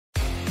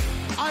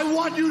I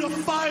want you to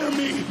fire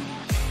me.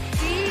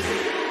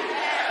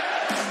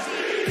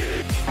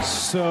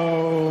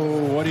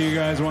 So, what do you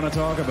guys want to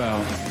talk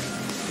about?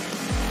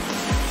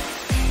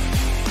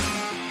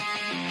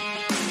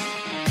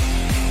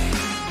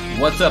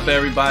 What's up,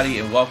 everybody,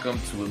 and welcome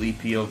to Elite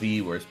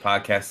POV, where it's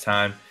podcast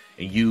time,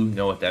 and you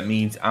know what that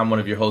means. I'm one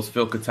of your hosts,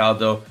 Phil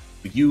Cataldo,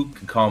 but you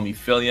can call me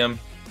Philium.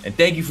 And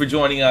thank you for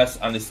joining us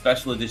on this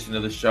special edition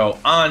of the show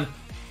on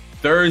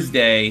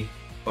Thursday.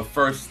 But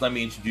first, let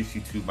me introduce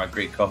you to my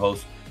great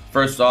co-host.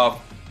 First off,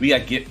 we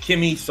got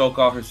Kimmy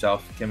Sokol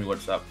herself. Kimmy,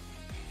 what's up?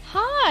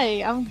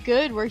 Hi, I'm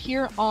good. We're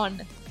here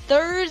on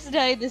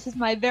Thursday. This is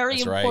my very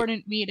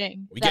important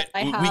meeting. We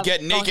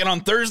get naked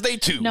on Thursday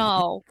too.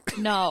 No.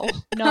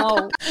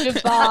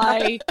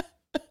 Goodbye.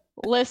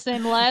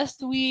 Listen,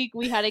 last week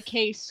we had a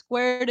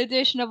K-squared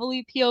edition of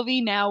Elite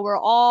POV. Now we're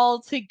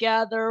all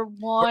together.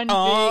 One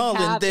big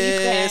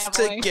happy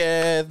family.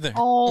 Together.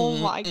 Oh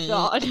my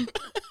god.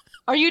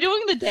 Are you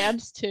doing the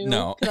dance too?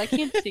 No. Because I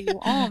can't see you.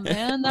 Oh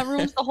man, that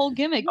ruins the whole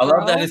gimmick, I bro.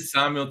 love that it's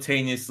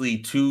simultaneously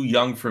too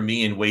young for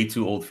me and way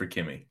too old for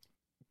Kimmy.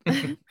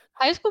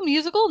 High School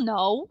Musical?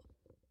 No.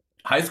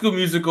 High School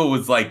Musical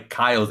was like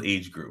Kyle's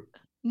age group.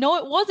 No,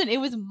 it wasn't. It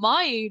was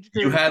my age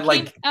group. You had It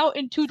like came out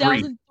in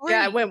 2003.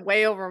 Yeah, it went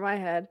way over my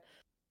head.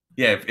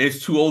 Yeah,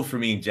 it's too old for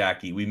me and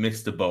Jackie. We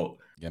missed the boat.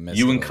 Yeah,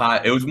 You and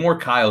Kyle. It was more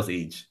Kyle's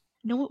age.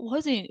 No, it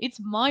wasn't.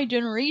 It's my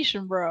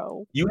generation,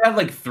 bro. You had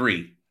like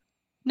 3.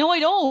 No,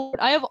 I don't.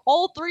 I have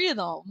all 3 of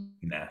them.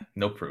 Nah,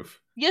 no proof.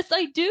 Yes,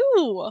 I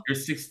do.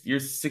 You're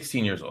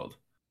 16 years old.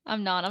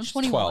 I'm not. I'm She's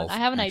 21. 12, I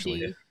have an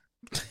actually. ID.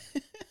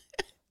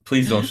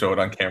 Please don't show it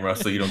on camera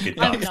so you don't get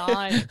I'm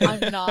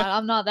doxxed. not.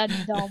 I'm not that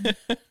dumb.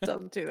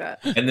 Don't do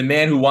that. And the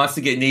man who wants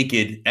to get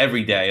naked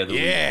every day of the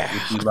Yeah.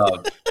 week, which we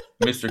love,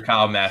 Mr.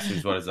 Kyle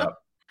Masters. What is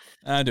up?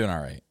 I'm doing all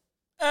right.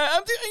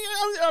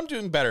 I'm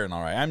doing better than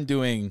all right. I'm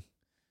doing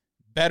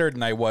better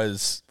than I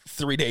was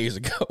 3 days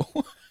ago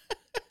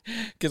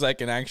because I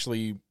can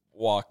actually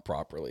walk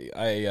properly.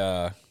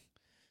 I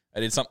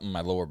did something in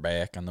my lower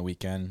back on the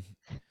weekend.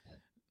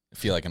 I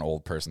feel like an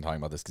old person talking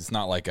about this because it's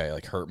not like I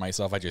hurt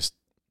myself. I just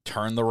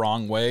turned the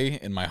wrong way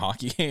in my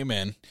hockey game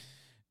and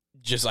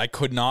I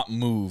could not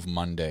move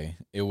Monday.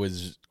 It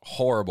was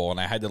horrible,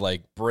 and I had to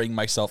bring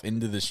myself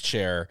into this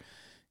chair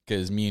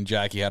because me and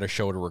Jackie had a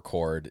show to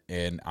record,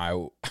 and I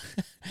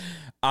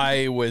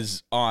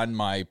was on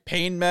my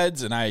pain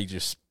meds, and I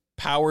just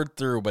powered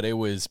through, but it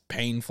was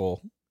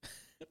painful.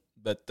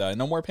 But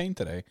no more pain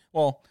today.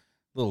 Well,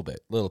 little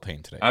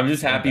pain today. I'm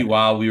just happy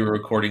while we were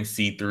recording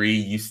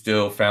C3, you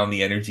still found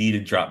the energy to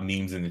drop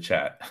memes in the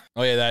chat.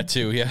 Oh yeah, that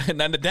too. Yeah, and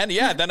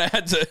then I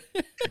had to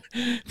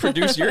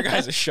produce your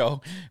guys'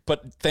 show.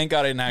 But thank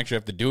God I didn't actually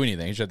have to do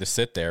anything. I just had to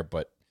sit there.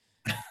 But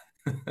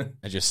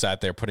I just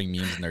sat there putting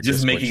memes in there,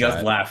 just Discord making chat.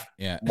 us laugh.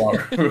 Yeah, while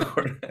we're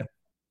recording.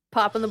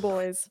 Popping the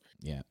boys.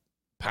 Yeah,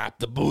 pop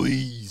the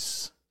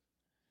boys.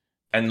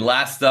 And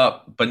last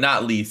up, but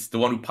not least, the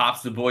one who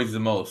pops the boys the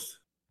most,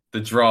 the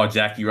draw,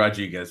 Jackie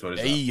Rodriguez. What is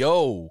Hey up?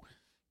 yo.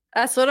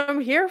 That's what I'm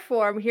here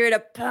for. I'm here to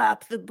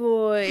pop the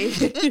boys.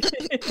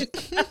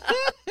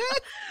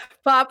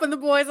 Popping the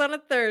boys on a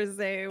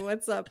Thursday.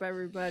 What's up,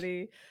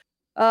 everybody?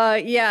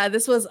 Yeah,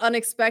 this was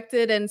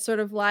unexpected and sort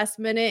of last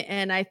minute,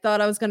 and I thought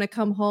I was gonna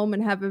come home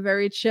and have a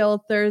very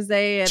chill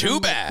Thursday. And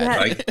Too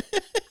bad.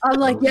 I'm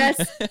like,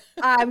 yes,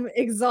 I'm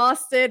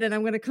exhausted and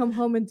I'm going to come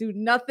home and do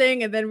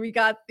nothing. And then we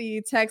got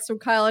the text from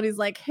Kyle and he's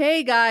like,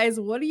 hey guys,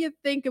 what do you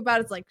think about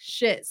it? It's like,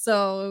 shit.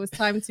 So it was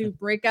time to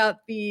break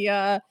out the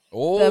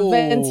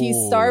venti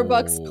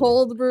Starbucks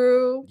cold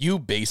brew. You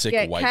basic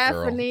get white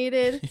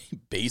caffeinated. girl.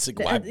 Basic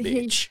white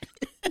bitch.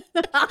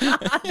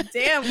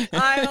 Damn,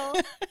 Kyle.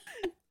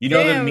 You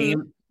know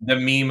Damn. the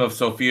meme of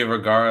Sofia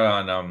Vergara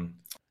on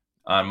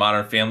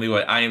Modern Family,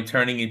 what I am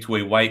turning into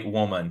a white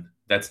woman.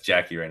 That's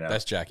Jackie right now.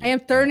 That's Jackie. I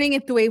am turning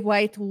into a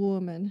white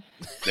woman.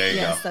 There you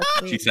Yes, go.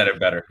 that's me. She said it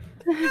better.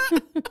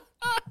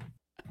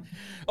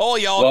 Oh,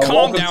 y'all, Well, calm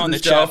welcome down to the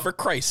the show. chat, for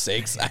Christ's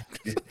sakes.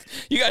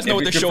 You guys know If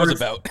what it's the your show is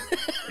first- about.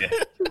 Yeah.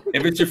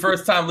 If it's your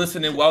first time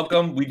listening,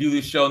 welcome. We do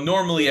this show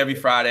normally every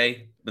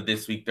Friday, but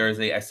this week,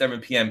 Thursday at 7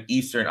 p.m.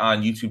 Eastern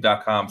on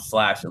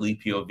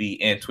youtube.com/ElitePOV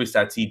and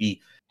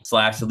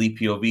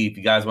twitch.tv/ElitePOV. If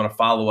you guys want to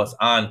follow us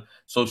on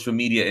social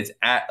media, it's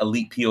at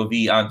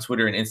ElitePOV on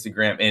Twitter and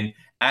Instagram and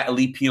at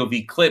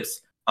ElitePOV Clips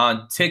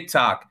on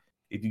TikTok.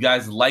 If you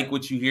guys like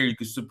what you hear, you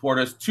can support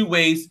us 2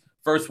 ways.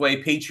 First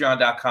way,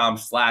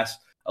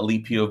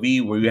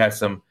 patreon.com/ElitePOV, where you have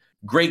some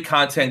great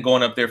content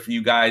going up there for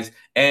you guys.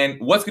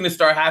 And what's going to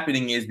start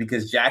happening is,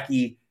 because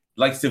Jackie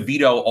likes to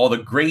veto all the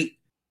great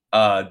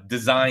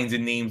designs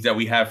and names that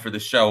we have for the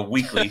show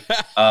weekly,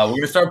 we're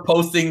going to start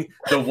posting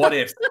the what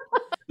ifs.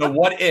 The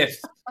what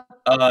ifs.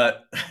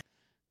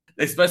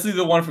 Especially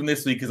the one from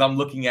this week, because I'm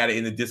looking at it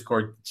in the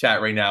Discord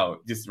chat right now.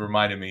 Just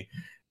reminded me.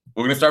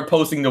 We're going to start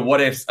posting the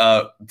what ifs,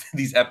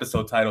 these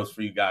episode titles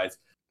for you guys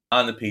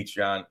on the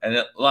Patreon. And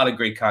a lot of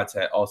great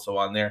content also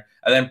on there.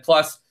 And then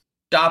plus,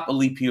 shop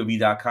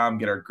ElitePOV.com.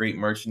 Get our great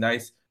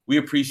merchandise. We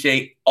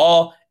appreciate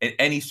all and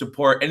any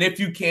support. And if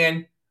you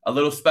can, a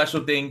little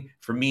special thing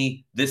for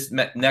me this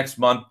next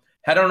month.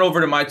 Head on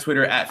over to my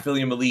Twitter at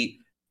Philium Elite.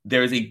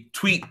 There's a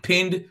tweet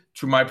pinned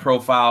to my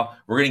profile.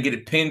 We're going to get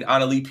it pinned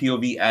on Elite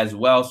POV as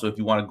well. So if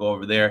you want to go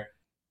over there,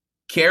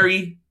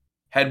 Carrie,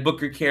 head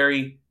booker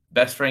Carrie,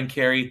 best friend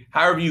Carrie,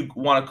 however you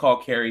want to call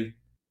Carrie,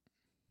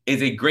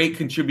 is a great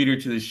contributor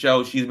to the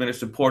show. She's been a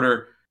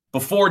supporter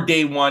before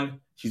day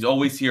one. She's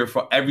always here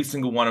for every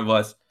single one of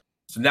us.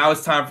 So now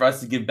it's time for us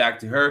to give back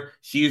to her.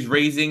 She is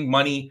raising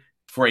money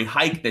for a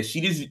hike that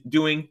she is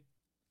doing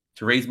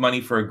to raise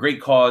money for a great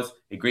cause,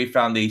 a great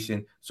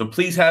foundation. So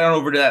please head on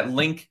over to that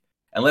link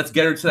and let's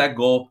get her to that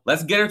goal.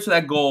 Let's get her to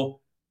that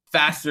goal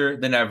faster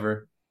than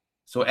ever.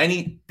 So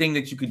anything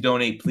that you could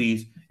donate,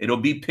 please. It'll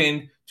be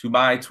pinned to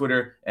my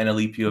Twitter and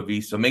Elite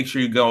POV. So make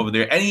sure you go over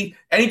there.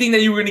 Anything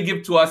that you were going to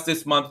give to us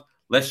this month,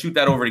 let's shoot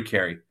that over to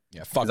Carrie.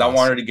 Yeah, fuck us. Because I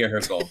want her to get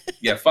her goal.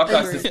 Yeah, fuck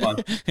us this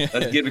month.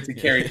 Let's give it to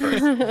Carrie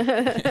first.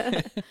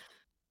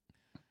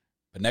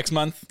 But next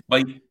month,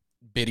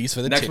 biddies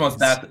for the next tits. month's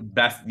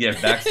back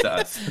to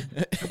us.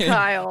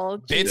 Kyle.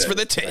 Bits for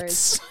the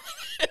tits.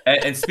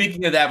 And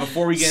speaking of that,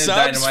 before we get into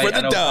Subs Dynamite, for the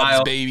I know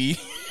dubs, baby.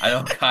 I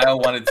know Kyle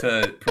wanted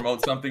to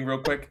promote something real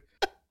quick.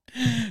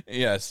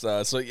 Yes.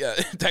 So yeah,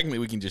 technically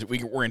we're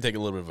gonna take a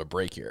little bit of a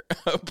break here,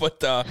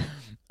 but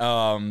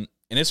and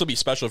this will be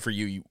special for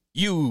you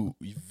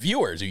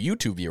viewers, you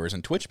YouTube viewers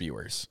and Twitch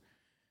viewers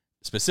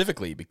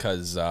specifically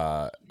because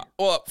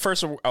well,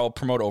 first I'll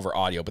promote over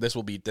audio, but this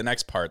will be the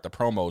next part. The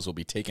promos will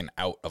be taken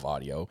out of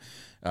audio.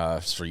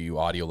 For you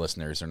audio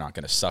listeners, they're not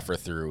going to suffer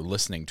through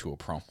listening to a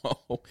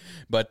promo.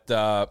 But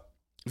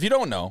if you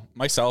don't know,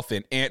 myself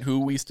and Ant,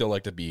 who we still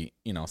like to be,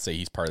 say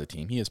he's part of the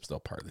team. He is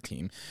still part of the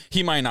team.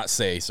 He might not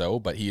say so,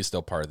 but he is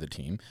still part of the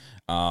team.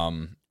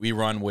 We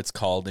run what's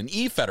called an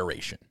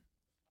E-Federation.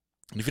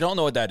 And if you don't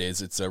know what that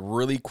is, it's a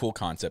really cool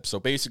concept. So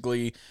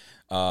basically,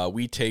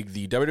 we take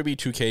the WWE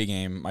 2K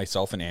game,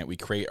 myself and Ant, we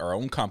create our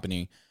own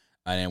company,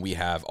 and then we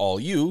have all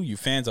you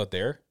fans out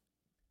there,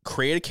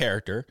 create a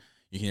character.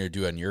 You can either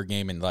do it in your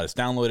game and let us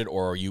download it,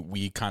 or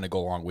we kind of go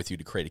along with you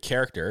to create a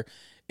character.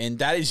 And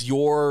that is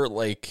your,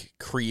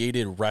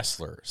 created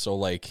wrestler.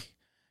 So,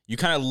 you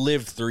kind of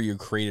live through your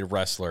created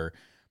wrestler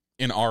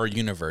in our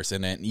universe,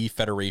 in an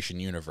E-Federation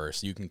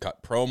universe. You can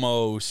cut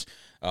promos.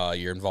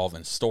 You're involved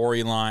in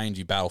storylines.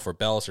 You battle for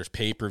belts. There's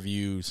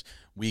pay-per-views,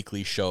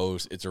 weekly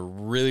shows. It's a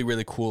really,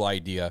 really cool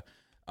idea.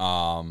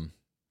 So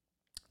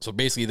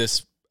basically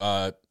this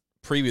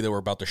preview that we're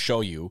about to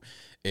show you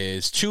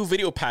is 2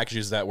 video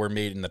packages that were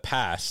made in the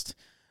past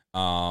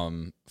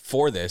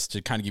for this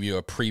to kind of give you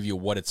a preview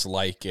of what it's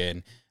like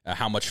and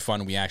how much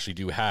fun we actually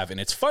do have. And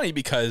it's funny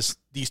because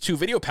these 2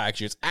 video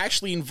packages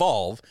actually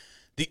involve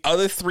the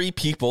other 3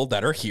 people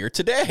that are here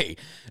today.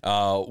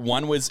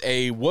 One was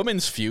a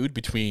women's feud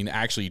between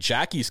actually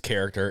Jackie's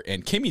character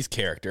and Kimmy's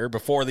character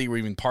before they were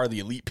even part of the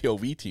Elite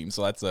POV team.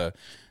 So that's a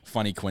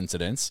funny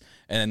coincidence.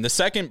 And then the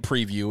second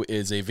preview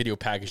is a video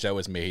package that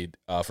was made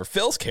for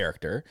Phil's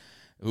character,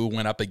 who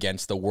went up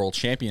against the world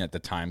champion at the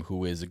time,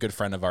 who is a good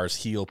friend of ours,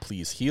 Heel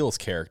Please Heels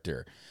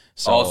character.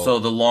 So, also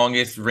the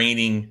longest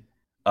reigning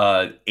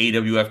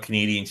AWF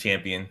Canadian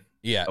champion.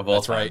 Yeah, of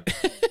all that's time.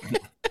 right.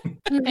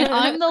 And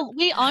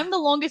I'm the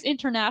longest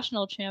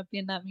international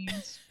champion. That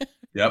means.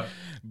 Yep.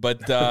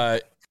 But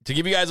to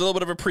give you guys a little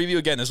bit of a preview,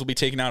 again, this will be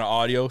taken out of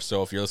audio.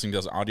 So if you're listening to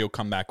this audio,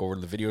 come back over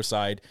to the video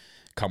side,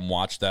 come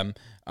watch them.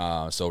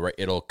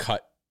 It'll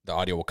cut. The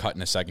audio will cut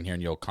in a second here,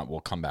 and we'll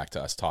come back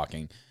to us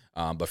talking.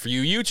 But for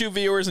you YouTube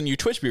viewers and you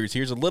Twitch viewers,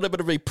 here's a little bit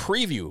of a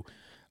preview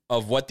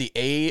of what the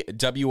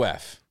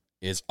AWF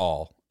is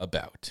all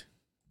about.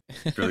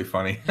 It's really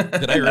funny.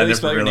 Did I really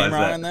spell your name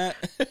wrong on that?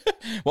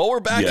 Well, we're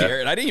back here,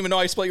 and I didn't even know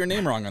I spelled your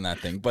name wrong on that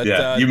thing. But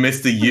yeah, you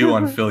missed the U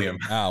on Philium.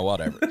 Oh,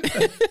 whatever.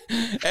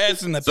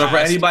 It's in the so past. For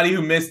anybody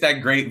who missed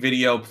that great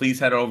video, please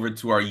head over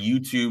to our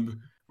YouTube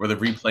where the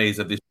replays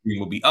of this stream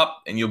will be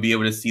up, and you'll be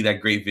able to see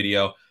that great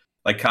video.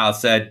 Like Kyle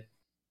said,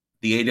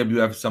 the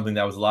AWF is something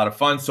that was a lot of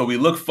fun. So we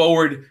look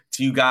forward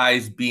to you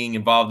guys being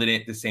involved in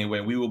it the same way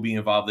we will be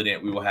involved in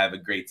it. We will have a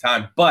great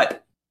time.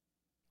 But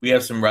we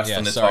have some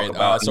wrestling to talk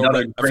about.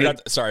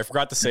 I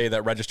forgot to say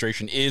that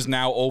registration is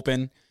now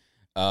open.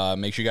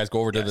 Make sure you guys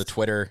go over to the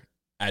Twitter.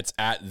 It's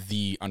at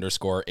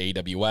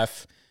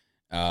 @the_AWF.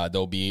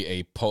 There'll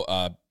be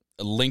a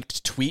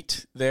linked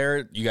tweet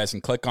there. You guys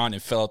can click on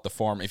and fill out the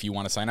form if you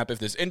want to sign up. If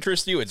this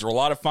interests you, it's a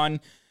lot of fun.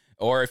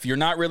 Or if you're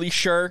not really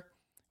sure,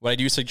 what I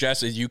do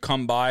suggest is you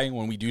come by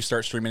when we do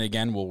start streaming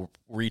again. We'll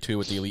retweet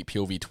with the Elite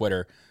POV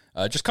Twitter.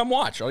 Just come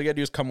watch. All you got to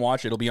do is come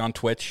watch. It'll be on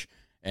Twitch.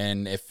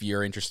 And if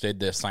you're interested,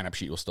 the sign-up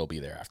sheet will still be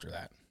there after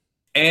that.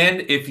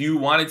 And if you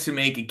wanted to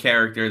make a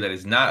character that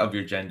is not of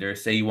your gender,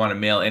 say you want a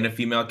male and a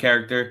female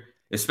character,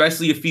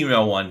 especially a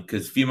female one,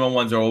 because female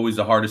ones are always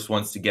the hardest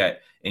ones to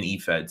get in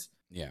E-Feds.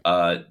 Yeah.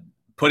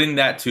 Put in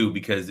that too,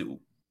 because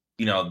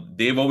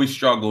they've always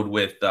struggled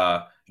with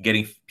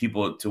getting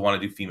people to want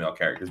to do female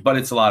characters, but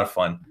it's a lot of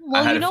fun. Well,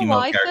 I had a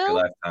female character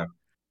last time.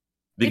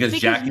 Because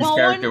Jackie's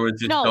character was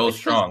just so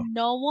strong.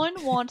 No one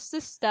wants to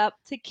step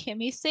to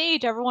Kimmy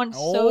Sage. Everyone's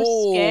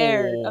so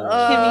scared of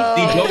Kimmy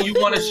See, Sage. don't you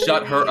want to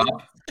shut her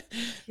up?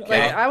 Like,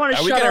 I want to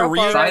Are we shut gonna her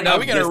up already. Are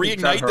we gonna Disney, shut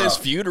reignite her this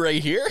up. feud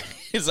right here?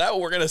 Is that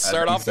what we're gonna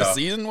start think off the so.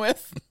 season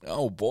with?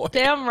 Oh boy.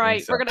 Damn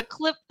right. so. We're gonna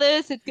clip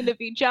this. It's gonna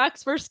be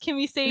Jax versus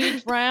Kimmy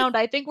Sage round.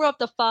 I think we're up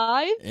to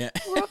 5. Yeah.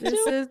 We're up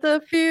This to. is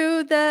the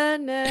feud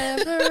that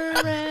never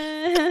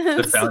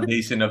ends. The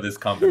foundation of this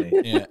company.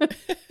 Yeah.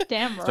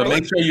 Damn right. So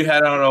make sure you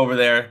head on over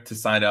there to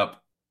sign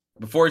up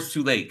before it's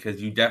too late,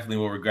 because you definitely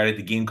will regret it.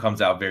 The game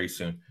comes out very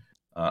soon.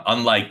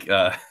 Unlike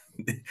AEW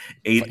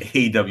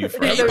Hey,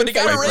 Forever. but it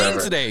got a Fight rating Forever.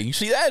 today. You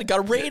see that? It got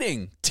a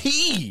rating.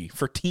 T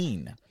for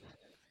teen.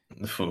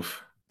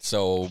 Oof.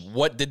 So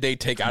what did they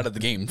take out of the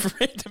game for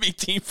it to be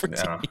T for teen?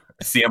 Yeah.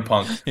 CM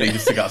Punk. They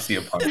just took out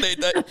CM Punk.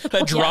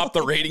 That dropped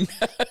the rating.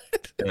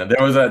 Yeah,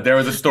 there was a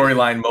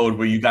storyline mode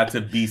where you got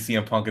to be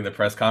CM Punk in the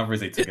press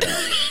conference. They took it out.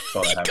 That's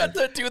all that Got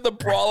happened. to do the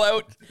brawl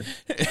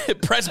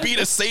out. Press B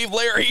to save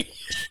Larry.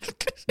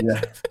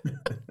 Yeah.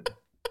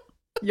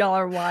 Y'all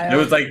are wild. It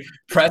was like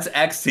press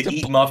X to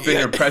eat muffin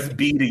or press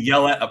B to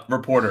yell at a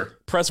reporter.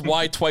 Press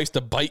Y twice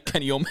to bite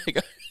Kenny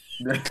Omega.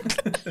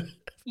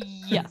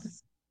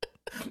 Yes.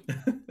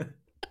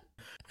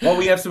 Well,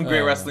 we have some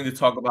great wrestling to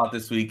talk about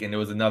this week, and it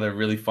was another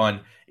really fun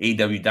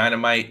AEW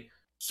Dynamite.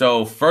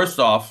 So first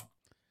off,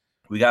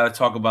 we got to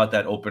talk about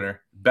that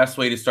opener. Best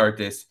way to start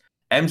this: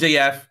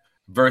 MJF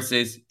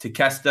versus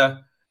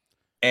Takeshita,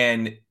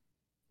 and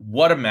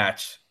what a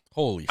match!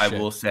 Holy I shit.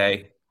 will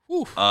say.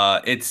 Whew.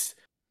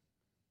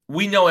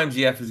 We know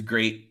MJF is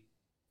great,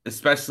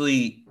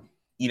 especially,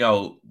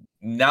 now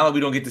that we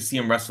don't get to see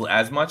him wrestle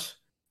as much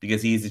because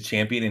he's the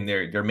champion and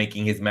they're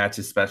making his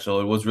matches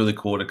special. It was really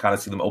cool to kind of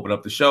see them open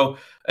up the show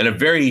and a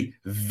very,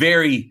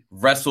 very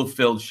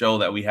wrestle-filled show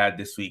that we had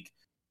this week.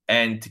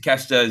 And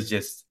Takeshita is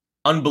just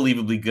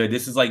unbelievably good.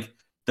 This is like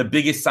the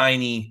biggest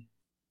signee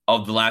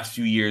of the last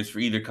few years for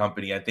either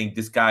company. I think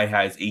this guy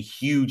has a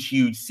huge,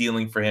 huge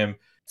ceiling for him,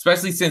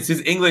 especially since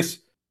his English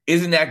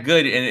isn't that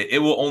good, and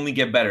it will only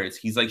get better.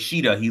 He's like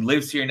Sheeta. He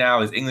lives here now.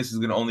 His English is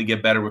going to only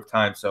get better with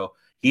time. So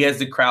he has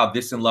the crowd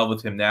this in love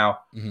with him now.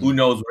 Mhm. Who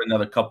knows what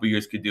another couple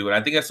years could do? And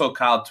I think I saw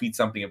Kyle tweet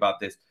something about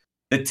this.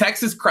 The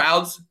Texas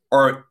crowds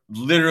are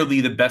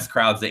literally the best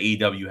crowds that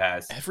AEW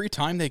has. Every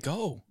time they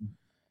go.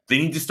 They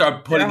need to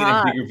start putting They're it in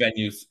hot. bigger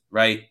venues,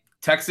 right?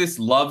 Texas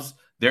loves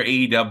their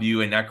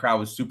AEW, and that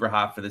crowd was super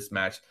hot for this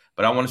match.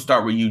 But I want to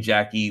start with you,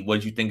 Jackie. What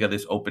did you think of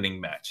this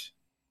opening match?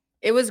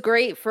 It was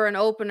great for an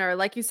opener.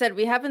 Like you said,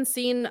 we haven't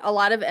seen a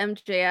lot of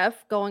MJF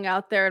going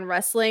out there and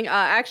wrestling.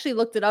 I actually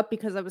looked it up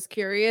because I was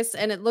curious,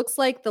 and it looks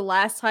like the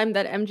last time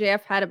that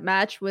MJF had a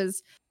match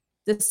was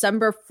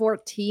December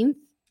 14th.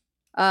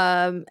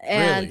 And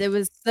Really? it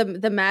was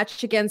the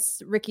match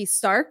against Ricky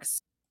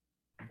Starks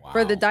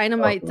for the Wow.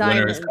 Dynamite The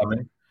winner is Diamond.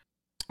 coming.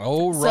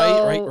 Oh,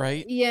 So,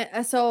 right.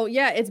 Yeah. So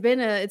yeah, it's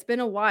been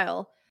a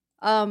while.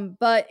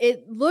 But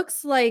it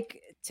looks like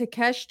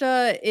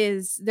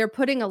Takeshita they're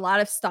putting a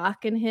lot of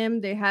stock in him.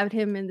 They had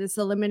him in this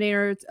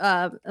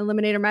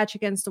eliminator match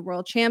against the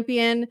world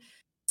champion.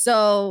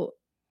 So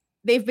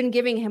they've been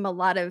giving him a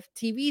lot of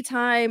TV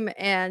time,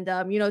 and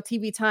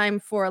TV time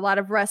for a lot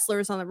of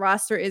wrestlers on the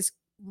roster is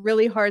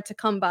really hard to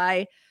come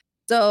by.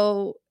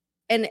 So,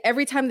 and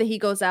every time that he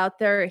goes out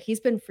there, he's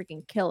been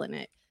freaking killing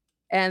it.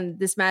 And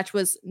this match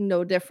was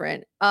no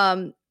different.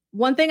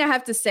 One thing I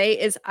have to say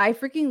is I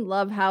freaking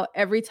love how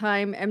every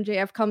time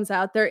MJF comes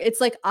out there, it's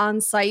like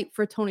on site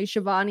for Tony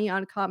Schiavone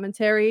on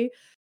commentary.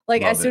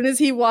 Like Love as it. soon as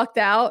he walked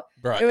out,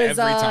 Bro, it was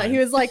every time. he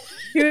was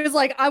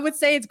like, I would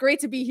say it's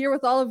great to be here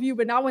with all of you,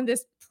 but not when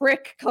this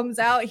prick comes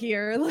out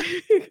here. Like,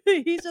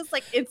 he's just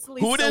like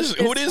instantly. Who so does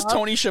pissed off.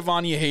 Tony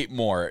Schiavone hate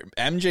more,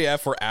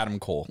 MJF or Adam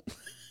Cole?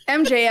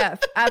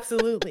 MJF,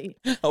 absolutely.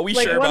 Are we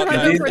Like, sure about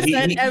 100%.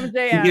 that? He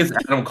MJF. gives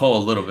Adam Cole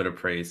a little bit of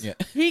praise. Yeah.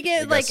 He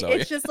gets I like guess so,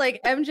 it's yeah. just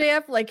like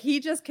MJF, like he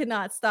just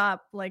cannot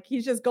stop. Like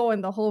he's just going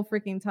the whole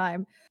freaking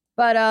time.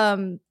 But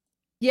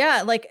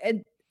yeah, like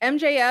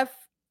MJF,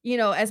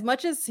 as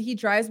much as he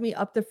drives me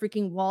up the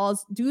freaking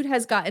walls, dude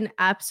has gotten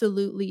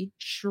absolutely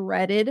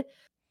shredded.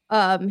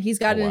 He's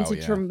gotten wow, into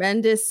yeah.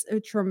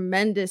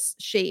 tremendous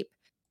shape.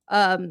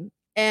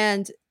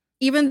 And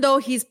even though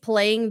he's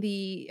playing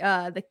the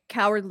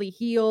cowardly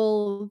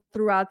heel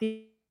throughout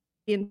the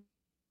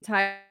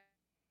entire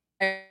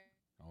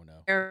Oh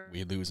no,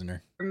 we losing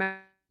her. match,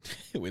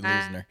 We losing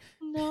her.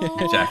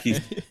 No.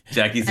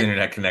 Jackie's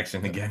internet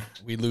connection again.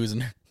 We losing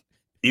her.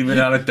 Even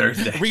on a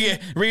Thursday. We need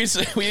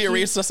to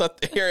recess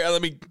up here.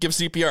 Let me give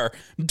CPR.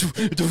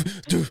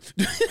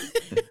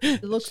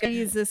 it looks like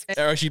he's this.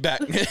 Oh, she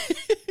back.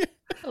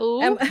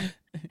 Ooh. Am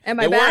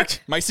I It back?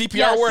 worked. My CPR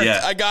Yes. worked.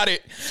 Yeah. I got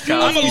it.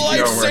 Kyle's I'm a CPR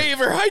worked.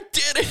 lifesaver. I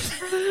did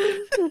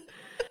it.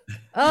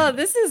 Oh,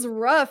 this is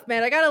rough,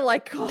 man. I gotta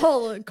like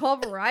call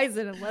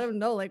Verizon and let them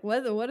know like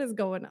what is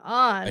going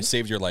on. I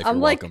saved your life. I'm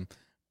You're like- welcome.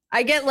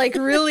 I get like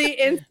really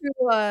into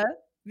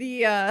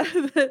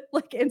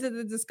like into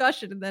the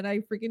discussion and then I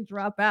freaking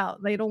drop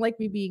out. They don't like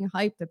me being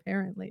hyped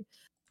apparently.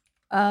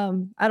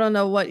 I don't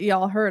know what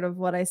y'all heard of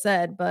what I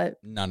said, but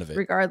None of it.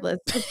 regardless.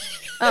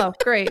 Oh,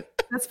 great.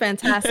 That's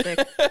fantastic.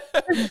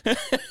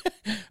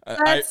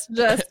 That's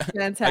just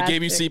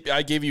fantastic.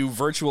 I gave you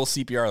virtual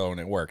CPR though, and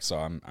it worked. So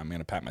I'm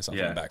gonna pat myself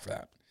on the back for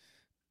that.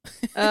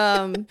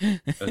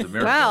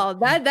 Wow,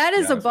 that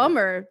is a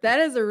bummer. That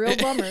is a real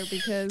bummer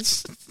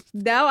because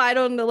now I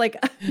don't know. Like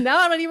now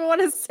I don't even want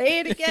to say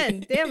it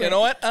again. Damn it! You know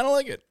what? I don't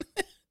like it.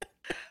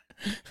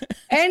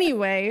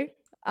 Anyway,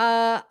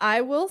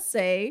 I will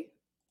say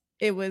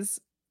it was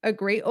a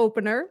great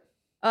opener.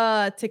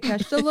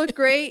 Takeshita looked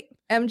great.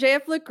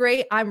 MJF looked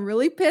great. I'm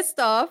really pissed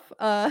off.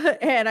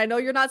 And I know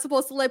you're not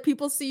supposed to let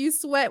people see you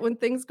sweat when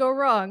things go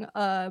wrong.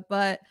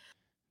 But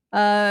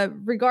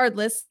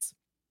regardless,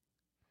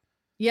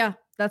 yeah,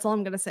 that's all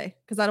I'm gonna say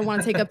because I don't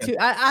want to take up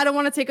I don't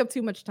want to take up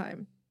too much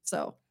time.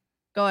 So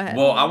go ahead.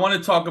 Well, I want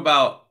to talk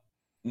about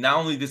not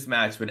only this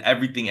match but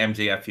everything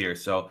MJF here.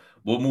 So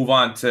we'll move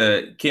on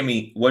to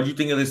Kimmy. What do you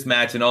think of this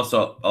match? And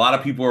also, a lot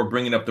of people are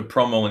bringing up the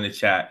promo in the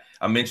chat.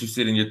 I'm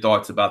interested in your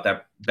thoughts about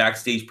that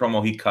backstage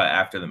promo he cut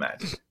after the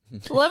match.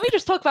 Let me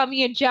just talk about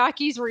me and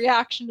Jackie's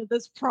reaction to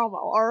this promo,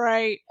 all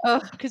right?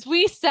 Because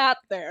we sat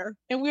there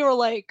and we were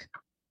like,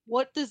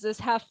 what does this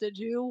have to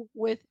do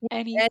with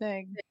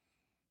anything?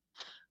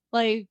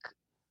 Like,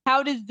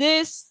 how does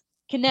this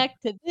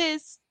connect to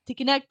this? To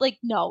connect, like,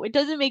 no, it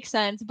doesn't make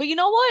sense. But you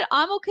know what?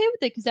 I'm okay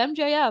with it because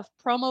MJF,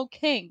 Promo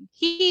King,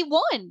 he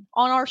won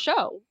on our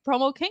show,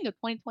 Promo King of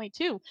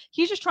 2022.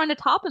 He's just trying to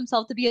top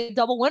himself to be a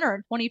double winner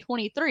in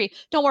 2023.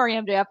 Don't worry,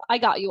 MJF, I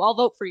got you. I'll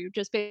vote for you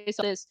just based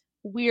on this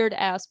weird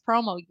ass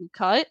promo you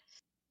cut.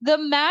 The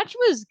match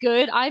was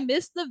good. I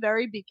missed the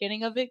very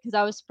beginning of it because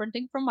I was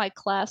sprinting from my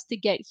class to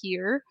get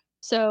here.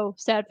 So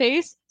sad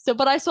face.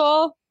 But I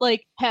saw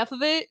like half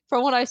of it.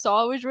 From what I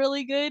saw, it was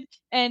really good.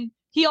 And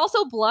he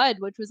also bled,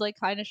 which was like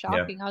kind of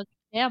shocking. Yeah. I was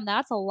like, damn,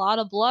 that's a lot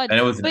of blood. And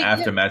it was an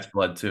after-match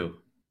blood too.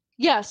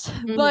 Yes,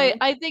 but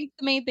I think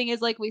the main thing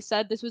is, like we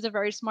said, this was a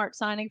very smart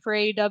signing for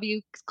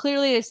AEW.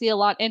 Clearly, they see a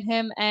lot in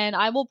him, and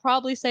I will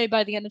probably say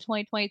by the end of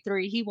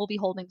 2023, he will be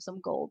holding some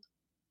gold.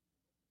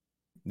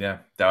 Yeah,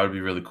 that would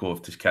be really cool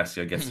if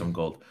Takeshita gets some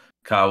gold.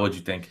 Kyle, what'd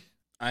you think?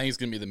 I think he's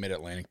gonna be the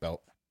Mid-Atlantic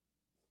belt.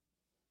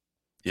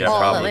 Yeah, all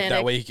probably. Atlantic.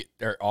 That way he can,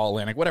 or All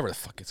Atlantic, whatever the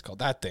fuck it's called.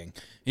 That thing.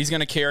 He's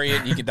gonna carry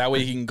it. That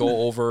way he can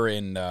go over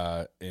and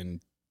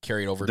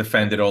carry it over.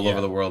 Defend it all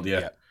over the world.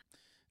 Yeah.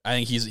 I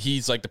think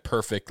he's like the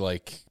perfect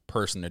like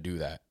person to do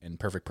that and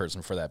perfect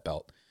person for that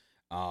belt.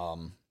 But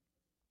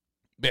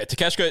yeah,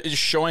 Takeshita is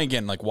showing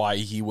again like why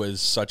he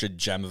was such a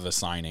gem of a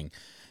signing,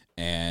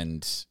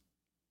 and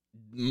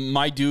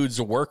my dude's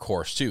a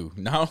workhorse too.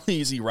 Not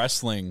only is he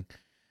wrestling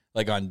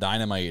like on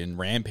Dynamite and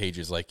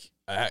Rampages, like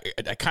I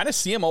kind of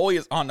see him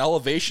always on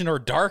Elevation or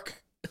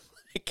Dark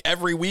like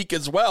every week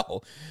as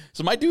well.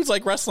 So my dude's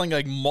like wrestling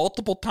like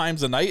multiple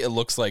times a night, it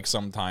looks like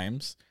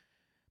sometimes.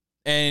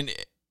 And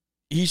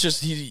he's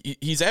just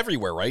he's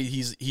everywhere, right?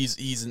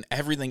 He's in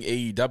everything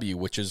AEW,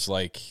 which is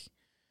like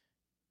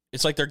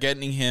it's like they're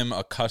getting him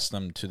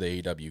accustomed to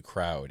the AEW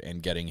crowd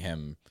and getting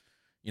him,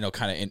 you know,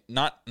 kind of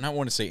not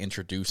want to say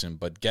introduce him,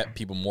 but get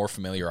people more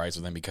familiarized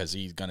with him because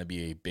he's going to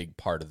be a big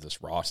part of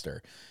this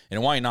roster.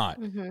 And why not?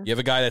 You have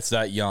a guy that's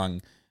that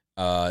young,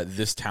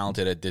 this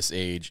talented at this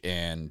age,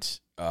 and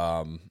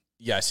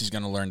yes, he's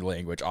going to learn the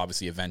language,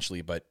 obviously,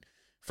 eventually, but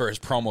for his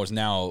promos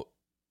now,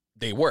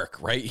 they work,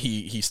 right?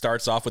 He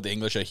starts off with the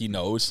English that he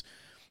knows,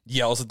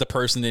 yells at the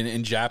person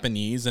in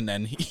Japanese, and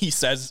then he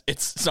says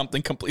it's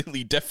something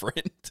completely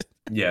different.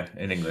 Yeah,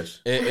 in English.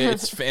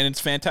 It's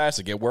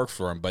fantastic. It worked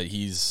for him, but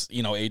he's,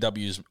 you know,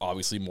 AEW is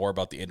obviously more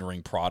about the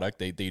in-ring product.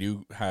 They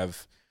do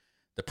have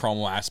the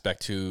promo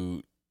aspect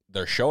to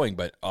their showing,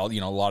 but a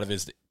lot of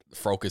his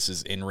focus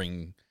is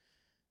in-ring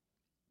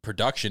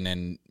production,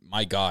 and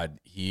my God,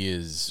 he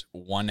is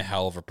one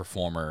hell of a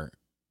performer,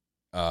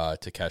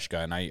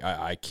 Takeshita, and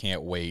I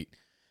can't wait.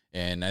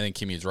 And I think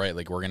Kimmy's right.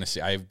 Like, we're gonna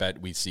see. I bet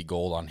we see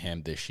gold on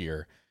him this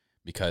year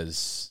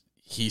because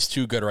he's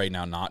too good right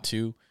now not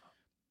to.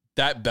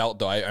 That belt,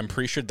 though, I'm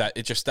pretty sure that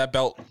that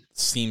belt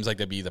seems like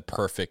to be the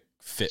perfect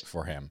fit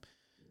for him.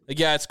 Like,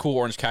 yeah, it's cool.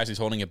 Orange Cassidy's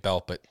holding a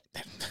belt, but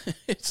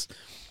it's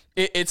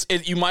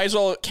you might as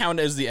well count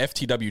it as the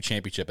FTW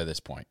championship at this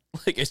point.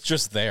 Like, it's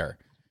just there.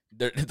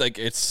 Like,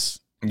 it's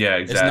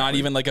exactly. It's not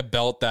even like a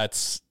belt that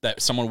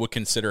someone would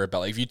consider a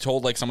belt. Like, if you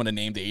told like someone to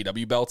name the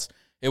AEW belts,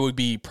 it would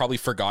be probably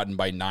forgotten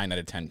by 9 out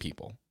of 10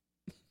 people.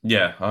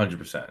 Yeah,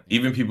 100%.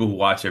 Even people who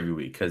watch every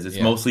week, because it's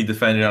mostly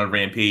defended on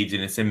Rampage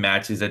and it's in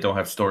matches that don't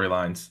have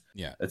storylines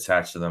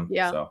attached to them.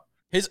 Yeah. So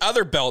his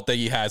other belt that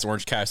he has,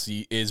 Orange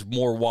Cassidy, is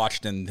more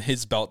watched than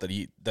his belt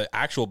the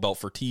actual belt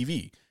for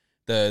TV,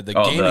 the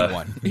gaming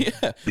one.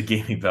 Yeah, the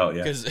gaming belt.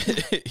 Yeah,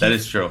 that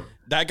is true.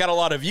 That got a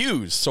lot of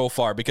views so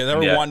far because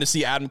everyone wanted to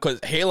see because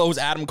Halo's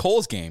Adam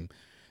Cole's game.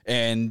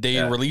 And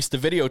they released the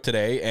video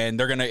today, and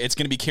it's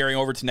gonna be carrying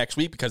over to next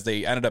week because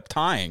they ended up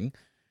tying.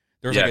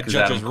 There was like a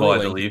judge's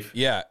ruling.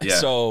 Yeah,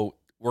 so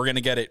we're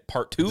gonna get it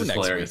part 2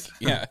 next week.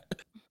 Yeah.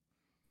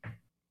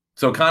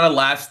 So, kind of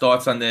last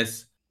thoughts on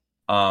this,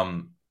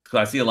 because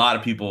I see a lot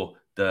of people.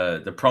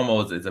 The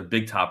promos is a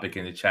big topic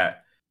in the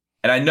chat,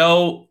 and I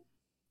know,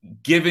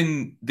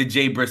 given the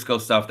Jay Briscoe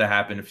stuff that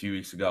happened a few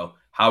weeks ago,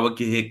 how it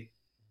could hit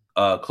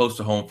close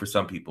to home for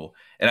some people.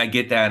 And I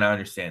get that and I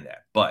understand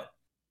that. But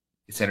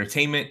it's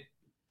entertainment,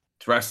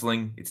 it's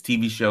wrestling, it's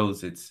TV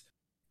shows.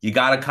 You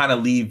got to kind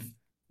of leave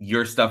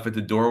your stuff at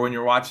the door when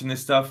you're watching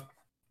this stuff.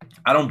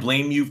 I don't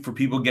blame you for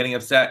people getting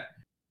upset,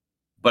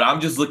 but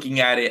I'm just looking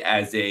at it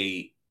as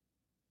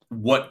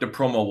what the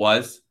promo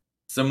was.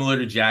 Similar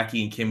to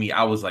Jackie and Kimmy,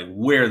 I was like,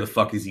 where the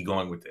fuck is he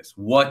going with this?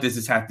 What does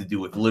this have to do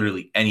with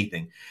literally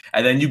anything?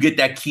 And then you get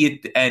that key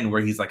at the end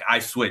where he's like, I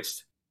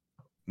switched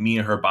me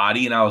and her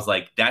body. And I was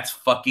like, that's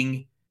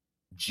fucking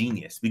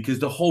genius, because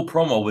the whole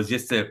promo was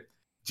just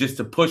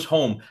to push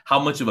home how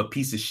much of a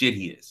piece of shit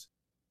he is.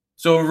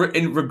 So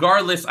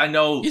regardless, I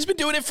know he's been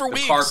doing it for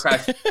weeks. Car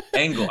crash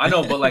angle. I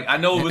know, but like, I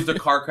know it was the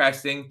car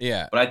crash thing.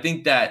 Yeah. But I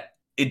think that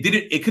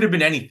it could have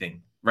been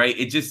anything, right?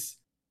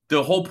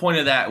 The whole point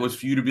of that was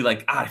for you to be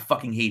like, I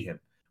fucking hate him,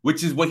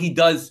 which is what he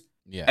does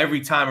every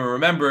time. And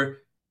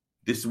remember,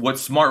 this is what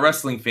smart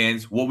wrestling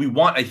fans, what we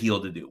want a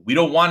heel to do. We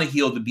don't want a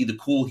heel to be the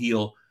cool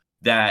heel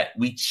that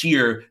we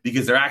cheer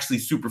because they're actually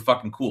super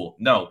fucking cool.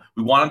 No,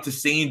 we want them to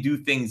say and do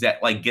things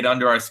that like get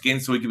under our skin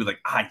so we can be like,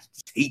 I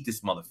just hate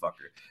this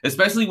motherfucker.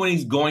 Especially when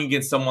he's going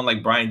against someone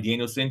like Bryan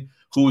Danielson,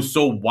 who is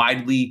so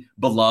widely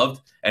beloved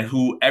and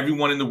who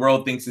everyone in the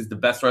world thinks is the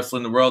best wrestler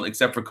in the world,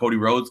 except for Cody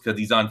Rhodes because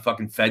he's on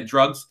fucking Fed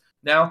drugs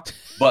now.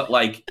 But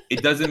like,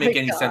 it doesn't make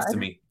any sense to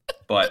me.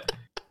 But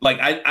like,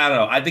 I don't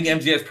know. I think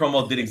MJF's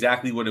promo did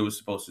exactly what it was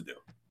supposed to do.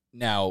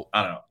 Now,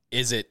 I don't know.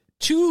 Is it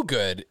too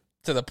good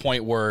to the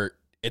point where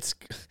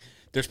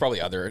there's probably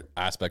other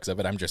aspects of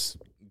it. I'm just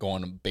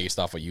going based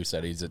off what you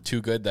said. Is it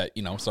too good that,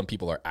 some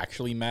people are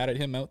actually mad at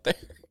him out there?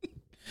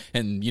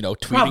 And,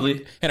 tweeting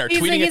Probably. And are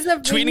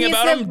tweeting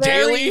about him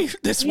daily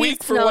this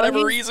week for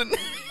whatever reason.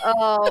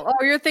 Oh,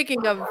 you're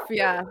thinking of,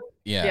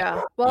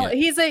 yeah. Well,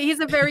 he's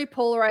a very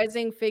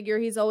polarizing figure.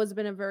 He's always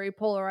been a very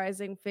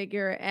polarizing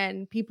figure,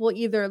 and people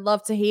either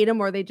love to hate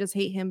him or they just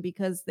hate him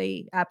because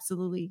they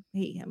absolutely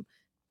hate him.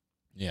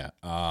 Yeah.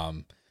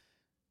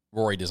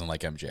 Rory doesn't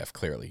like MJF,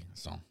 clearly,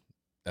 so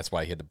that's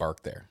why he had to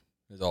bark there.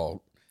 It's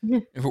all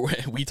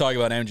we talk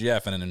about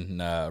MJF, and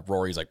then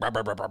Rory's like, bah,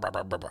 bah, bah, bah,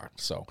 bah, bah, bah.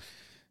 So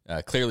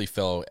clearly,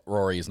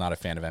 Rory is not a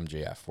fan of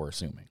MJF. We're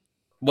assuming.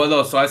 Well,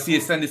 no. So I see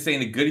a sentence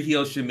saying a good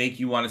heel should make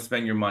you want to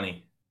spend your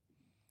money.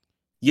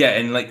 Yeah,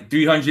 and like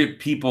 300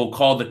 people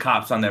called the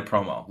cops on that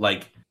promo.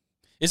 Like,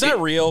 is that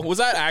real? Was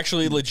that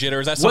actually legit,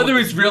 or is that whether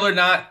it's real or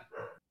not?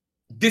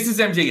 This is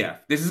MJF.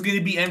 This is going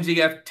to be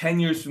MJF 10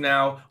 years from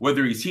now,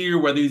 whether he's here,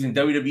 whether he's in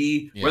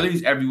WWE, whether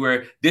he's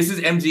everywhere. This is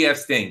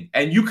MJF's thing.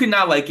 And you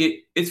cannot like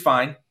it. It's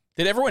fine.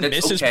 Did everyone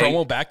miss his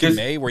promo back in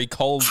May where he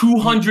called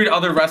 200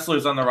 other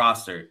wrestlers on the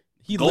roster?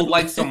 Go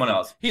like someone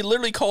else. He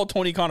literally called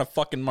Tony Khan a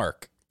fucking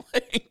mark.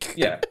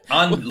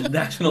 On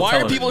national Why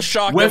television. Are people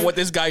shocked at what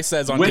this guy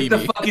says on TV? With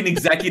the fucking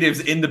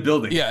executives in the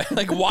building. Yeah,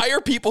 like why are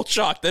people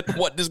shocked at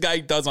what this guy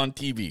does on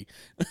TV?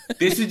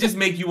 This should just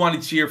make you want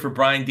to cheer for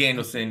Bryan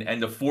Danielson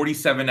and the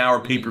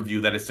 47-hour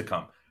pay-per-view that is to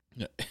come.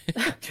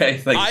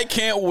 Okay, like, I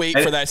can't wait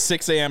for that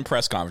 6 a.m.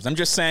 press conference. I'm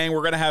just saying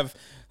we're gonna have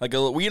like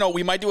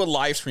we might do a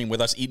live stream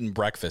with us eating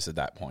breakfast at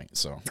that point.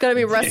 So it's gonna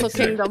be Wrestle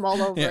Kingdom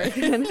all over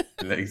again.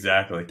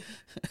 Exactly.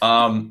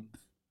 Now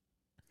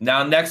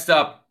next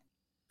up.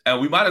 And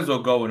we might as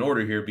well go in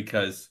order here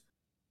because,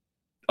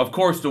 of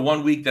course, the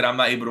 1 week that I'm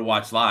not able to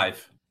watch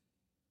live,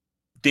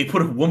 they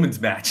put a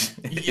women's match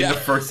in the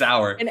first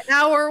hour. In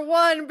hour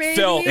one, baby.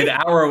 Phil, in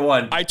hour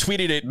one. I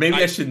tweeted it. Maybe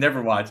I should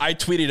never watch. I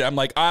tweeted it. I'm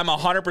like, I'm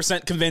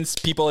 100%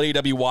 convinced people at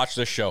AEW watch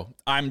this show.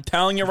 I'm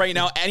telling you right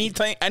now,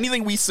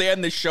 anything we say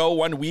on this show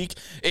 1 week,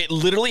 it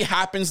literally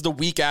happens the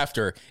week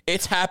after.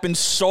 It's happened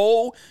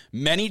so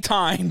many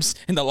times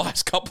in the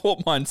last couple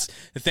of months.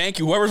 Thank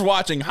you, whoever's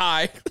watching.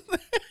 Hi.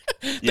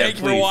 Thank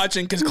you for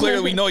watching, because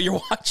clearly we know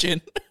you're watching.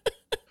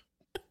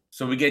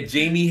 So we get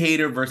Jamie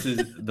Hayter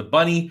versus the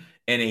Bunny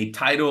in a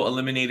title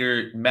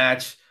eliminator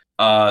match.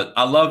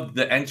 I love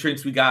the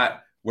entrance we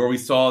got where we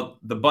saw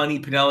the Bunny,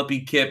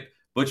 Penelope, Kip,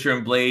 Butcher,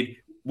 and Blade.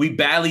 We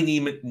badly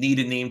need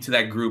a name to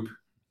that group,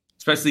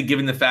 especially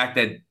given the fact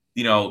that,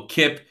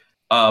 Kip,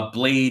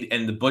 Blade,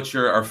 and the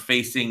Butcher are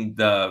facing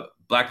the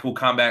Blackpool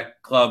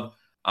Combat Club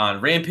on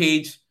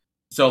Rampage.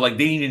 So like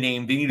they need a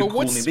name, they need a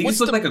cool name. They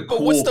just look like a cool.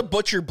 But what's the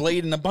Butcher,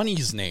 Blade, and the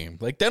Bunny's name?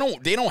 Like they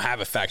don't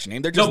have a faction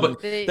name. They're just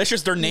that's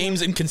just their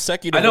names in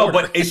consecutive. I know,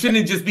 order. but it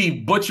shouldn't just be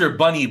Butcher,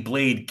 Bunny,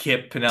 Blade,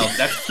 Kip, Penelope.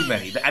 That's too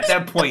many. At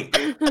that point,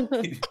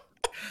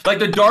 like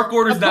the Dark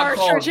Order's not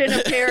called. Partridge in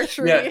a pear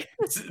tree.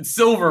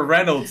 Silver,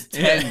 Reynolds,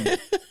 10,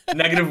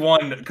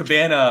 -1,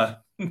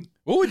 Cabana.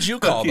 What would you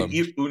call them?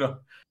 Uno.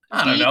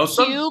 I don't know.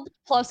 Cube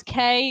plus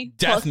K.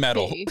 Death plus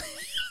metal. P.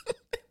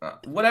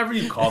 Whatever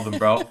you call them,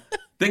 bro.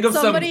 Think of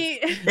it's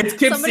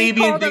Kip somebody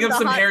Sabian. Think of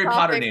some Harry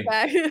Potter name.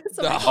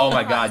 Oh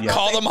my God, yeah.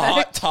 Call them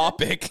Hot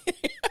Topic.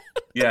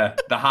 Yeah,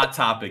 the Hot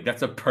Topic.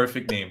 That's a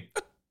perfect name.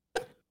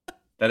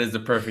 That is the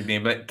perfect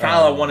name. But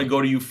Kyle, I want to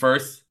go to you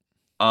first.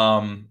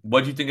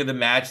 What do you think of the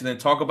match? And then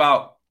talk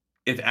about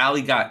if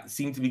Allie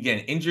seemed to be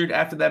getting injured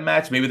after that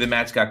match. Maybe the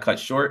match got cut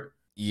short.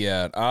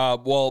 Yeah.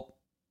 Well,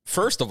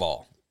 first of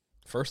all,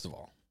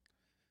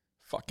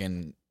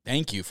 fucking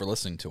thank you for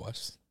listening to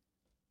us.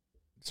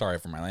 Sorry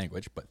for my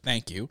language, but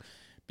thank you,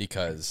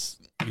 because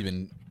we've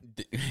been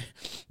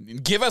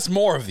give us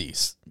more of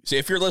these. So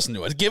if you're listening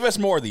to us, give us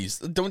more of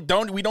these.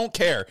 We don't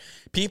care.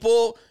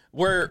 People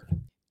were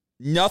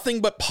nothing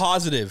but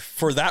positive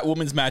for that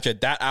women's match at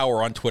that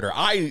hour on Twitter.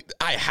 I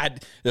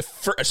had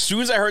as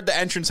soon as I heard the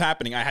entrance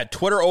happening, I had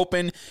Twitter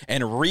open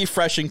and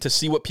refreshing to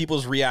see what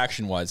people's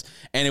reaction was,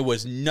 and it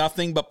was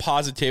nothing but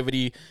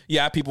positivity.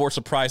 Yeah, people were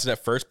surprised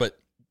at first, but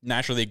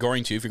naturally they're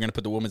going to if you're going to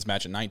put the women's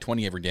match at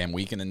 9:20 every damn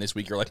week, and then this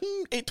week you're like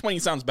 8:20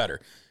 sounds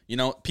better. You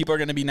know, people are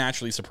going to be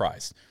naturally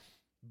surprised.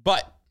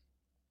 But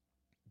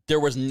there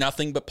was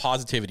nothing but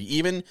positivity.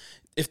 Even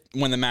if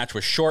when the match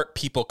was short,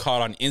 people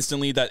caught on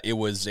instantly that it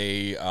was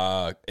a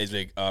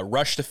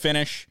rush to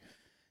finish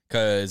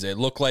because it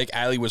looked like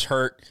Ali was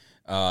hurt.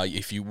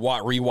 If you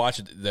rewatch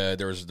it,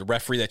 there was the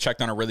referee that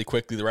checked on her really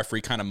quickly. The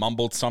referee kind of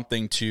mumbled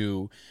something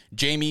to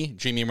Jamie.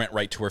 Jamie went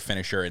right to her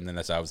finisher, and then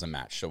that was the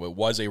match. So it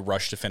was a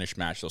rush to finish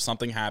match. So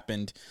something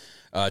happened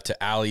to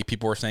Ali.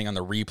 People were saying on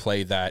the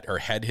replay that her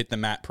head hit the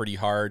mat pretty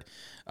hard.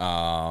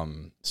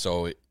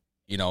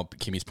 You know,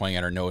 Kimmy's pointing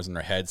at her nose and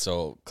her head,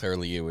 so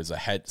clearly it was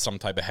some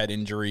type of head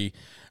injury,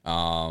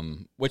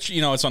 which,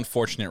 you know, it's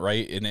unfortunate,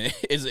 right? And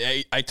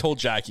I told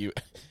Jackie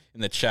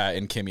in the chat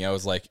and Kimmy, I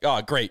was like,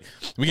 oh, great.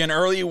 We get an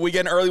early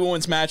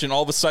women's match, and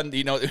all of a sudden,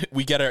 you know,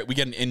 we get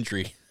an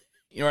injury.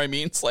 You know what I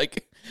mean? It's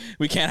like,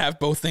 we can't have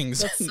both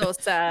things. That's so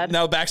sad.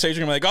 Now backstage,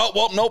 you're going to be like, oh,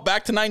 well, no,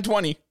 back to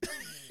 9:20.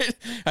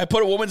 I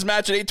put a women's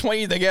match at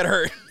 8:20, they get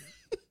hurt.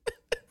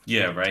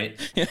 Yeah,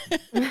 right?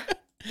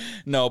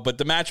 No, but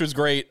the match was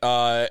great.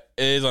 It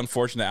is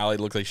unfortunate Ali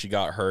looked like she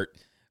got hurt.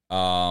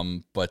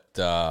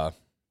 Yeah,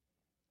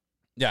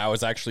 I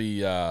was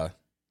actually I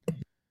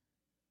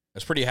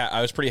was pretty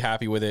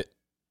happy with it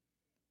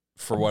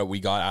for what we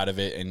got out of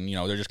it, and you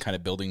know, they're just kind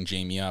of building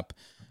Jamie up.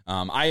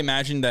 I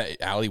imagined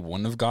that Ali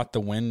wouldn't have got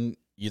the win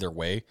either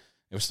way.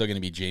 It was still going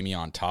to be Jamie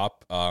on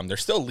top. They're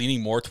still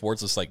leaning more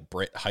towards this like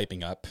Britt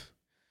hyping up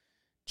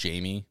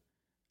Jamie.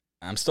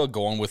 I'm still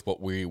going with what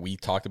we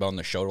talked about in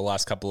the show the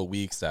last couple of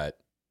weeks, that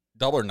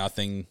Double or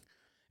Nothing,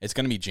 it's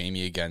going to be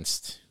Jamie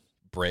against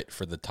Britt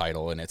for the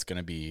title, and that's going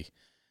to be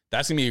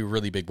a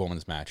really big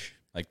women's match.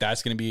 Like,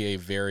 that's going to be a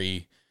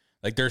very,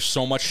 like, there's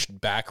so much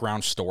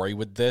background story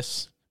with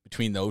this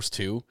between those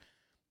two,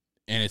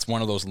 and it's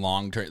one of those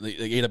long-term, like,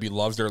 AEW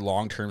loves their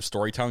long-term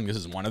storytelling. This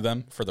is one of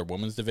them for their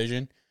women's division,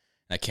 and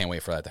I can't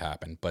wait for that to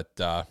happen. But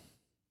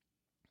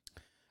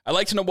I'd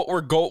like to know what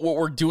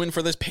we're doing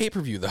for this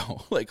pay-per-view,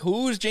 though. Like,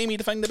 who's Jamie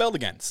defending the belt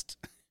against?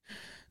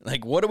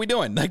 Like, what are we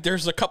doing? Like,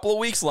 there's a couple of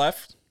weeks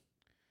left.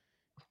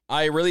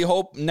 I really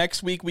hope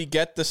next week we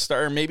get the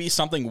start. Maybe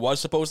something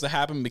was supposed to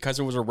happen because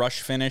it was a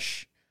rush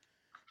finish.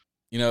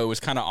 You know, it was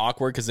kind of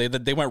awkward because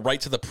they went right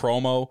to the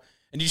promo.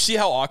 And did you see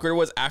how awkward it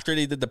was after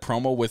they did the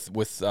promo with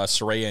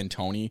Saraya and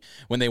Tony?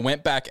 When they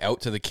went back out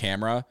to the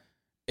camera,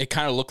 it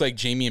kind of looked like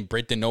Jamie and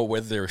Britt didn't know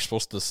whether they were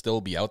supposed to still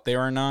be out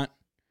there or not.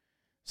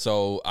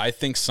 So I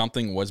think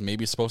something was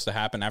maybe supposed to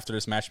happen after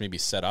this match, maybe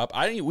set up.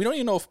 We don't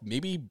even know if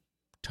maybe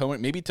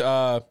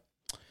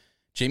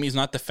Jamie's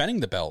not defending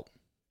the belt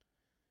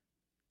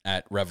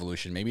at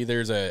Revolution. Maybe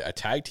there's a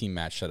tag team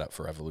match set up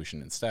for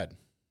Revolution instead.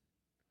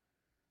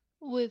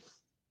 With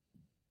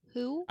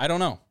who? I don't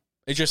know.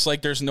 It's just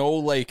like there's no,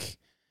 like, you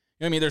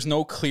know what I mean? There's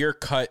no clear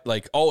cut,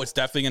 like, oh, it's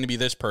definitely going to be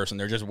this person.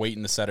 They're just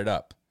waiting to set it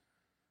up.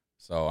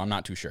 So I'm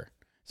not too sure.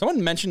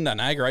 Someone mentioned the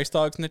Niagara Ice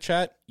Dogs in the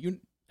chat.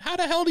 How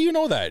the hell do you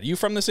know that? Are you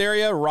from this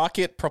area?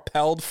 Rocket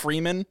Propelled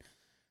Freeman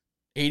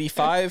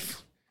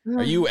 85?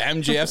 Are you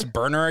MJF's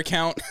burner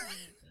account?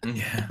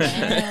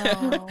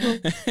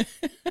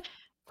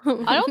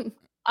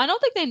 I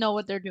don't think they know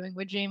what they're doing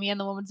with Jamie and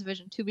the women's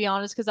division, to be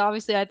honest, because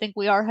obviously I think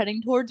we are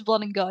heading towards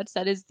Blood and Guts.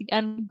 That is the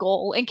end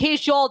goal. In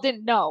case y'all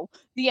didn't know,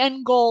 the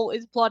end goal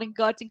is Blood and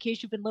Guts, in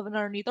case you've been living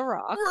underneath a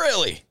rock.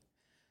 Really?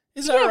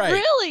 Is that right?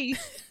 Really?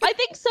 I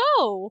think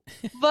so.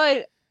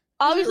 But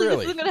obviously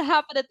this isn't going to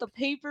happen at the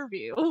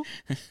pay-per-view.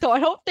 So I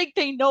don't think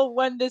they know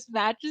when this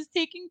match is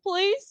taking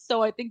place.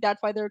 So I think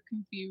that's why they're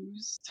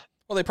confused.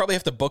 Well, they probably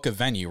have to book a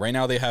venue. Right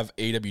now they have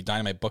AEW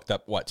Dynamite booked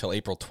up, till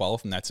April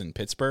 12th, and that's in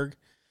Pittsburgh.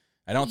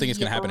 I don't think it's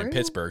going to happen in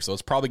Pittsburgh, so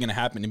it's probably going to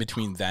happen in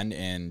between then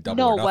and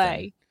Double or Nothing. No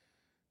way.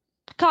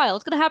 Kyle,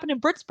 it's going to happen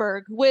in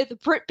Pittsburgh with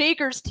Britt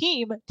Baker's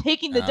team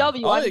taking the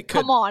W.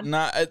 Come on.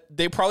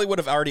 They probably would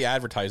have already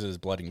advertised it as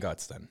Blood and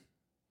Guts then.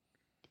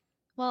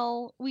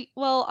 Well,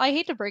 I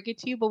hate to break it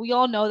to you, but we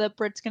all know that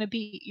Britt's going to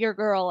beat your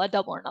girl at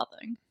Double or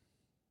Nothing.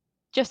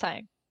 Just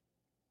saying.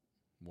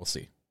 We'll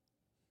see.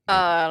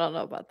 I don't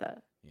know about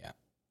that. Yeah.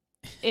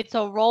 It's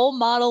a role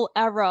model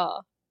era.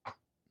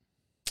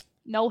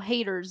 No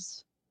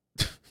haters.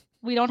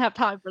 We don't have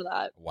time for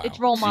that. Wow. It's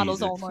role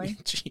models only.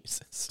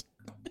 Jesus.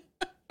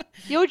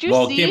 Yo, did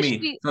you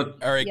see?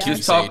 Kimmy, all right,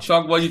 just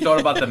talk what you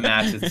thought about the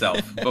match itself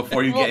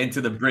before you get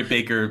into the Britt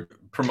Baker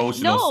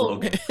promotional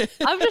slogan.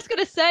 I'm just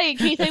gonna say, in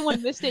case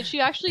anyone missed it,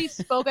 she actually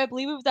spoke. I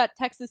believe it was at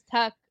Texas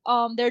Tech,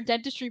 their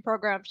dentistry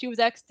program. She was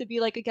asked to be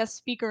like a guest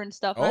speaker and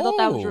stuff. And I thought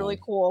that was really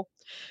cool.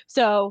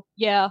 So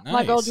yeah,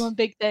 my girl Nice. doing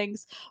big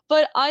things.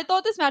 But I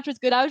thought this match was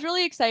good. I was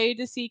really excited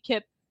to see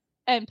Kip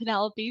and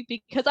Penelope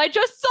because I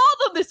just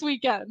saw them this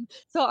weekend.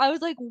 So I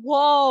was like,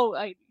 whoa,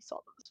 I saw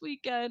them this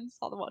weekend,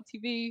 saw them on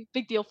TV.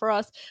 Big deal for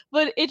us.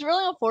 But it's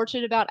really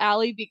unfortunate about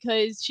Allie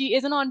because she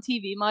isn't on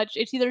TV much.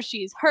 It's either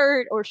she's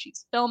hurt or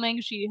she's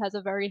filming. She has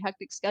a very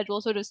hectic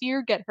schedule. So to see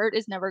her get hurt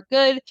is never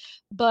good.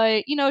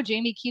 But, you know,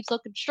 Jamie keeps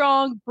looking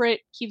strong.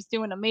 Britt keeps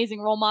doing amazing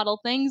role model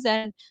things.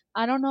 And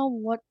I don't know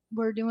what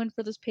we're doing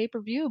for this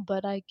pay-per-view,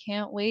 but I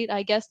can't wait,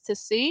 I guess, to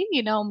see.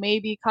 You know,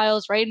 maybe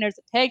Kyle's right and there's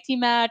a tag team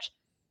match.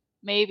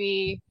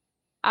 Maybe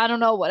I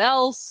don't know what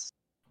else.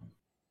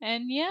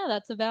 And yeah,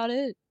 that's about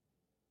it.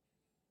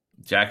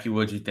 Jackie,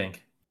 what'd you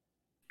think?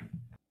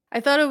 I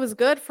thought it was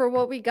good for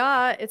what we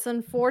got. It's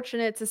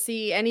unfortunate to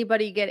see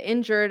anybody get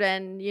injured,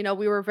 and you know,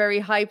 we were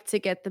very hyped to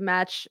get the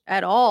match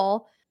at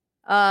all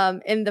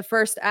in the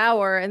first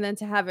hour, and then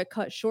to have it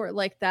cut short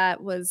like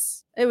that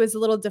was a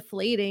little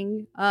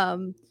deflating.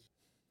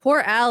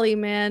 Poor Allie,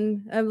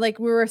 man. Like,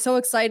 we were so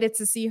excited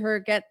to see her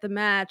get the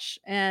match,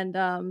 and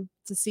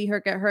to see her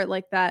get hurt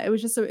like that. It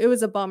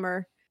was a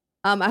bummer.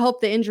 I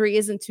hope the injury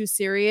isn't too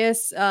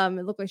serious.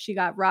 It looked like she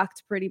got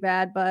rocked pretty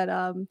bad, but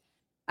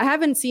I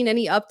haven't seen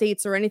any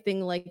updates or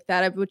anything like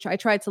that, which I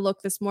tried to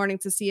look this morning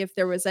to see if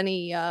there was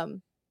any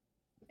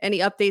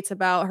updates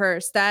about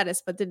her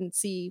status, but didn't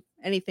see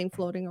anything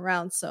floating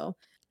around. So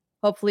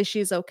hopefully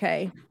she's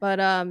okay.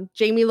 But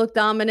Jamie looked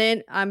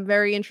dominant. I'm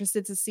very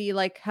interested to see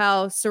like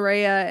how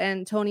Saraya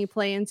and Tony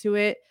play into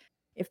it.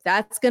 If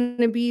that's going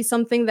to be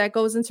something that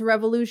goes into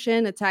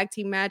Revolution, a tag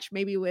team match,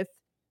 maybe with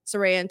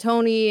Saraya and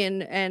Tony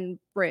and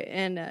Britt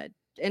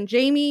and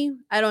Jamie.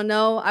 I don't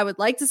know. I would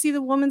like to see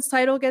the women's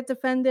title get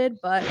defended,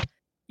 but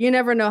you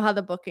never know how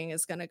the booking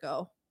is going to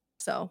go.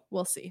 So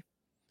we'll see.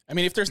 I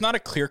mean, if there's not a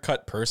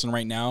clear-cut person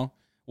right now,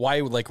 why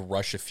like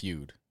rush a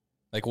feud?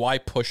 Like, why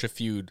push a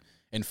feud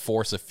and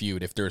force a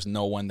feud if there's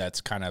no one that's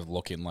kind of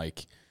looking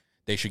like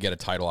they should get a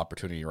title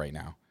opportunity right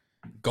now?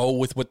 Go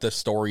with what the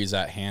story is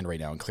at hand right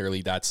now. And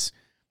clearly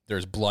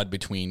there's blood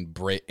between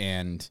Britt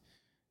and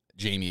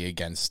Jamie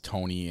against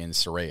Tony and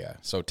Saraya.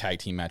 So tag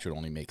team match would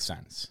only make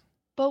sense.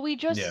 But we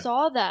just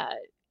saw that.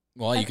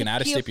 Well, you can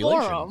add a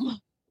stipulation.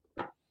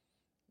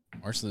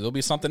 Or so there'll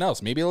be something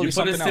else. Maybe it'll be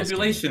something else. You put a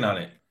stipulation on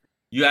it.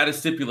 You add a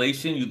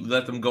stipulation, you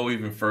let them go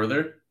even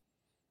further.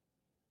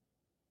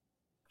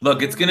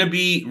 Look, it's going to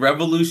be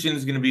Revolution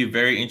is going to be a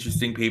very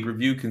interesting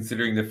pay-per-view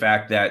considering the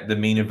fact that the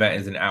main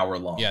event is an hour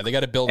long. Yeah, they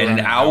got to build and around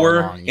an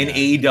hour long, in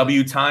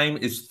AEW time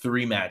is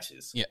 3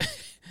 matches. Yeah.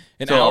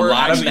 So a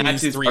lot of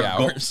matches 3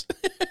 hours.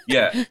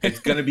 Yeah, it's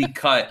going to be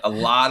cut. A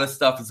lot of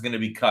stuff is going to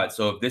be cut.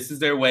 So if this is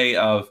their way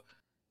of,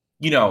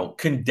 you know,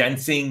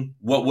 condensing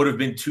what would have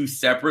been 2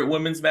 separate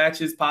women's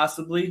matches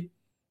possibly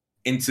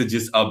into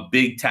just a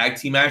big tag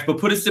team match, but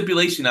put a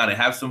stipulation on it,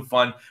 have some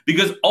fun,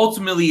 because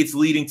ultimately it's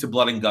leading to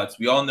blood and guts.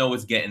 We all know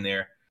it's getting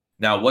there.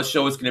 Now, what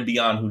show it's going to be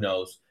on, who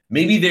knows?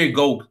 Maybe they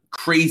go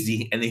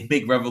crazy and they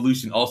make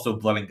Revolution also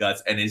blood and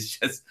guts, and it's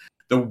just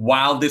the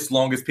wildest,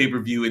 longest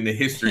pay-per-view in the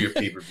history of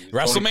pay-per-views.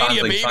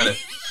 WrestleMania, baby.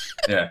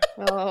 Yeah.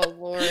 Oh,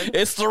 Lord.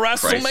 It's the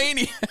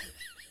WrestleMania.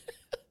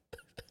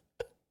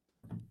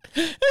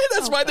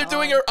 That's why they're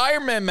doing an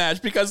Iron Man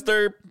match, because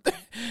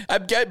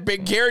I'm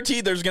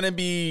guaranteed there's going to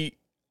be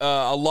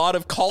a lot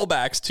of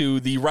callbacks to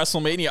the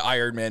WrestleMania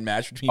Iron Man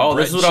match between Brett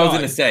this is what and I was Shawn.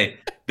 going to say.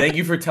 Thank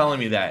you for telling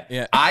me that.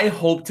 Yeah. I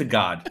hope to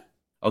God,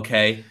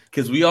 okay,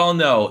 because we all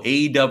know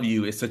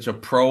AEW is such a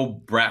pro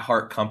Bret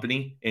Hart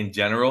company in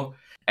general,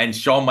 and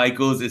Shawn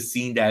Michaels is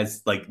seen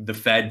as like the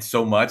Fed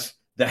so much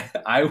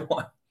that I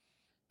want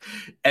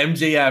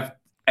MJF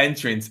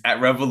entrance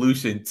at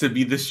Revolution to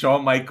be the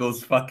Shawn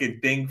Michaels fucking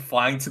thing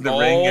flying to the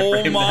ring and for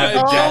him to have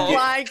a jacket. Oh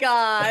my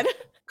God.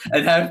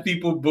 And have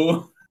people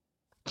boo.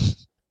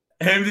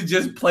 Him to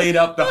just play it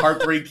up the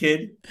Heartbreak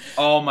Kid.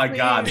 Oh my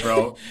God,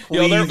 bro.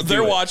 Yo,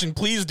 they're watching.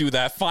 Please do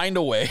that. Find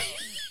a way.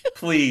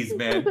 Please,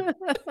 man.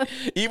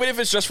 Even if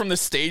it's just from the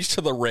stage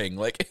to the ring.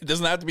 Like, it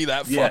doesn't have to be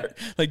that far. Yeah.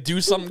 Like, do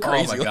something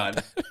crazy. Oh my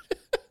God.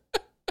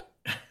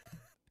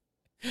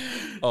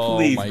 Oh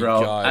please, my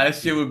bro. God. That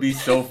shit would be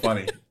so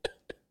funny.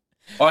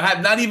 Or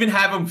not even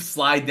have him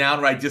slide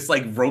down, right? Just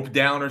like rope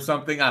down or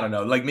something. I don't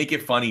know. Like, make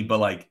it funny, but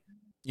like,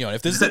 you know,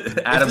 if this is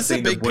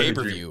a big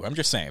pay-per-view, I'm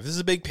just saying, if this is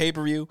a big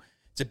pay-per-view,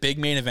 it's a big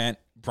main event.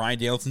 Bryan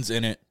Danielson's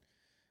in it.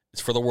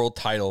 It's for the world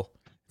title.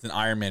 It's an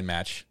Iron Man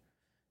match.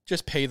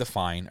 Just pay the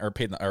fine or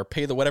pay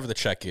the whatever the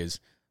check is.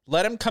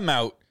 Let him come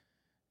out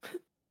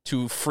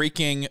to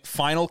freaking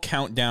Final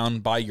Countdown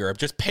by Europe.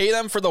 Just pay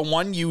them for the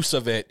one use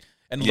of it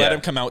and let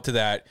him come out to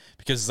that,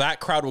 because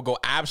that crowd will go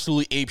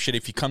absolutely apeshit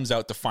if he comes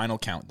out to Final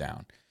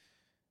Countdown.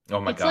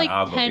 Oh my God, like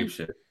I'll go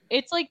apeshit.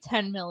 It's like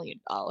 $10 million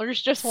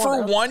just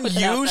for one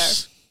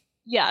use.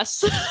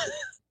 Yes.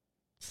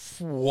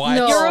 What?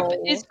 No. Europe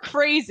is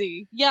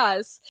crazy.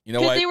 Yes. You know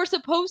Because what? they were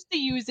supposed to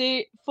use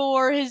it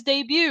for his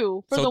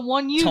debut for So the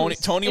one use. Tony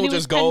and will it was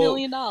just go. $10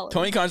 million.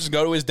 Tony Khan just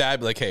go to his dad,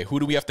 be like, "Hey, who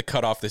do we have to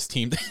cut off this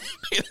team?"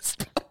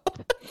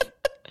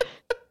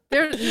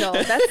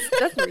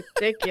 That's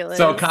ridiculous.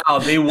 So Kyle,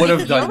 they would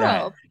have done that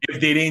Europe.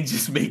 if they didn't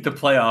just make the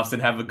playoffs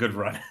and have a good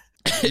run.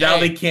 Now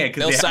they can't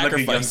because They'll they have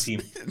like a young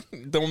sacrifice.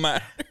 team. Don't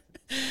matter.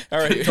 All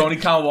right. Tony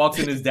Khan walks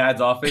in his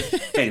dad's office.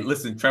 Hey,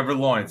 listen, Trevor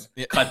Lawrence,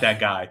 cut that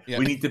guy. Yeah.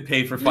 We need to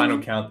pay for Final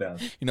Countdown.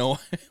 You know,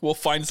 we'll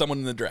find someone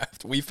in the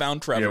draft. We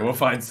found Trevor. Yeah, we'll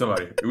find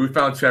somebody. We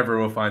found Trevor.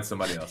 We'll find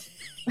somebody else.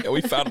 Yeah,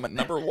 we found him at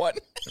number 1.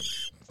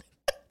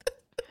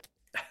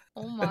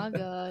 Oh my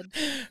god.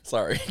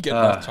 Sorry, getting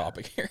off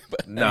topic here,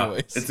 but No,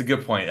 anyways. it's a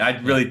good point. I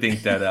really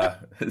think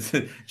that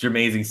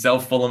Jermaine's sell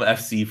Fulham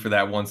FC for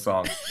that one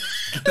song.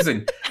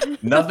 Listen,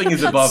 nothing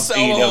is above Sell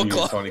the whole AEW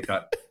club. Tony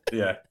Khan.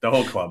 Yeah, the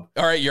whole club.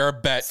 All right, you're a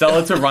bet. Sell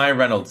it to Ryan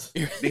Reynolds.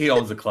 He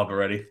owns the club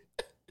already.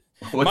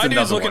 What's My dude's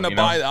another looking one, to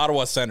buy the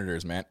Ottawa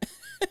Senators, man.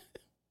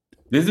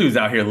 This dude's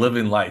out here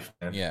living life,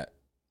 man. Yeah.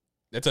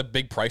 It's a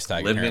big price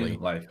tag, Living apparently.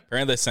 life.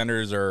 Apparently, the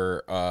Senators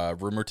are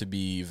rumored to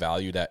be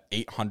valued at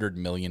 $800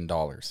 million.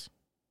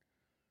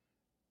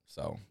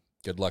 So,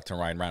 good luck to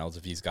Ryan Reynolds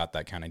if he's got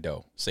that kind of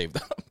dough saved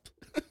up.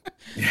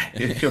 Yeah,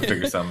 he'll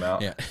figure something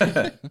out.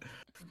 Yeah.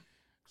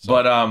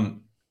 But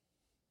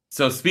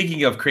so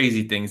speaking of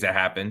crazy things that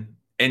happen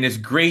in this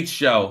great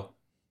show,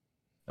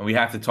 and we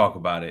have to talk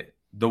about it.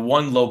 The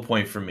one low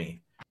point for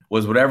me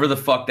was whatever the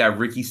fuck that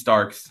Ricky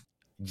Starks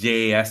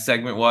JAS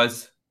segment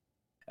was.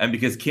 And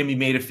because Kimmy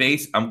made a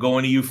face, I'm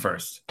going to you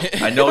first.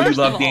 I know you First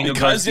love of all- Daniel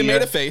Because you Garcia,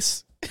 made a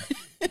face.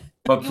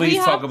 but We please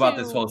talk have about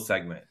to- this whole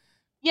segment.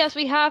 Yes,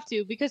 we have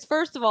to, because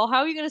first of all, how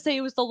are you going to say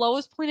it was the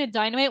lowest point of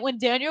Dynamite when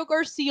Daniel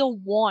Garcia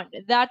won?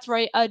 That's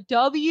right, a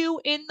W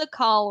in the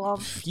column.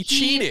 He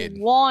cheated.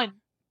 Won.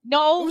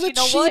 No, It was you a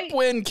know cheap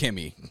what? win,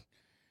 Kimmy.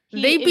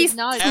 They He is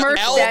not a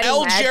besmirched cheat. Daddy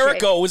El Magic.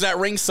 Jericho was at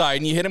ringside,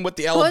 and you hit him with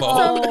the Put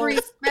elbow. some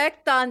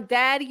respect on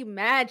Daddy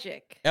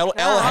Magic. El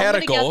I'm gonna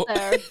Jericho. get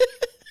there.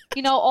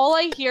 You know, all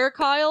I hear,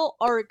 Kyle,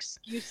 are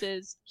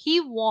excuses.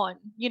 He won.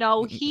 You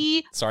know,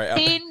 he Sorry,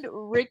 pinned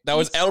Ricky that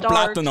was El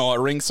Starks. Platano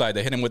at ringside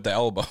to hit him with the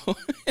elbow.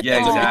 Yeah,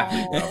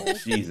 exactly. Oh. bro.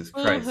 Jesus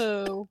Christ.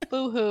 Boo-hoo.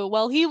 Boo-hoo.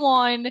 Well, he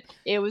won.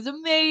 It was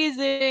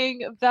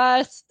amazing.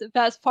 Best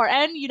part.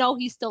 And, you know,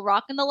 he's still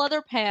rocking the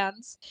leather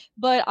pants.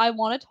 But I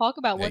want to talk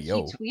about Hey, what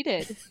yo. he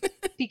tweeted.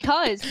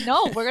 Because,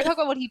 no, we're going to talk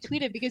about what he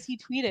tweeted because he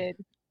tweeted,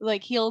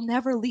 like, he'll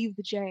never leave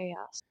the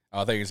JAS. I thought you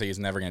were going to say he's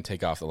never going to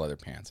take off the leather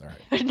pants. All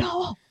right.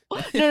 No.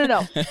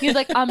 No. He's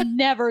like, I'm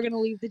never going to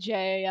leave the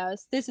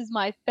JAS. This is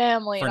my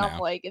family. For and I'm now.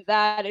 like,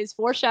 that is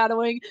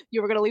foreshadowing.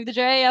 You were going to leave the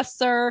JAS,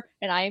 sir.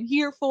 And I am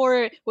here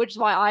for it, which is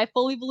why I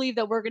fully believe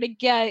that we're going to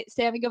get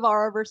Sammy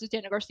Guevara versus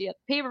Daniel Garcia at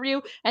the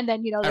pay-per-view. And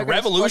then, you know, A they're gonna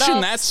split revolution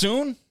up. that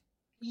soon?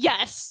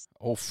 Yes.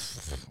 Oh,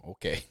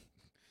 okay.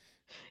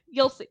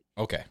 You'll see.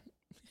 Okay.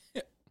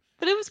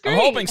 But it was I'm great.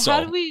 hoping so.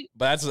 How do we,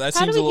 But that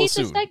how seems do a we little keep this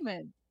soon.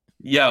 segment?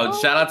 Yo, Oh.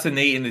 shout out to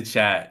Nate in the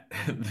chat.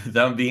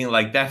 Them being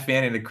like, that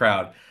fan in the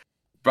crowd.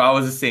 Bro, I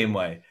was the same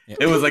way. Yeah.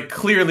 It was like,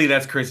 clearly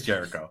that's Chris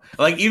Jericho.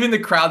 Like, even the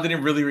crowd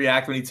didn't really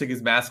react when he took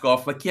his mask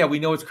off. Like, yeah, we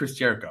know it's Chris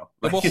Jericho.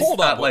 Like, Well, it's hold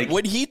not on. like,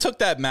 When he took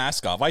that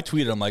mask off, I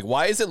tweeted him like,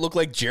 "Why does it look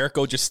like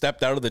Jericho just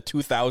stepped out of the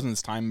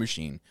 2000s time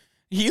machine?"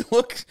 He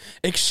looked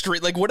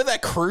extreme. Like, what did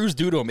that cruise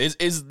do to him? Is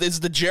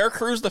the Jer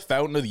cruise the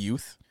fountain of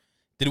youth?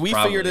 Did we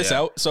Probably, figure this yeah.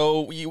 out?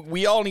 So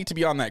we all need to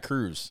be on that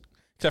cruise,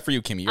 except for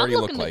you, Kimmy. You I'm already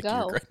look looking to like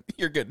go.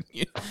 you're good.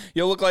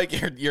 You look like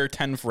you're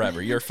 10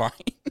 forever. You're fine.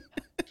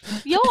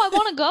 Yo, I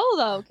want to go,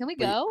 though. Can we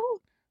go?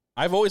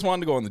 I've always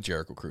wanted to go on the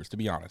Jericho cruise, to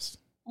be honest.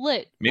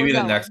 Lit. maybe We're the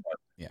going. next one.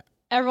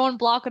 Everyone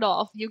block it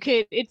off. You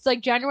could. It's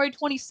like January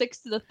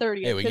 26th to the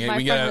 30th. Hey, we 'cause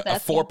my get friend was a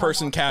asking if I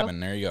 4-person wanted to go. cabin.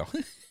 There you go.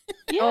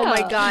 Yeah. Oh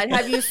my God!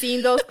 Have you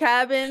seen those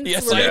cabins?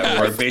 Yes, Where I they're have.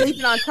 Where basically-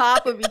 sleeping on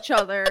top of each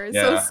other. It's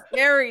Yeah. so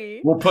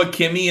scary. We'll put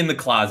Kimmy in the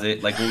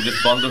closet. Like, we'll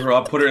just bundle her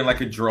up, put her in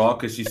like a drawer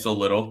because she's so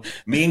little.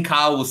 Me and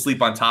Kyle will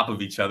sleep on top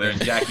of each other,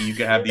 and Jackie, you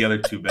can have the other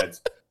 2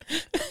 beds.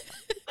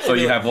 So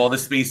you have all the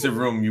space of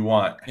room you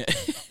want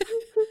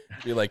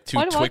Be like 2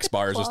 Why do I Twix get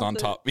bars just on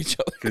closet? top of each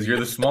other. because you're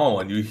the small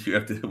one.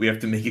 We have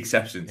to make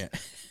exceptions.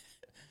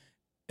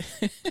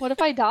 Yeah. What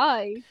if I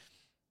die?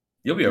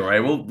 You'll be all right.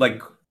 We'll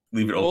like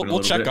leave it open. We'll a little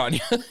check bit. on you.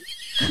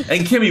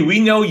 And Kimmy, we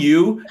know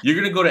you. You're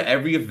gonna go to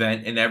every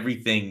event and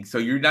everything, so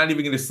you're not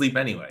even gonna sleep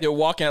anyway. You're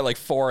walking at like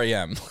 4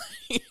 a.m.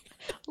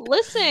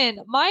 Listen,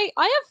 I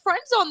have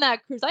friends on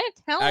that cruise. I have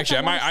talent. Actually,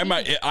 I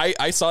wanna see.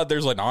 I saw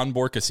there's an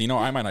onboard casino.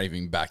 I might not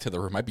even be back to the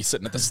room. I'd be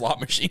sitting at the slot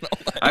machine all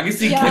night. I can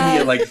see Yes. Kimmy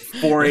at like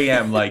 4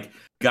 a.m. Like,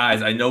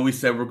 guys, I know we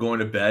said we're going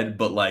to bed,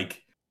 but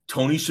like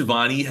Tony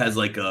Schiavone has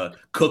like a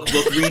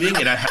cookbook reading,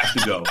 and I have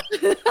to go.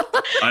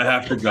 I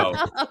have to go.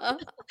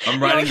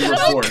 I'm writing a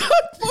report.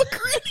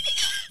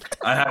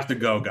 I have to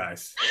go,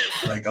 guys.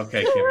 Like,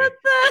 okay, Kimmy. What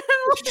the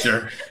hell?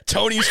 Sure.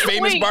 Tony's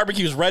famous Wait.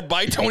 barbecues read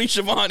by Tony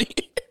Schiavone.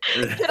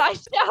 Did I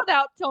shout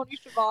out Tony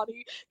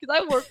Schiavone? Because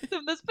I worked with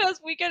him this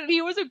past weekend and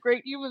he was a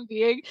great human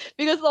being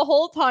because the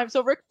whole time,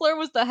 so Ric Flair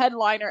was the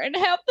headliner, and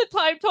half the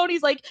time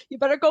Tony's like, you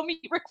better go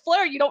meet Ric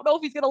Flair. You don't know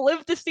if he's going to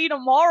live to see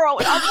tomorrow.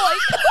 And I'm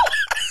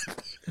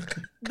like,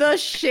 The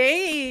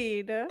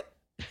shade. I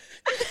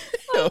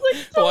was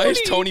like, Why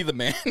is Tony. Tony the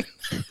man?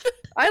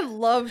 I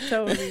love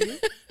Tony.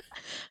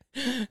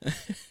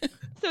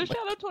 So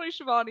shout out Tony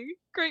Schiavone.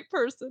 Great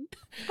person.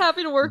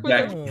 Happy to work with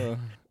Jack- him.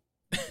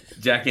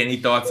 Jackie, any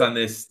thoughts on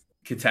this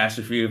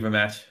catastrophe of a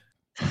match?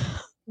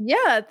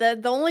 Yeah,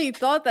 the only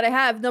thought that I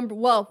have,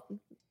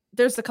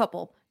 there's a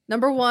couple.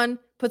 Number one,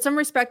 put some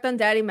respect on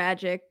Daddy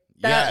Magic.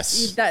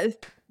 Yes.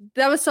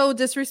 That was so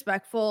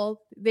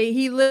disrespectful.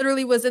 He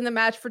literally was in the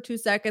match for 2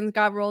 seconds,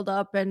 got rolled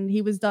up, and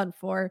he was done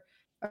for.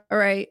 All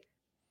right.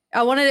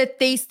 I wanted a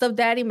taste of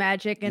Daddy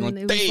Magic, and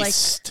it was like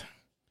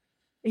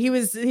he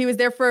was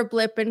there for a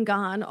blip and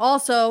gone.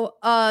 Also,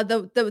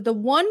 the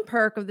one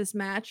perk of this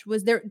match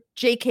was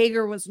Jake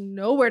Hager was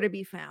nowhere to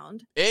be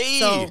found. Hey,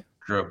 So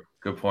True.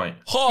 Good point.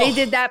 they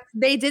did that.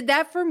 They did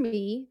that for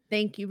me.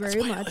 Thank you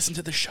very much. Listen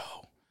to the show.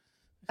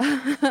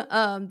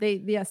 They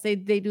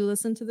do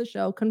listen to the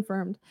show,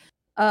 confirmed.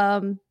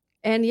 And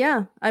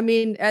yeah, I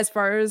mean, as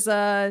far as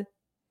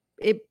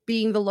it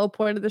being the low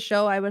point of the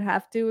show, I would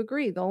have to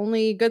agree. The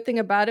only good thing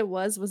about it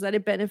was that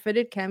it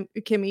benefited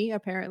Kimmy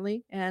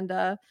apparently,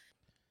 and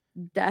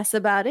that's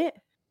about it.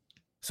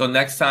 So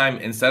next time,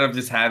 instead of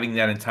just having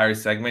that entire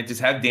segment,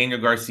 just have Daniel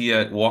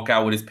Garcia walk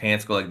out with his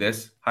pants, go like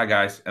this, "Hi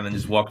guys," and then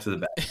just walk to the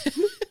back.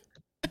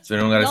 So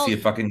you don't got to see a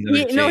fucking.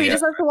 He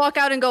just has to walk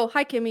out and go,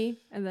 "Hi, Kimmy,"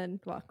 and then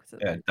walk.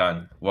 Yeah,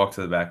 done. Walk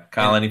to the back.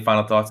 Kyle, any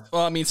final thoughts?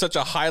 Well, I mean, such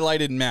a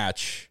highlighted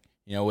match,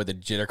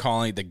 with they're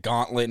calling it the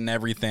gauntlet and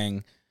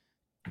everything.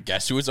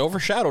 Guess who it's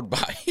overshadowed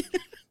by?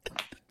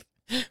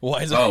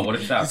 Why is what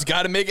is that? He's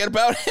got to make it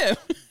about him.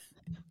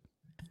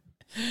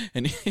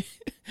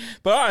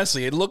 But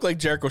honestly, it looked like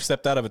Jericho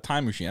stepped out of a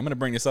time machine. I'm going to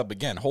bring this up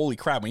again. Holy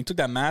crap. When he took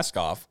that mask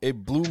off, it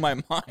blew my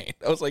mind.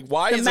 I was like,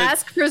 why the is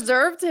mask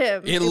preserved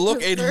him? It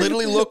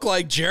literally looked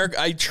like Jericho.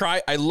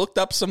 I looked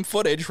up some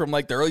footage from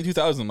like the early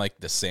 2000s. I'm like,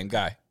 the same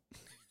guy.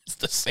 It's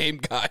the same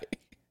guy.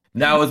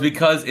 Now it's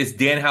because it's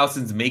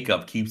Danhausen's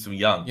makeup keeps him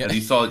young. Yeah. As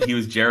you saw, he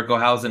was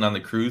Jerichohausen on the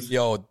cruise.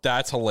 Yo,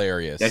 that's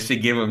hilarious. That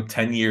should give him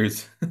 10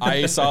 years.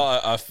 I saw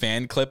a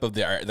fan clip of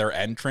their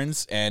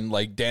entrance, and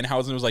like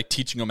Danhausen was like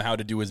teaching him how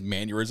to do his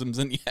mannerisms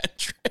in the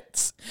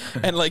entrance,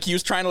 and like he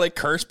was trying to like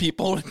curse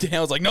people, and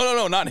Dan was like,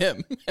 no, not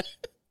him.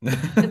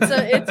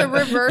 It's a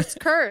reverse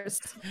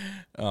curse.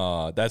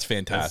 Oh, that's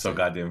fantastic. That's so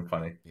goddamn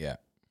funny. Yeah,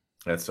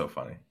 that's so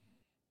funny.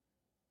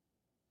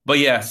 But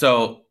yeah,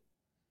 so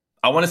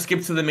I want to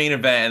skip to the main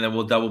event, and then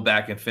we'll double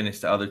back and finish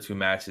the other two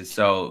matches.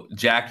 So,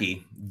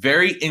 Jackie,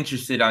 very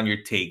interested on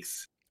your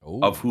takes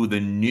of who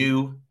the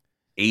new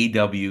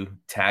AEW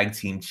Tag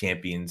Team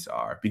Champions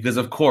are. Because,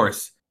 of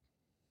course,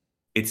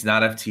 it's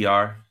not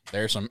FTR.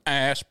 There's some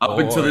ass Up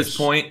boys. until this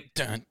point,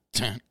 Dun,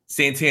 dun.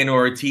 Santana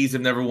or Ortiz have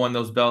never won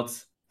those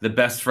belts. The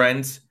Best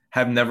Friends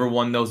have never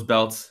won those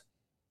belts.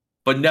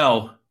 But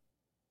no,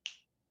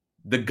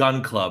 the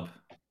Gun Club,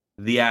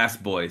 the Ass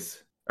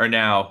Boys, are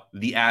now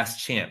the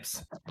Ass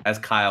Champs, as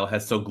Kyle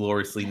has so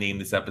gloriously named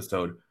this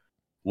episode.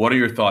 What are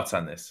your thoughts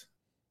on this?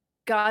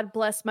 God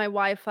bless my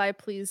Wi-Fi,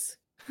 please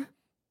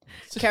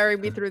carry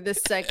me through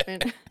this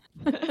segment.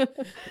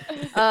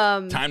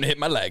 Time to hit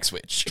my lag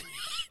switch.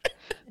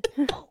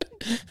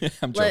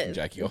 I'm joking,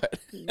 Jackie. Go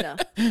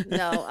ahead.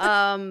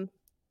 No.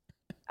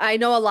 I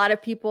know a lot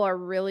of people are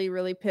really,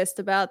 really pissed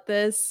about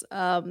this.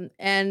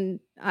 And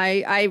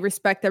I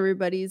respect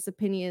everybody's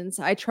opinions.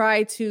 I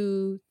try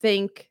to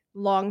think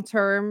long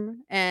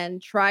term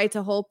and try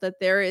to hope that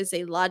there is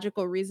a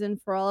logical reason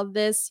for all of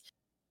this.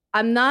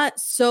 I'm not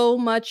so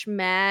much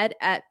mad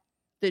at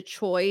the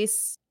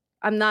choice.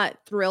 I'm not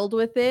thrilled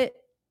with it,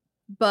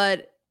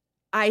 but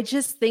I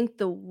just think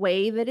the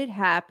way that it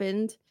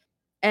happened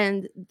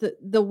and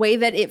the way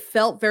that it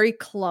felt very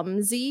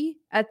clumsy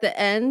at the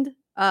end,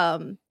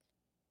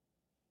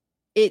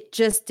 it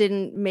just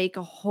didn't make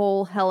a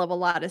whole hell of a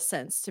lot of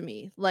sense to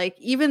me. Like,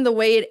 even the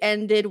way it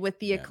ended with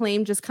the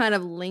Acclaim just kind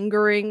of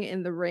lingering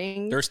in the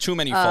ring. There's too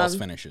many false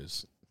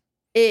finishes.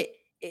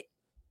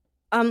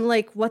 I'm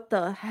like, what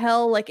the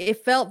hell? Like,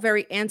 it felt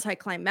very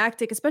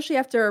anticlimactic, especially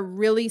after a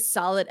really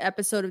solid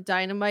episode of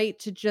Dynamite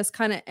to just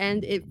kind of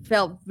end. It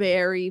felt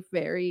very,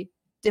 very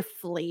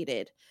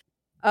deflated.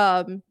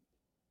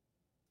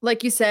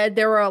 Like you said,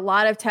 there were a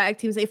lot of tag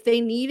teams. If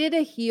they needed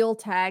a heel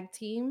tag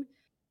team,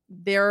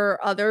 there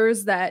are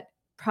others that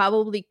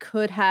probably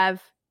could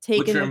have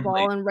taken the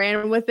ball and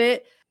ran with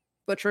it.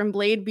 Butcher and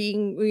Blade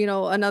being,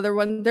 another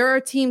one. There are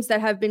teams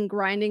that have been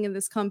grinding in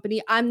this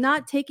company. I'm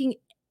not taking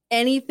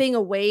anything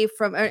away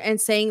from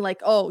and saying like,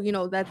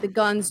 that the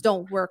Guns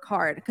don't work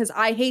hard, because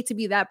I hate to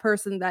be that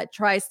person that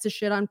tries to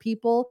shit on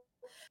people,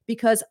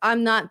 because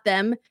I'm not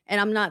them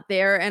and I'm not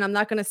there, and I'm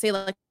not going to say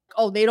like,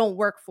 they don't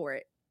work for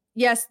it.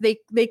 Yes,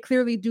 they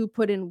clearly do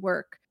put in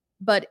work,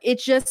 but it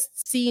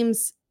just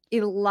seems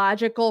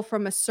illogical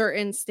from a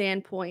certain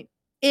standpoint.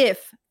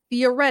 If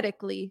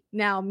theoretically,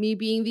 now me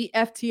being the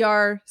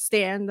FTR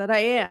stan that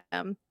I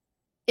am,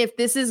 if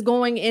this is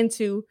going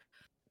into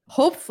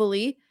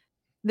hopefully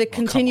the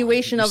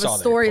continuation of a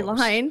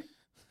storyline,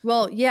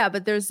 well, yeah,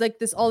 but there's like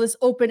all this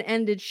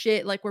open-ended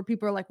shit, like where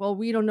people are like, well,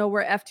 we don't know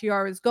where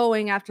FTR is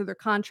going after their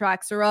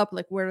contracts are up.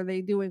 Like, what are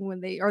they doing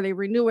are they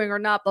renewing or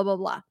not? Blah, blah,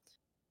 blah.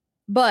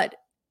 But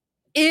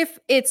if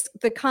it's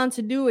the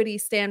continuity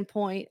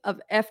standpoint of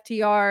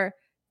FTR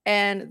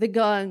and the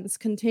Guns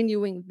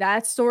continuing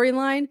that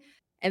storyline,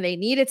 and they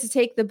needed to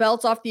take the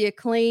belts off the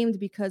Acclaimed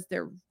because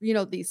they're,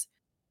 these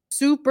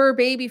super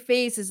baby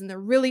faces and they're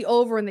really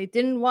over, and they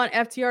didn't want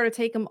FTR to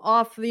take them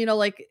off,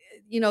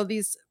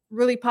 these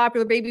really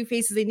popular baby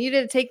faces. They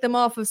needed to take them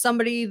off of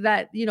somebody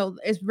that,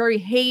 is very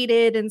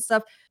hated and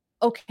stuff.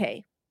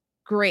 Okay,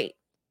 great.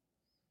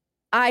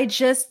 I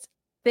just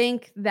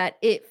think that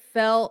it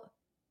felt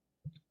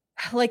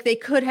like they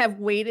could have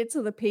waited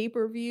to the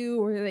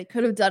pay-per-view, or they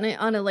could have done it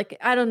on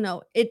I don't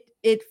know.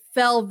 It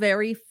fell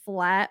very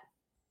flat,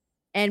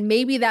 and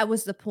maybe that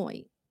was the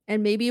point.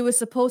 And maybe it was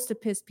supposed to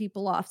piss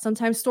people off.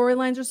 Sometimes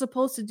storylines are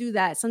supposed to do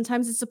that.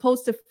 Sometimes it's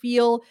supposed to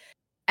feel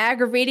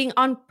aggravating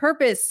on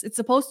purpose. It's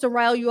supposed to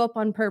rile you up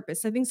on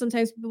purpose. I think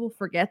sometimes people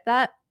forget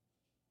that.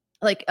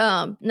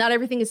 Not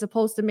everything is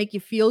supposed to make you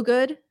feel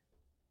good,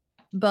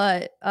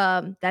 but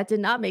that did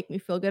not make me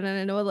feel good, and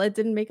I know it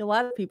didn't make a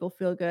lot of people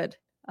feel good.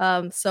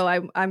 So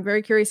I'm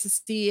very curious to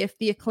see if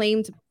the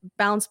Acclaimed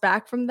bounce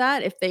back from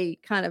that, if they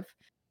kind of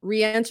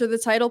re-enter the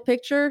title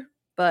picture.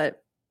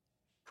 But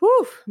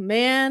whew,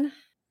 man,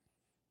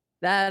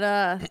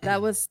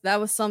 that was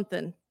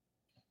something.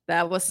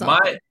 That was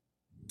something.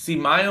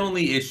 My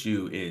only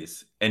issue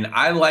is, and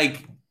I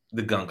like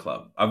the Gun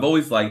Club. I've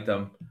always liked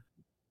them.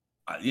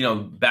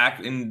 Back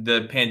in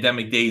the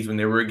pandemic days when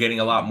they were getting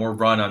a lot more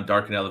run on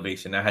Dark and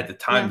Elevation, I had the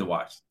time to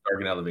watch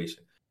Dark and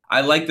Elevation. I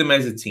like them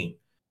as a team.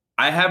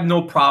 I have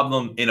no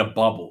problem in a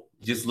bubble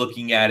just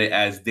looking at it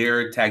as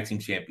their tag team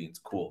champions.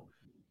 Cool.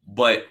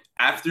 But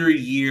after a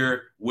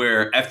year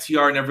where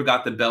FTR never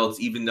got the belts,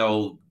 even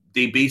though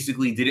they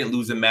basically didn't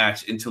lose a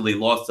match until they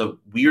lost a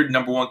weird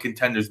number one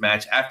contenders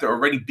match after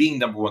already being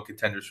number one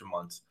contenders for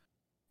months.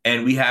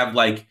 And we have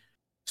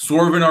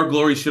Swerve and Our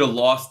Glory should have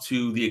lost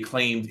to the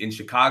Acclaimed in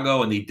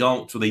Chicago, and they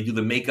don't. So they do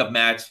the makeup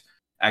match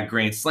at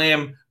Grand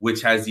Slam,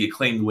 which has the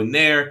Acclaimed win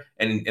there.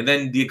 And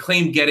then the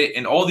Acclaimed get it.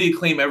 And all the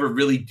Acclaimed ever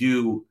really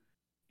do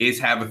is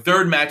have a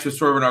third match with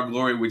Swerve and Our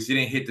Glory, which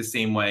didn't hit the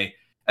same way.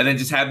 And then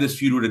just have this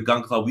feud with the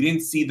Gun Club. We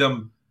didn't see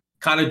them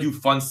kind of do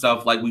fun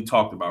stuff like we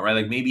talked about,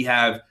 right? Maybe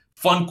have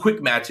fun,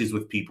 quick matches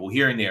with people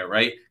here and there,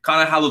 right?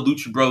 Kind of how the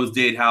Lucha Bros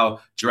did, how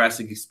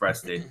Jurassic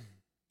Express did.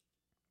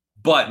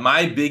 But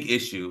my big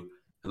issue,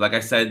 like I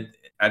said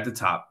at the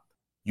top,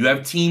 you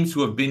have teams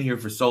who have been here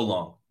for so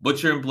long.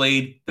 Butcher and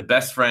Blade, the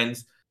best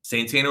friends,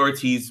 Santana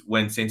Ortiz,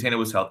 when Santana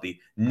was healthy,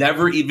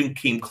 never even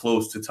came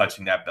close to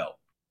touching that belt.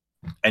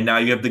 And now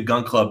you have the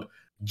Gun Club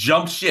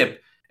jump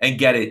ship and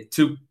get it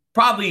to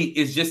probably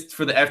is just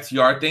for the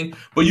FTR thing.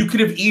 But you could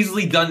have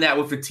easily done that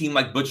with a team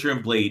like Butcher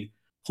and Blade,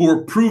 who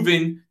are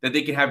proven that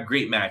they can have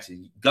great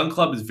matches. Gun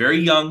Club is very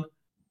young,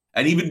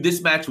 and even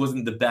this match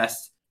wasn't the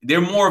best.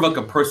 They're more of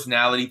a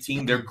personality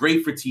team. They're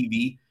great for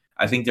TV.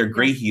 I think they're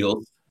great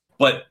heels.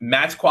 But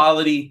match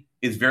quality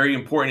is very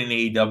important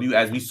in AEW,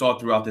 as we saw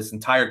throughout this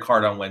entire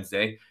card on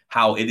Wednesday,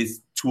 how it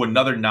is to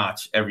another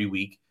notch every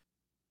week.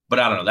 But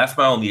I don't know. That's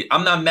my only.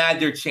 I'm not mad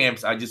they're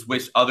champs. I just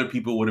wish other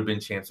people would have been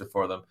champs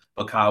before them.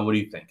 But Kyle, what do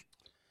you think?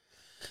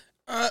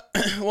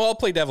 Well, I'll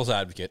play devil's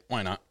advocate.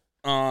 Why not?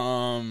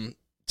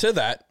 To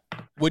that,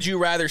 would you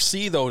rather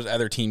see those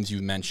other teams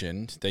you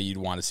mentioned that you'd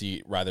want to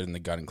see rather than the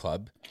Gun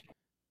Club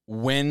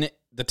win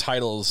the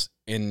titles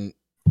in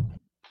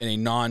a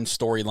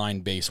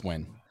non-storyline base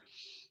win?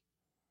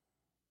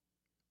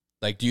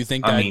 Do you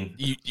think that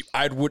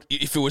I would,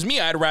 if it was me,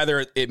 I'd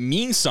rather it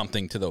means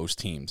something to those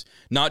teams,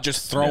 not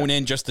just thrown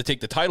in just to take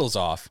the titles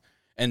off.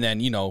 And then,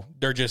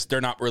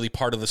 they're not really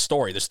part of the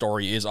story. The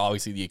story is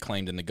obviously the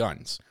Acclaimed and the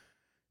Guns,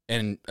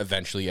 and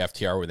eventually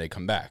FTR where they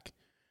come back.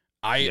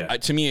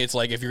 To me, it's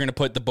if you're going to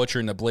put the Butcher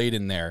and the Blade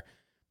in there,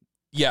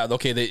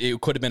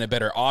 it could have been a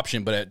better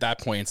option. But at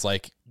that point,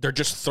 it's they're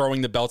just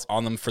throwing the belts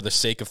on them for the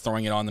sake of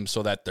throwing it on them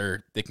so that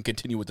they can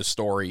continue with the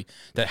story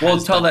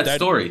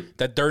story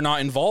that they're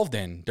not involved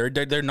in.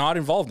 They're not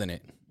involved in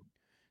it.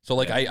 So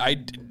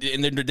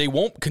and they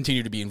won't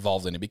continue to be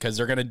involved in it because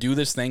they're going to do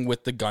this thing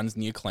with the Guns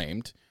and the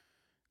Acclaimed.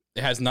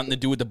 It has nothing to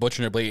do with the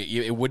Butcher and the Blade.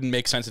 It wouldn't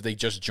make sense if they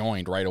just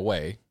joined right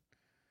away.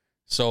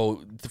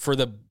 So for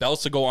the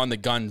belts to go on the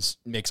Guns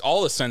makes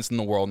all the sense in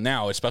the world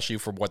now, especially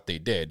for what they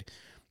did.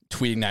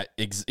 Tweeting that,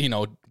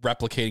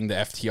 replicating the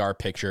FTR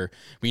picture.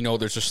 We know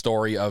there's a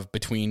story of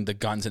between the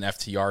Guns and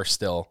FTR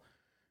still,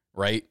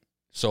 right?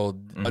 So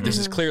this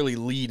is clearly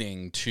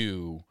leading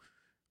to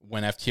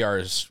when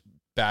FTR is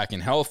back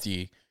and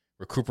healthy,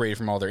 recuperated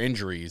from all their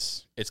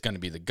injuries, it's going to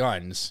be the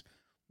Guns.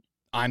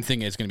 I'm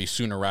thinking it's going to be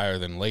sooner rather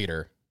than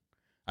later.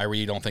 I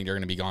really don't think they're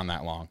going to be gone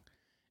that long.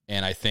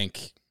 And I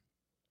think,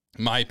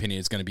 my opinion,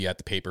 is going to be at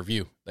the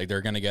pay-per-view.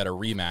 They're going to get a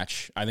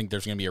rematch. I think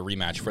there's going to be a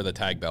rematch for the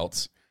tag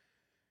belts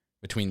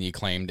between the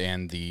Acclaimed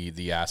and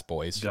the Ass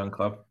Boys. Gun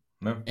Club.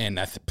 No. And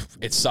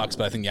it sucks,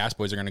 but I think the Ass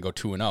Boys are going to go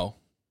 2-0.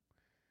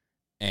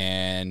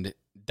 And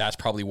that's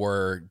probably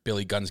where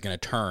Billy Gunn's going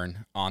to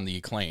turn on the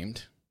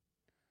Acclaimed.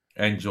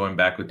 And join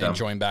back with them. And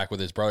join back with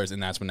his brothers,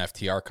 and that's when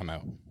FTR come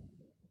out.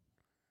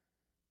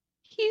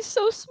 He's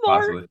so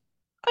smart. Possibly.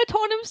 I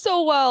taught him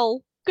so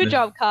well. Good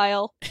job,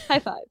 Kyle. High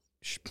five.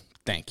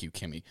 Thank you,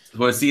 Kimmy.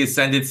 Well, see,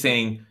 Ascended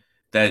saying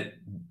that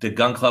the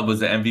Gun Club was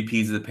the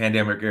MVPs of the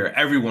pandemic era.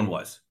 Everyone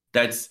was.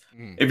 That's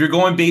if you're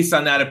going based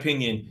on that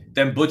opinion,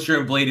 then Butcher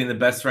and Blade and the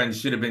Best Friends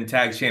should have been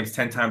tag champs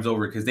 10 times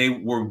over because they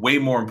were way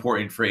more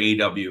important for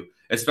AEW,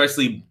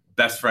 especially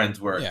Best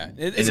Friends were. Yeah,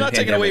 it's not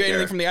taking away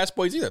anything from the Ass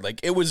Boys either. Like,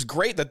 it was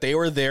great that they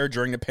were there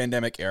during the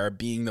pandemic era,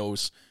 being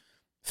those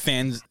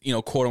fans,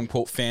 quote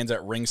unquote fans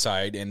at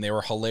ringside, and they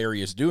were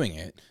hilarious doing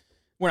it.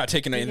 We're not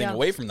taking anything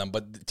away from them,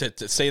 but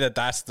to say that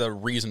that's the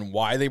reason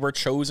why they were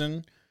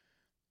chosen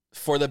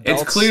for the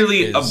belts, it's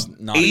clearly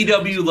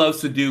AEW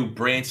loves to do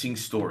branching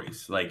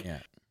stories. Like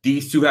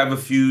these two have a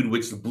feud,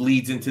 which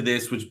bleeds into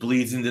this, which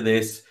bleeds into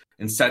this,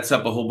 and sets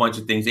up a whole bunch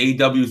of things.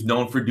 AEW is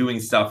known for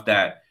doing stuff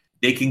that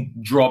they can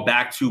draw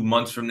back to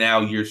months from now,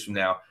 years from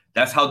now.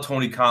 That's how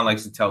Tony Khan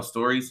likes to tell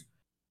stories.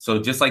 So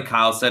just like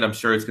Kyle said, I'm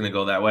sure it's going to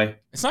go that way.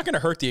 It's not going to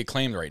hurt the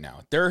Acclaimed right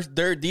now.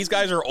 These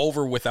guys are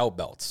over without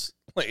belts.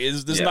 Like,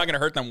 this is not going to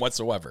hurt them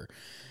whatsoever.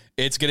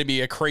 It's going to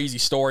be a crazy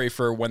story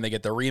for when they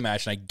get the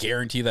rematch, and I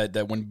guarantee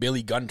that when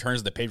Billy Gunn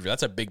turns the pay-per-view,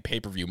 that's a big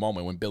pay-per-view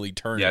moment when Billy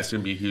turns. Yeah, it's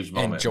going to be a huge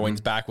moment. And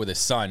joins back with his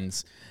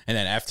sons, and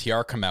then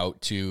FTR come out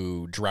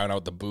to drown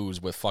out the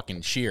boos with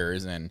fucking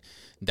cheers, and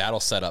that'll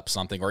set up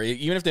something. Or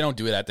even if they don't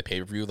do it at the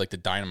pay-per-view, like the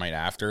Dynamite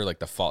after, like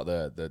the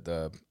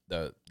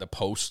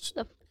post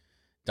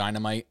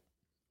Dynamite,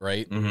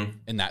 right? Mm-hmm.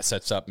 And that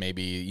sets up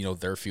maybe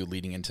their feud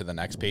leading into the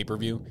next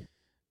pay-per-view.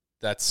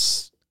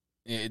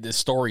 The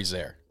story's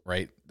there.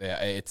 Right,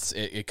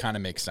 it kind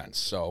of makes sense.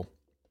 So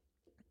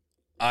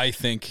I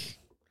think,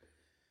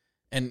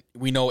 and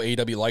we know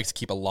AEW likes to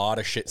keep a lot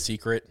of shit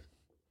secret.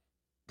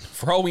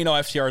 For all we know,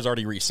 FTR is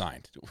already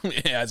re-signed.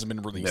 It hasn't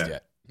been released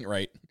yet,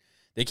 right?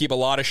 They keep a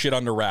lot of shit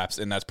under wraps,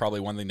 and that's probably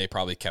one thing they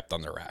probably kept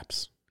under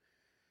wraps.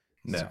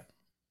 Yeah. So.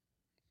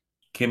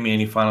 Kimmy,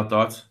 any final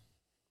thoughts?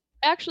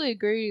 I actually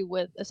agree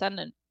with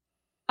Ascendant.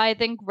 I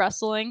think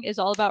wrestling is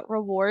all about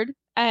reward,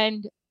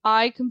 and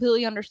I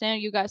completely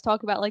understand you guys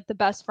talk about like the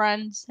Best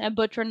Friends and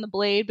Butcher and the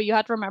Blade, but you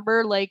have to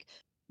remember I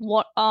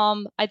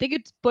think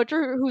it's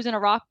Butcher who's in a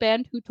rock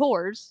band who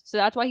tours, so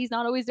that's why he's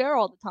not always there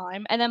all the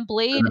time. And then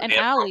Blade and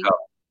Allie.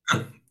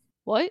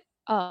 What?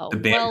 Oh, the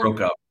band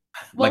broke up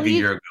like a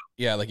year ago.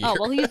 Yeah, like a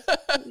year.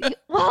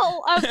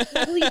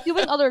 He's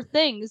doing other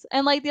things,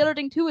 and like the other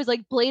thing too is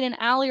like Blade and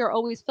Allie are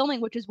always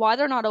filming, which is why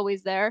they're not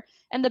always there.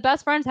 And the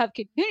Best Friends have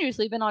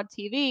continuously been on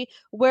TV,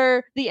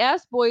 where the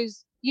Ass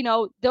Boys.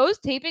 Those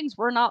tapings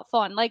were not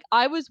fun. Like,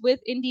 I was with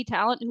indie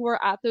talent who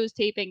were at those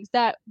tapings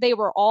that they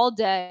were all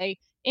day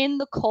in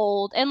the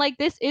cold, and like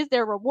this is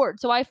their reward.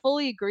 So I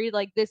fully agree,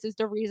 like this is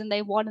the reason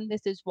they won and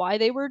this is why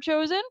they were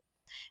chosen.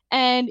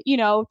 And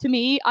to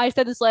me, I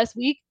said this last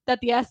week that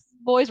the S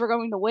Boys were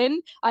going to win.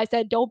 I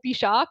said don't be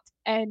shocked,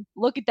 and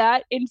look at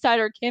that,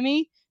 insider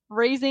Kimmy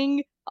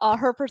raising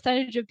her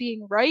percentage of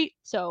being right.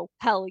 So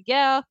hell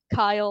yeah,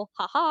 Kyle,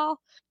 haha.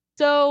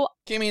 So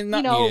Kimmy,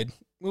 not needed.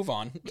 Move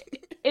on.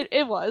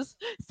 It was.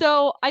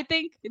 So I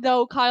think,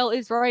 though, Kyle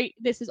is right.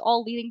 This is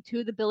all leading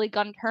to the Billy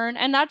Gunn turn.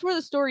 And that's where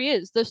the story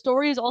is. The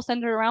story is all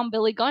centered around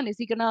Billy Gunn. Is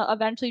he going to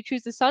eventually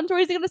choose the Sons, or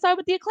is he going to side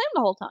with the Acclaim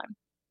the whole time?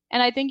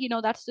 And I think,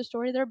 that's the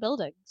story they're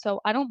building. So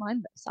I don't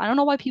mind this. I don't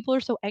know why people are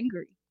so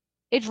angry.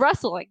 It's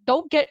wrestling.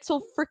 Don't get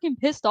so freaking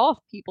pissed off,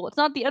 people. It's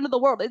not the end of the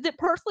world. Is it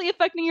personally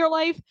affecting your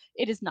life?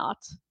 It is not.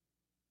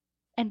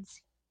 And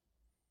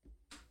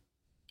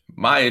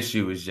my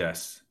issue is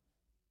just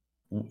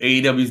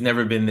AEW's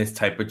never been this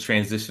type of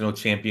transitional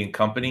champion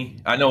company.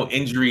 I know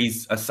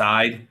injuries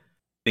aside,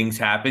 things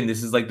happen.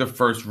 This is like the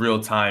first real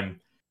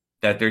time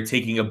that they're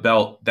taking a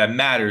belt that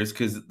matters,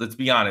 because let's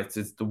be honest,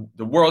 it's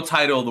the world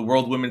title, the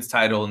world women's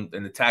title, and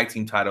the tag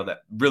team title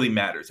that really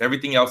matters.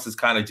 Everything else is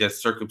kind of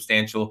just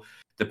circumstantial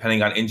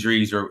depending on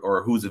injuries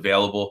or who's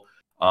available.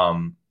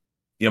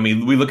 We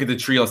look at the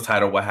trios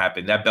title, what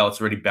happened? That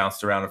belt's already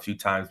bounced around a few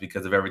times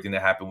because of everything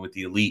that happened with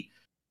the Elite.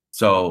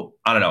 So,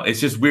 I don't know.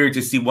 It's just weird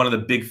to see one of the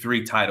big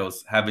three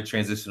titles have a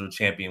transitional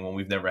champion when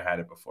we've never had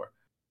it before.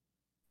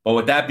 But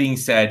with that being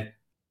said,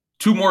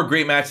 two more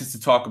great matches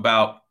to talk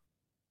about.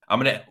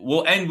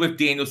 We'll end with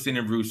Danielson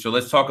and Rush. So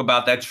let's talk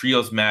about that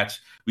trios match.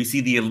 We see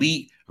the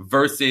Elite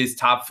versus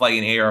Top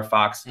Flight and AR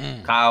Fox.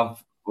 Kyle,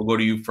 we'll go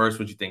to you first.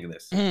 What'd you think of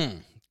this?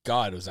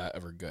 God, was that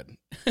ever good.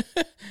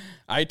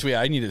 I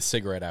needed a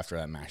cigarette after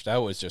that match. That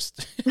was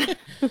just,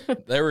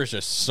 there was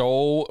just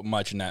so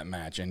much in that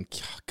match. And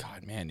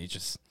God, man,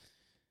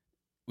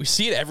 we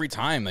see it every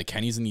time. Like,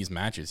 Kenny's in these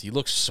matches. He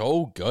looks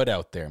so good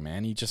out there,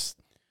 man.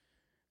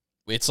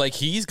 It's like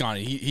he's gone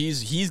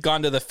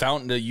to the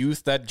fountain of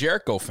youth that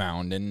Jericho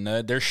found, and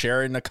they're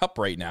sharing a cup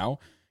right now,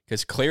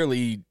 because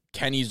clearly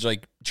Kenny's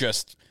like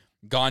just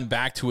gone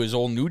back to his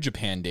old New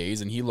Japan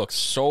days, and he looks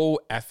so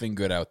effing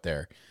good out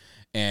there.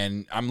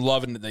 And I'm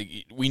loving that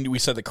we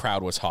said the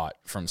crowd was hot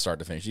from start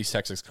to finish. These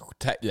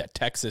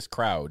Texas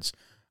crowds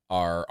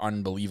are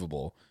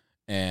unbelievable,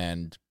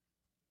 and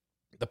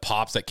the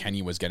pops that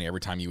Kenny was getting every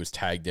time he was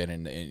tagged in,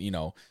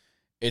 and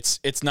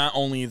it's not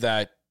only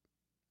that.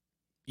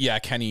 Yeah,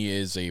 Kenny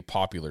is a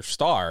popular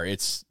star.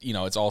 It's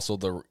also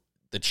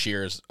the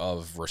cheers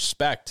of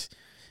respect,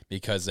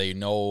 because they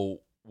know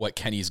what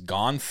Kenny's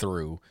gone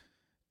through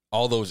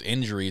all those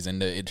injuries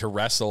and to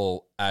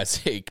wrestle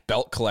as a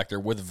belt collector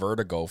with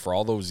Vertigo for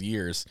all those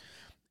years,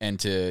 and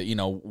to, you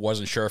know,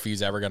 wasn't sure if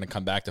he's ever going to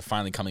come back, to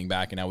finally coming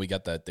back, and now we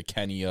got the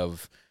Kenny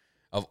of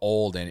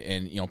old,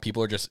 and you know,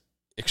 people are just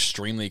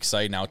extremely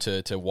excited now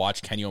to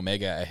watch Kenny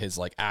Omega at his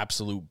like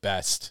absolute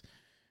best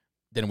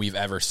than we've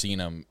ever seen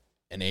him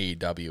in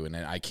AEW, and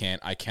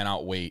I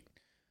cannot wait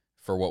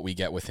for what we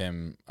get with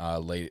him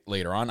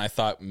later on. I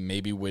thought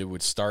maybe we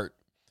would start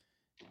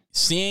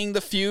seeing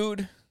the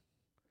feud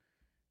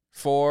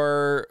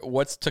for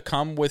what's to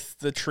come with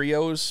the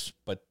trios,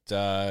 but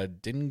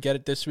didn't get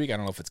it this week. I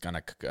don't know if it's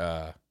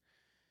gonna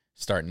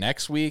start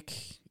next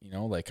week. You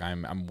know, like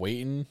I'm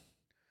waiting.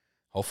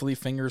 Hopefully,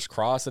 fingers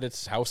crossed that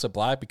it's House of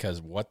Black,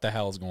 because what the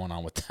hell is going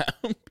on with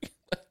them?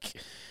 Like,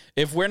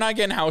 if we're not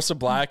getting House of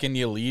Black and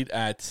the Elite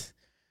at,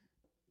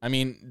 I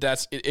mean,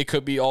 it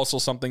could be also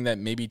something that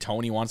maybe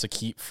Tony wants to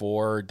keep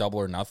for Double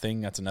or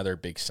Nothing. That's another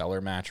big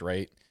seller match,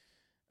 right?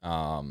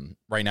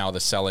 Right now, the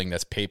selling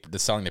the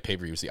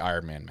pay-per-view is the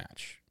Iron Man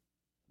match.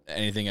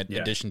 Anything in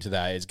addition to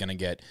that is going to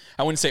get,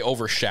 I wouldn't say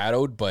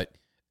overshadowed, but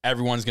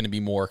everyone's going to be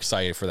more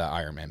excited for that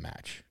Iron Man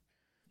match.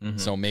 Mm-hmm.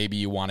 So maybe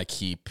you want to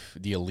keep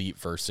the Elite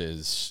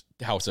versus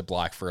House of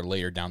Black for a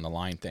later down the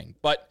line thing.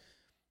 But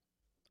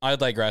I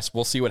digress.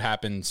 We'll see what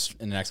happens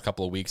in the next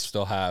couple of weeks.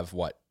 Still have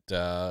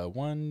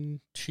 1,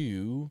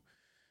 2,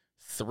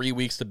 3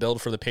 weeks to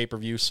build for the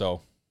pay-per-view,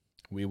 so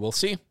we will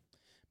see.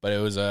 But it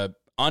was a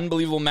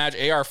unbelievable match.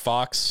 AR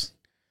Fox,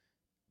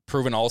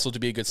 proven also to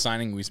be a good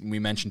signing. We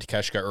mentioned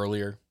Takeshita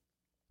earlier.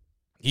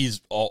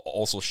 He's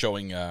also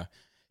showing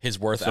his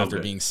worth after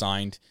being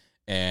signed,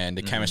 and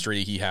the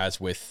chemistry he has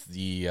with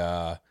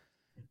the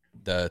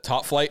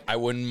Top Flight. I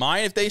wouldn't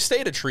mind if they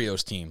stayed a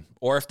trios team,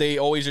 or if they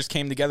always just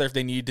came together if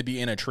they needed to be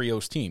in a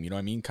trios team. You know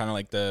what I mean? Kind of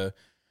like the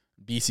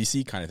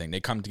BCC kind of thing.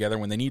 They come together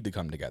when they need to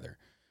come together.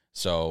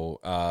 So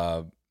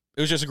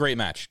it was just a great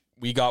match.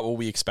 We got what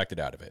we expected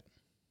out of it.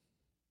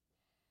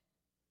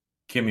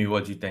 Kimmy,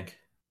 what'd you think?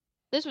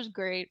 This was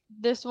great.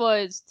 This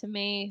was, to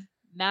me,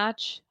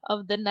 match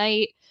of the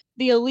night.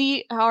 The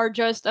Elite are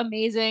just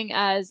amazing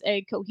as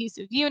a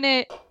cohesive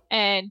unit,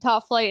 and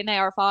Top Flight and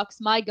AR Fox,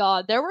 my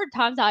God, there were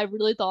times I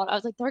really thought, I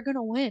was like, they're going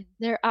to win.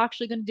 They're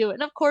actually going to do it.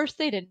 And of course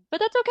they didn't, but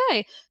that's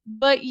okay.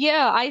 But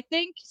yeah, I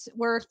think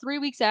we're 3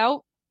 weeks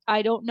out.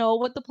 I don't know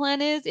what the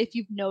plan is. If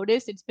you've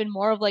noticed, it's been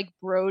more of like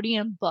Brody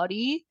and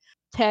Buddy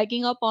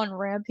tagging up on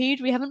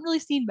Rampage. We haven't really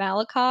seen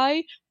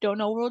Malachi. Don't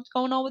know what's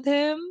going on with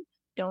him.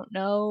 Don't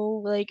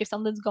know like if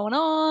something's going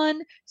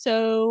on.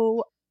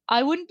 So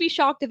I wouldn't be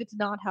shocked if it's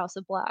not House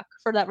of Black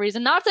for that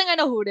reason. Not saying I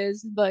know who it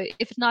is, but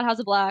if it's not House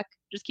of Black,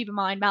 just keep in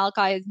mind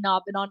Malachi has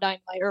not been on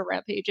Dynamite or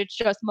Rampage. It's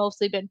just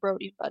mostly been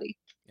Brody and Buddy.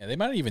 Yeah, they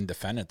might even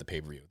defend at the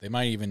pay-per-view. They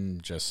might even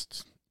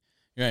just,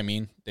 you know what I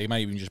mean? They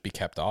might even just be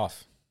kept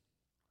off.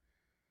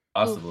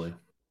 Possibly.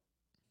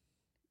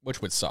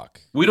 Which would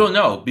suck. We don't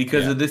know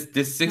because of this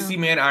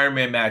 60-man Iron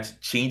Man match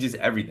changes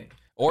everything.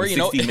 Or, you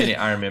know, 60-minute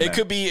Iron Man match.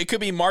 It could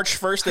be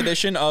March 1st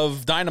edition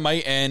of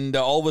Dynamite, and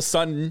all of a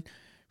sudden,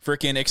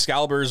 freaking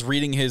Excalibur's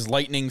reading his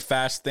lightning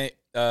fast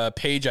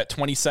page at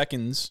 20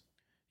 seconds.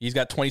 He's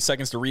got 20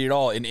 seconds to read it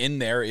all, and in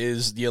there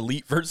is the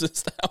Elite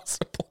versus the House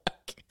of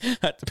Black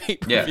at the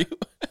pay-per-view.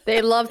 Yeah.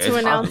 They love to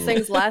announce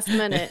things last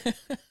minute.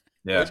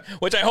 Yeah.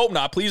 Which I hope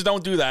not. Please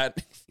don't do that.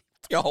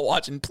 Y'all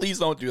watching, please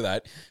don't do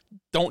that.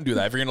 Don't do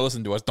that. If you're going to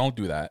listen to us, don't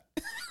do that.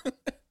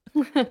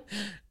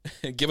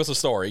 Give us a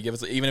story. Give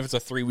us, even if it's a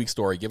 3-week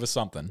story, give us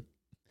something.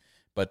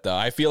 But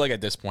I feel like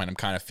at this point, I'm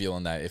kind of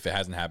feeling that if it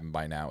hasn't happened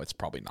by now, it's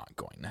probably not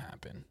going to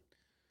happen.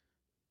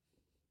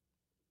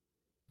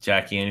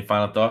 Jackie, any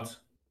final thoughts?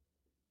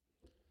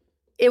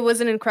 It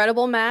was an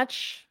incredible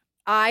match.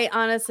 I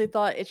honestly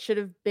thought it should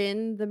have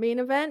been the main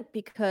event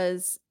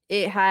because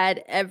it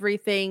had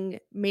everything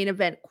main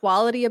event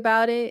quality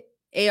about it.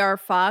 AR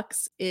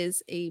Fox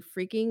is a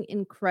freaking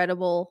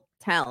incredible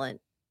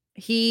talent.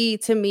 He,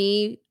 to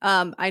me,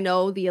 I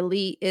know the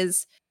Elite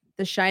is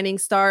the shining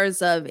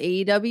stars of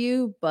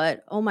AEW,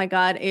 but oh my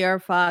God, AR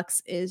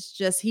Fox is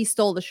just, he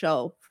stole the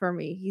show for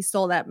me. He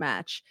stole that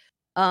match.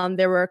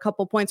 There were a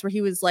couple points where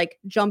he was like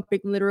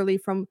jumping literally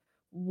from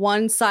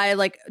one side,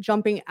 like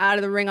jumping out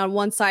of the ring on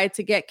one side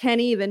to get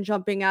Kenny, then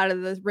jumping out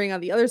of the ring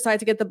on the other side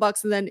to get the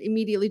Bucks, and then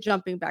immediately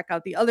jumping back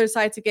out the other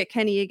side to get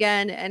Kenny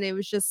again. And it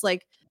was just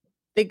like,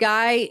 the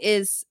guy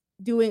is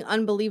doing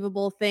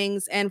unbelievable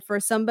things. And for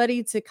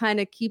somebody to kind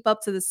of keep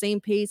up to the same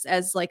pace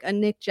as like a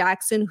Nick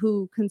Jackson,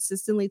 who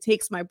consistently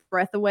takes my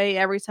breath away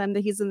every time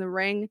that he's in the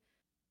ring,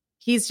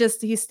 he's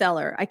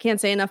stellar. I can't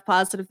say enough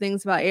positive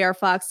things about AR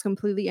Fox.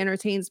 Completely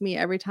entertains me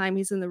every time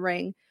he's in the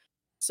ring.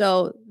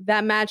 So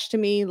that match to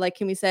me, like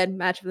Kimmy said,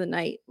 match of the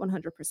night,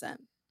 100%.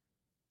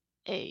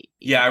 Hey.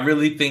 Yeah, I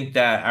really think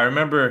that I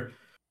remember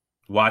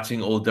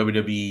watching old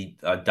WWE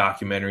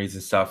documentaries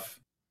and stuff.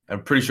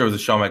 I'm pretty sure it was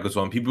a Shawn Michaels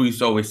one. People used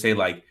to always say,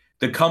 like,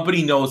 the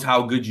company knows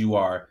how good you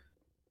are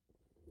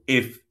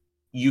if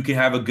you can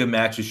have a good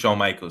match with Shawn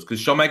Michaels, because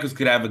Shawn Michaels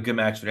could have a good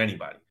match with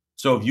anybody.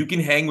 So if you can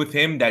hang with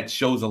him, that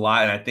shows a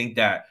lot. And I think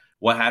that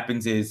what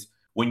happens is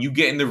when you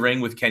get in the ring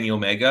with Kenny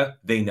Omega,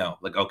 they know.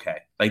 Like, okay.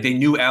 Like, they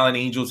knew Alan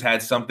Angels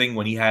had something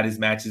when he had his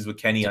matches with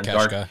Kenny on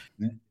Dark.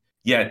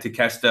 Yeah,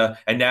 Takeshita.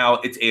 And now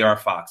it's AR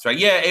Fox, right?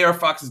 Yeah, AR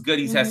Fox is good.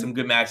 He's had some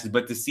good matches.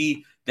 But to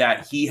see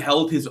that he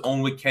held his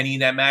own with Kenny in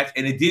that match,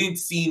 and it didn't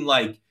seem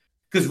like,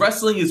 because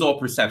wrestling is all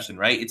perception,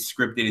 right? It's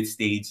scripted, it's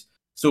staged.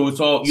 So it's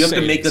all, you have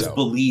to make us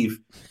believe.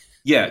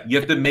 Yeah, you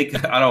have to make,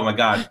 oh my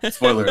God,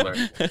 spoiler alert.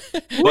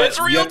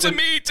 It's real to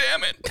me,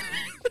 damn it.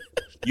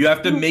 You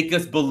have to make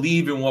us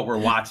believe in what we're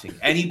watching.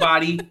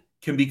 Anybody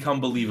can become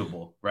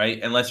believable,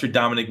 right? Unless you're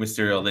Dominic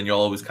Mysterio, then you'll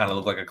always kind of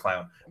look like a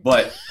clown.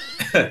 But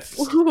it's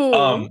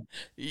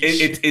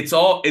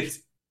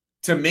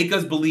to make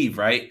us believe,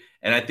 right?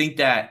 And I think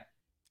that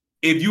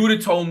if you would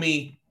have told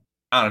me,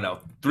 I don't know,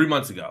 3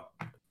 months ago,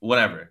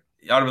 whatever,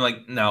 I would have been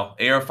like, no,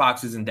 AR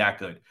Fox isn't that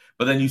good.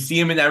 But then you see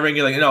him in that ring,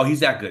 you're like, no,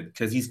 he's that good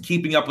because he's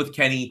keeping up with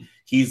Kenny.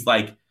 He's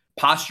like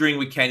posturing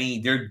with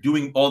Kenny. They're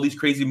doing all these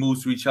crazy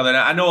moves to each other. And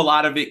I know a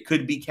lot of it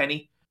could be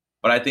Kenny,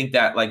 but I think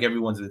that, like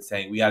everyone's been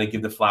saying, we got to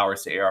give the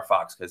flowers to AR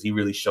Fox because he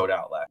really showed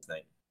out last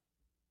night.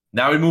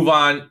 Now we move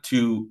on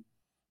to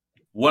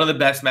one of the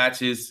best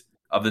matches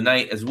of the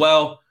night as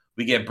well.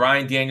 We get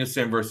Bryan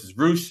Danielson versus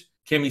Rush.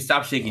 Kimmy,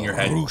 stop shaking your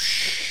head.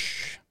 Rush.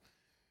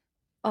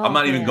 I'm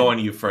not even going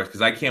to you first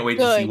because I can't wait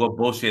to see what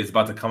bullshit is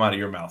about to come out of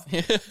your mouth.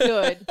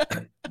 Good.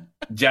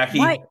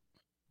 Jackie,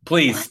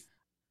 please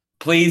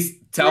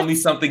tell me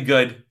something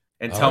good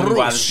and tell me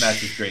why this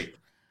match is great.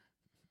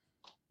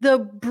 The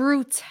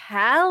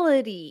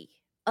brutality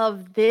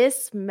of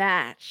this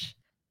match.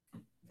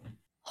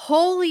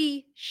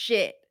 Holy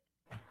shit.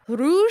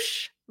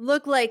 Rush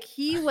looked like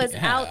he was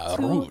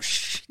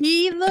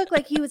he looked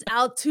like he was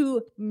out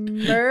to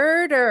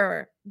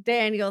murder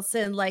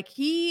Danielson. Like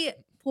he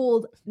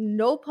pulled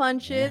no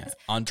punches.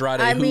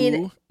 Andrade, I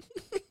mean,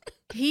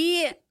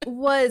 he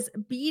was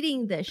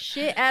beating the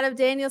shit out of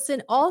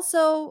Danielson.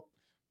 Also,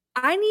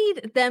 I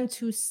need them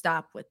to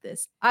stop with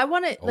this. I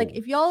want to, like,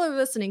 if y'all are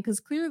listening, because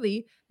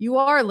clearly you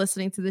are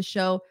listening to the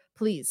show,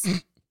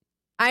 please.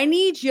 I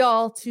need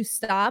y'all to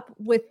stop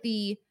with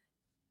the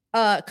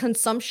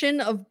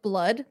consumption of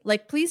blood.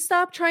 Like, please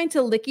stop trying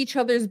to lick each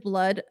other's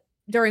blood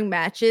during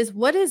matches.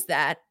 What is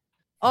that?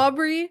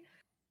 Aubrey,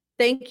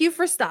 thank you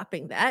for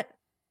stopping that.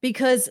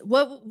 Because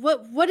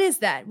what is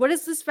that? What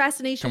is this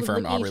fascination Confirmed,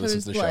 with licking Aubrey each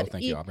listens other's to the blood? show.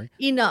 Thank you, Aubrey.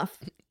 Enough.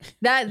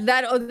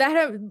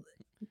 That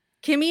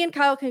Kimmy and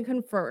Kyle can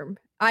confirm.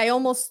 I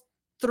almost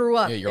threw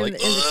up in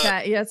the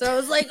chat. Yeah, so I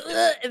was like,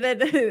 ugh,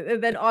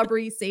 and then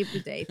Aubrey saved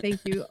the day. Thank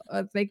you,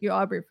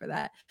 Aubrey, for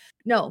that.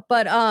 No,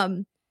 but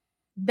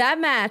that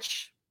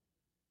match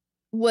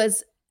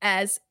was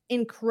as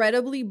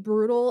incredibly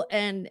brutal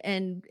and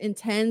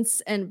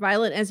intense and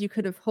violent as you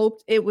could have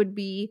hoped it would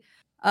be.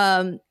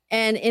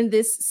 And in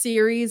this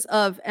series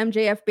of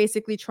MJF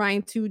basically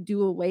trying to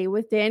do away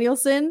with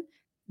Danielson,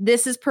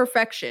 this is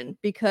perfection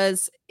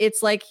because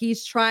it's like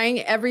he's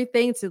trying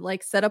everything to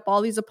like set up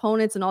all these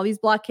opponents and all these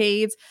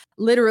blockades,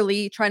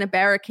 literally trying to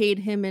barricade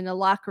him in a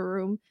locker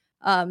room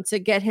to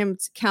get him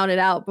counted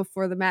out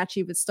before the match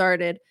even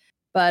started.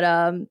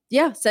 But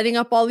yeah, setting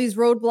up all these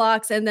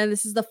roadblocks. And then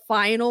this is the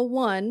final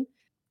one.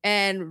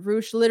 And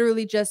Rush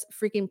literally just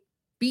freaking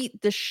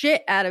beat the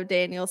shit out of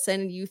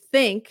Danielson. And you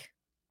think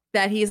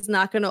that he's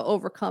not going to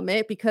overcome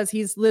it because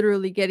he's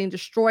literally getting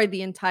destroyed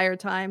the entire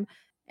time.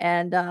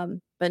 And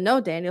but no,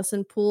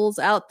 Danielson pulls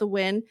out the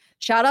win.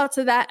 Shout out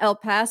to that El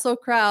Paso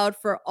crowd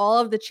for all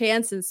of the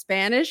chants in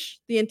Spanish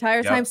the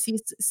entire time.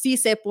 Si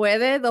se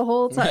puede the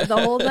whole time, the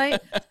whole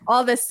night.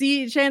 All the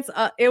si chants.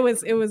 It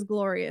was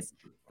glorious.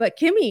 But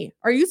Kimmy,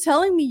 are you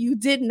telling me you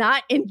did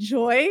not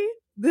enjoy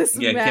this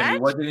match? Kimmy,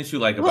 what didn't you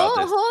like about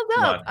this? Hold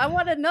up, I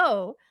want to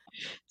know.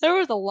 There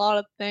was a lot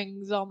of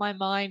things on my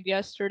mind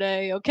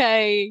yesterday,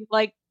 okay?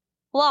 Like,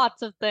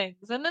 lots of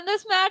things. And then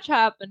this match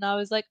happened. I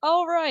was like,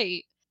 all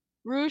right,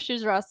 Rush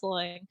is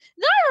wrestling.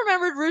 Then I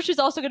remembered Rush is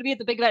also going to be at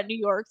the Big Event New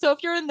York. So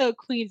if you're in the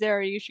Queens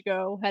area, you should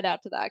go head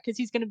out to that because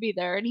he's going to be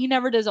there. And he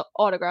never does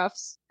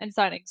autographs and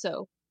signings.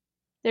 So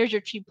there's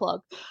your cheap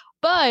plug.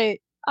 But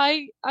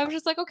I was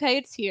just like, okay,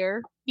 it's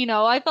here. You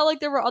know, I felt like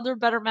there were other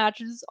better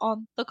matches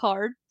on the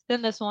card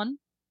than this one.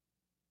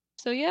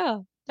 So yeah,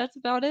 that's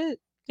about it.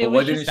 But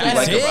what didn't you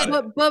like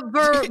about it?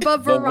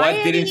 But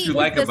what didn't you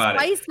like about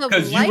it?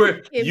 Because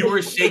you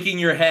were shaking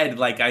your head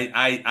like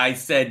I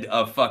said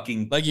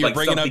fucking like you're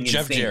bringing up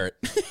Jeff Jarrett.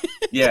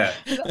 Yeah.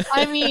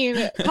 I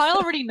mean, Kyle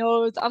already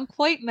knows I'm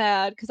quite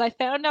mad because I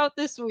found out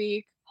this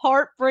week.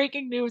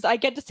 Heartbreaking news. I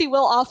get to see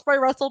Will Ospreay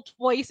wrestle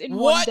twice in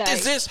one day. What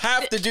does this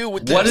have to do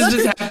with this? What does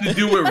this have to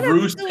do with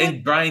Rush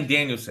and Bryan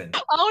Danielson?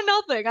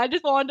 Oh, nothing. I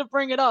just wanted to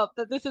bring it up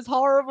that this is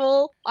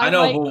horrible. I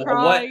know, but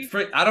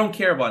what? I don't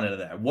care about none of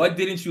that. What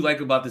didn't you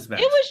like about this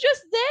match? It was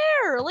just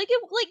there. Like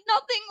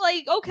nothing.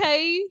 Like,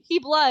 okay, he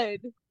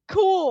bled.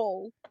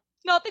 Cool.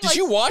 Nothing. Did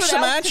you watch the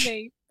match?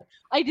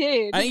 I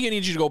did. I think I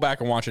need you to go back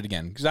and watch it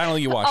again because I don't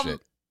think you watched it.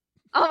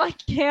 I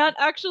can't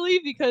actually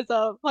because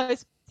my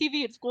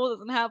TV at school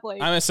doesn't have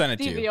like I'm gonna send it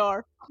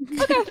DVR. to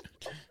you. Okay.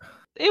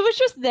 It was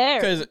just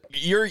there. Because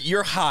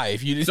you're high.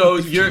 If you So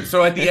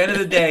at the end of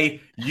the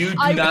day, you do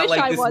I not wish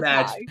I like this was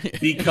match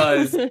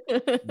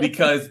high.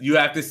 because you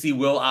have to see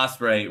Will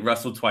Ospreay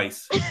wrestle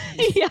twice.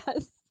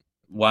 Yes.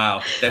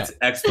 Wow, that's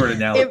expert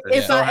analysis.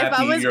 If So I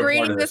happy was you're a part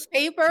grading of this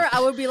paper,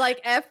 I would be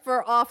like F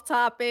for off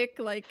topic.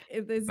 Like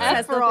if this F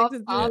has for nothing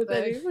to do off with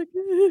topic. anything.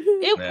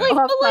 It Yeah. like,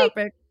 Off but, like,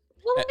 topic.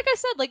 well, like I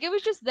said, like it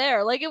was just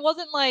there. Like it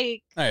wasn't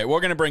like All right,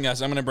 I'm gonna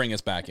bring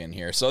us back in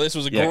here. So this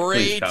was a Yeah,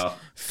 please, great, Kyle.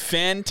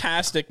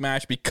 fantastic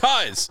match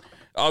because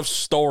of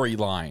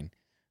storyline.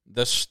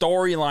 The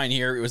storyline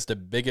here was the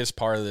biggest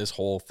part of this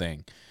whole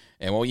thing.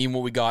 And even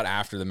what we got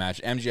after the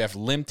match, MJF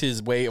limped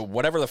his way,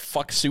 whatever the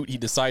fuck suit he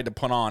decided to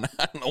put on.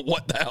 I don't know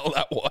what the hell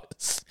that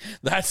was.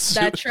 That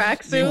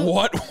tracksuit?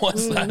 What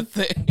was that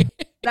thing?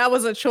 That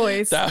was a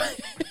choice. Out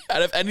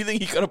of anything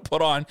he could have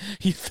put on,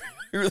 he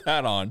threw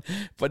that on.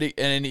 But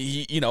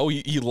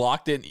he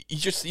locked it.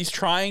 He's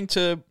trying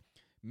to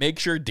make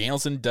sure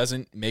Danielson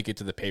doesn't make it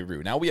to the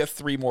pay-per-view. Now we have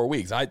 3 more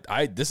weeks.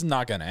 This is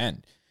not going to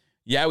end.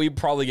 Yeah, we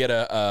probably get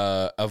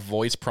a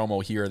voice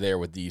promo here or there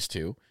with these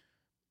two.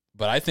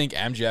 But I think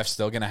MJF's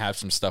still going to have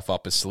some stuff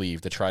up his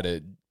sleeve to try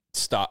to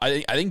stop.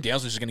 I think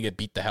Danielson's just going to get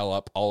beat the hell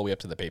up all the way up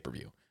to the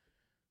pay-per-view.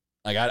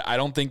 Like, I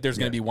don't think there's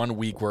going to be 1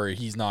 week where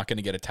he's not going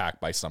to get attacked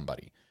by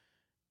somebody.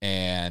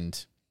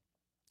 And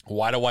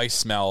why do I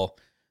smell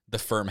the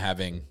firm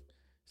having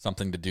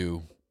something to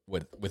do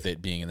with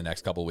it being in the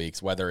next couple of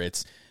weeks? Whether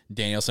it's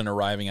Danielson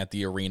arriving at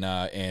the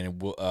arena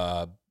and what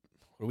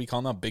do we call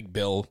him now? Big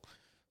Bill,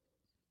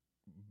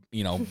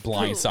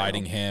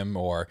 blindsiding him,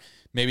 or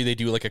maybe they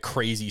do like a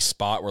crazy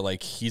spot where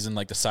like he's in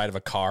like the side of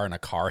a car and a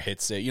car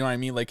hits it. You know what I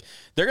mean? Like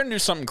they're going to do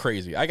something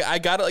crazy. I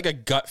got like a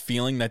gut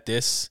feeling that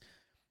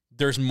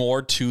there's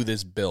more to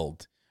this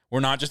build. We're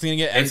not just going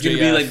to get MJF. It's going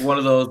to be like one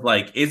of those,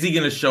 like, is he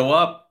going to show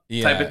up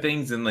type of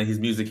things and like his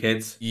music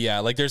hits? Yeah,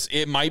 like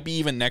it might be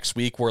even next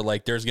week where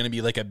like there's going to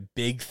be like a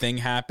big thing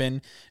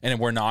happen and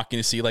we're not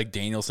going to see like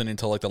Danielson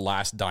until like the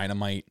last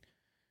Dynamite.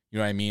 You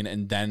know what I mean?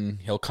 And then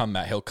he'll come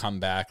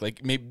back.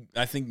 Like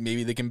I think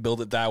maybe they can build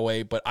it that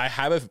way, but I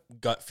have a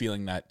gut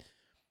feeling that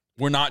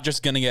we're not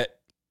just going to get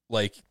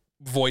like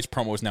voice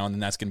promos now and then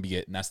that's going to be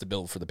it. And that's the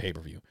build for the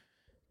pay-per-view.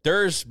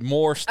 There's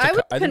more stuff.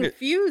 I was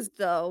confused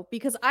though,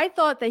 because I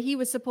thought that he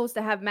was supposed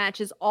to have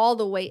matches all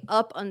the way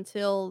up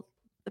until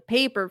the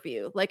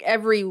pay-per-view, like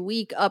every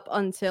week up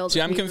until See,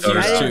 I'm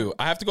confused too.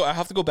 I have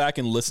to go back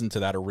and listen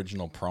to that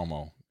original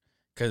promo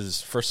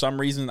because for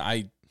some reason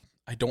I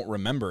don't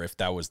remember if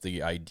that was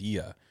the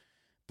idea.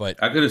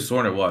 But I could have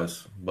sworn it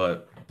was,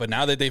 but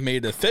now that they've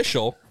made it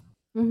official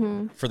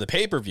for the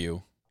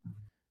pay-per-view,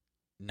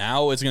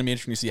 now it's going to be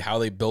interesting to see how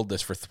they build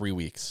this for 3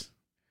 weeks.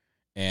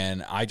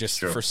 And I just,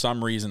 for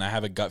some reason, I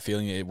have a gut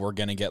feeling that we're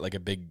going to get like a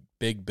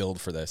big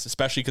build for this,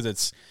 especially because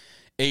it's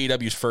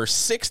AEW's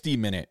first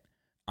 60-minute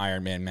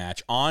Iron Man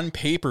match on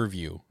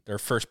pay-per-view, their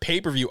first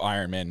pay-per-view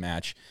Iron Man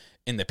match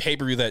in the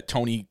pay-per-view that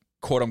Tony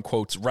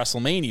quote-unquote's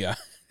WrestleMania.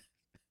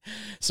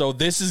 So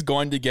this is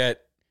going to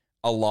get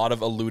a lot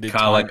of alluded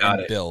time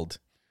and build.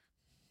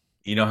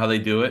 You know how they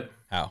do it?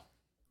 How?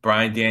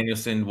 Bryan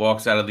Danielson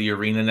walks out of the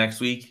arena next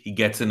week. He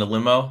gets in the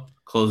limo,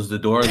 closes the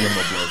door, limo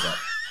blows up.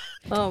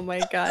 Oh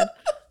my God.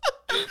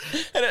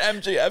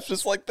 And MJF's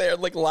just like there,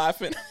 like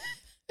laughing.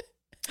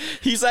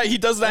 He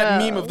does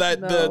that meme of that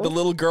the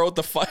little girl with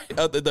the fight,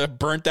 the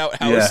burnt out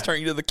house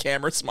turning to the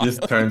camera, smiling.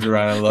 Just turns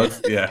around and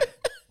looks. Yeah.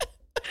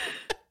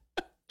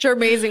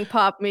 Jermazing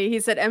popped me. He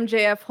said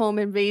MJF home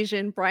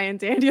invasion, Bryan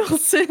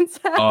Danielson's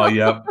house. Oh,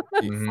 yep.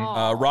 Mm-hmm.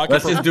 Rocket.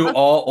 Let's just do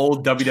all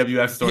old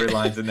WWF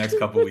storylines the next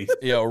couple weeks.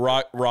 Yo,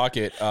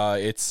 Rocket.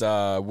 It's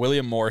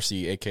William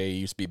Morrissey, aka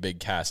used to be Big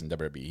Cass in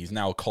WWE. He's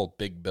now called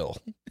Big Bill.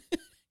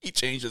 He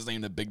changed his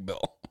name to Big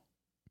Bill.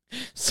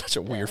 Such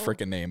a weird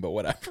freaking name, but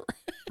whatever.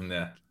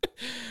 Yeah.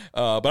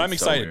 But I'm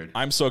excited. So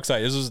I'm so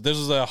excited. This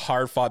is a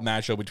hard fought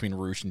matchup between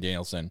Rush and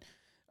Danielson.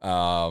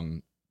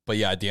 But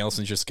yeah,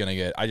 Danielson's just gonna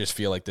get. I just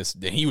feel like this.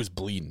 He was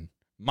bleeding.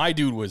 My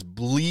dude was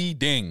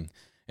bleeding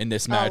in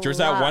this match. There's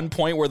that one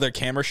point where the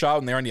camera shot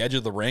and they're on the edge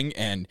of the ring,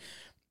 and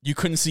you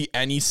couldn't see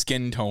any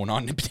skin tone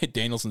on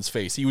Danielson's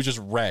face. He was just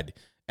red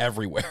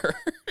everywhere.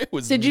 It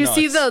was. Did you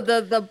see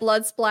the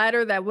blood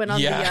splatter that went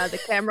on the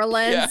camera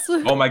lens?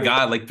 Yeah. Oh my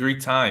God! Like 3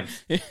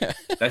 times. Yeah.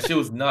 That shit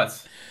was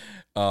nuts.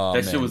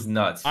 Shit was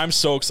nuts. I'm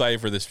so excited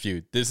for this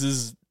feud. This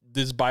is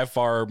by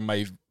far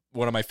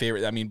one of my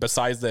favorite. I mean,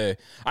 besides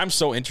I'm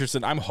so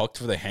interested. I'm hooked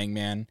for the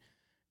Hangman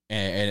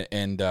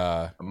and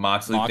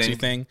Moxley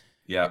thing.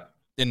 Yeah.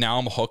 And now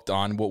I'm hooked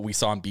on what we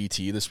saw on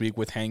BT this week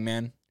with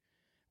Hangman.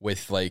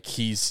 With like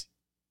he's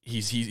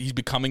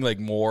becoming like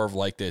more of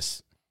like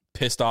this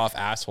pissed off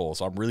asshole.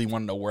 So I'm really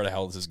wanting to know where the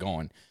hell this is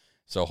going.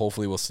 So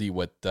hopefully we'll see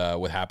what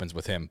happens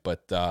with him.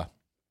 But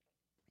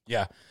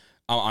yeah,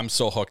 I'm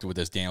so hooked with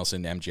this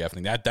Danielson MJF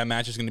thing. That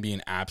match is going to be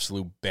an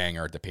absolute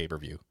banger at the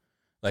pay-per-view.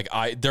 Like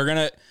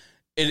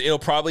it'll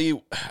probably,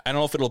 I don't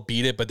know if it'll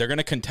beat it, but they're going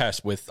to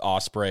contest with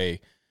Ospreay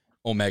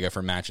Omega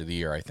for match of the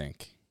year, I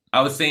think.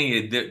 I was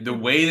saying the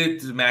way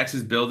that the match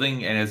is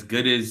building, and as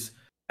good as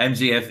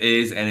MJF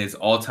is and his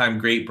all-time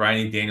great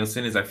Bryan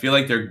Danielson is, I feel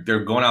like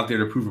they're going out there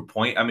to prove a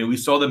point. I mean, we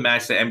saw the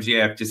match that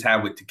MJF just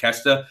had with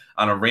Takeshita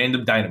on a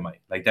random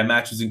Dynamite. Like, that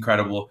match was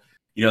incredible.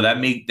 You know, that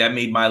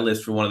made my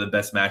list for one of the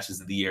best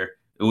matches of the year.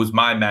 It was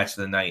my match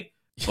of the night.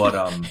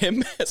 But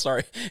him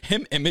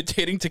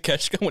imitating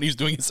Takeshita when he was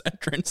doing his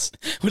entrance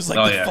was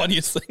like the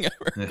funniest thing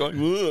ever. Going,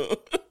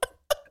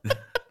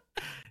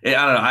 I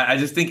don't know. I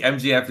just think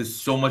MJF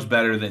is so much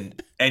better than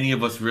any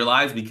of us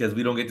realize because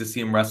we don't get to see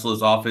him wrestle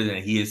as often,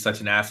 and he is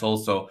such an asshole.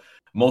 So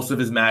most of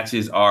his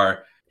matches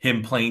are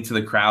him playing to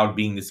the crowd,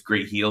 being this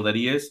great heel that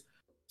he is.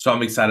 So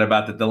I'm excited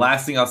about that. The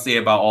last thing I'll say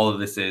about all of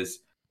this is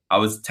I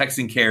was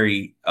texting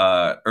Carrie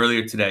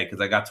earlier today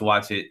because I got to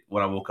watch it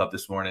when I woke up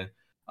this morning.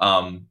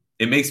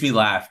 It makes me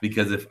laugh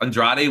because if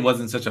Andrade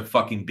wasn't such a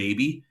fucking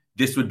baby,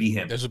 this would be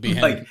him. This would be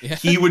him. Like,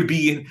 he would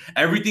be in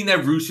everything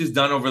that Roosh has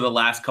done over the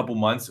last couple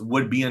months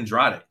would be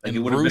Andrade. Like, and it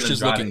would have been Roosh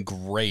is Andrade.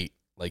 looking great.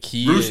 Like,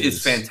 Roosh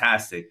is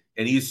fantastic,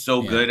 and he's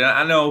so good. And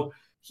I know,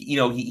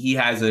 he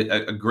has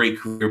a great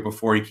career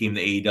before he came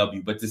to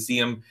AEW, but to see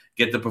him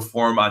get to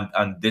perform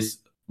on this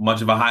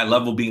much of a high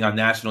level, being on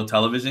national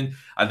television,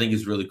 I think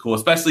is really cool.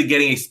 Especially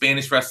getting a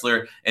Spanish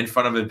wrestler in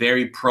front of a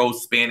very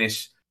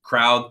pro-Spanish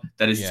crowd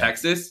that is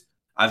Texas.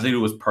 I think it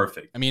was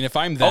perfect. I mean, if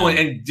I'm them... Oh,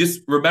 and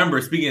just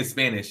remember, speaking of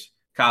Spanish,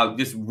 Kyle,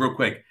 just real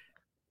quick,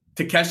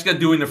 Takeshita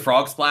doing the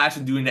frog splash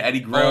and doing the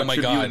Eddie Guerrero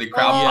tribute and the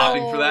crowd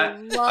popping for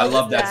that. I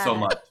love that so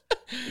much.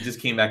 It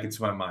just came back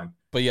into my mind.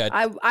 But yeah,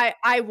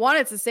 I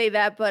wanted to say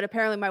that, but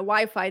apparently my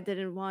Wi-Fi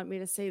didn't want me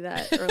to say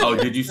that earlier. Oh,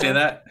 did you say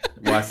that?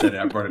 Well, I said it.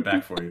 I brought it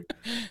back for you.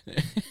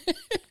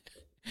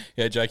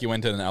 Yeah, Jackie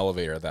went to an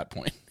elevator at that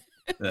point.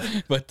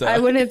 But I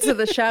went into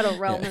the shadow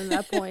realm at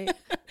that point.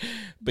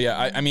 But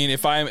yeah, I mean,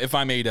 if I'm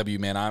AEW,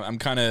 man, I'm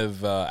kind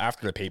of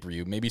after the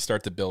pay-per-view, maybe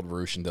start to build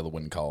Roosh into the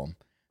win column.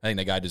 I think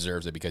the guy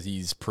deserves it because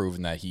he's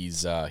proven that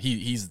he's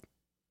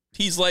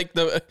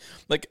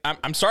like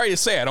I'm sorry to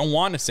say, I don't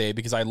want to say it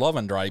because I love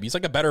Andrade, but he's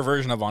like a better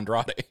version of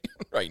Andrade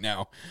right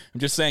now. I'm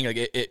just saying,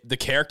 like, the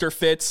character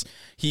fits.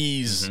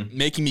 He's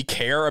making me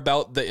care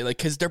about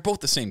because they're both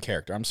the same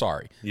character. I'm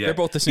sorry, they're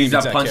both the same. He's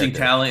not punching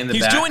talent in the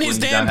back. He's doing his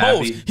damn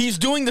pose. He's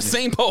doing the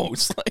same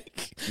pose.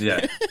 Like,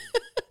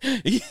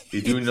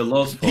 he's doing the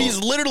Los pose. He's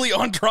literally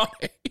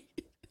Andrade.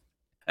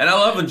 And I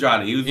love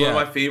Andrade. He was one of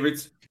my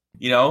favorites,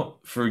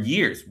 for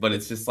years. But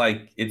it's just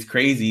like, it's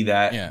crazy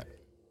that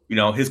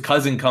his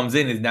cousin comes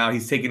in and now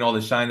he's taking all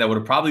the shine that would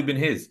have probably been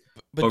his.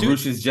 But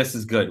Roosh is just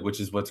as good, which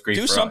is what's great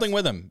for us. Do something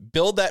with him.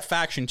 Build that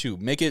faction too.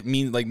 Make it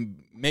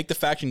make the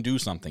faction do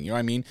something. You know what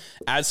I mean?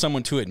 Add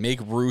someone to it. Make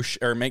Roosh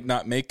or make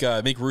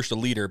Roosh the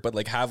leader,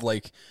 but have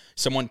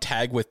someone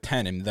tag with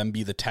 10 and then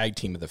be the tag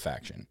team of the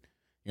faction.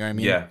 You know what I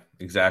mean? Yeah,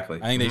 exactly.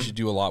 I think they should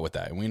do a lot with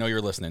that. And we know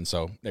you're listening,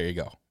 so there you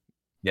go.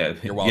 Yeah,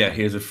 you're welcome. Yeah,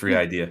 here's a free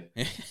idea.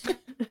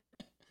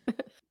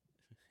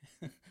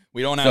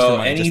 We don't ask for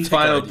money. Any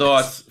final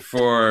thoughts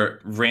for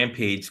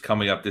Rampage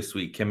coming up this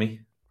week, Kimmy?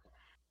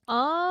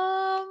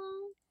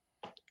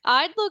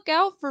 I'd look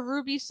out for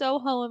Ruby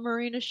Soho and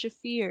Marina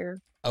Shafir.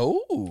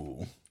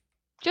 Oh.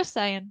 Just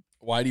saying.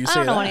 Why do you say that?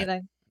 I don't know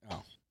anything.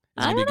 Oh.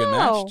 Is it going to be a good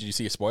match? Did you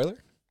see a spoiler?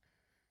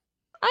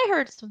 I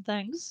heard some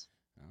things.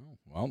 Oh,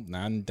 well,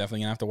 now I'm definitely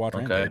going to have to watch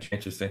Rampage.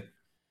 Interesting.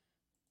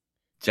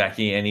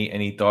 Jackie,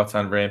 any thoughts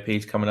on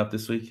Rampage coming up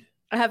this week?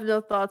 I have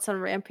no thoughts on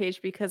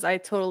Rampage because I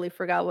totally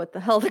forgot what the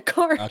hell the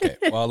card Okay,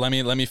 well, let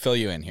me fill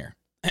you in here.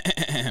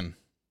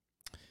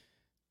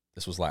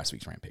 This was last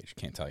week's Rampage.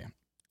 Can't tell you.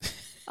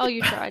 Oh,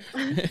 you tried.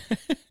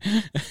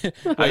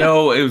 I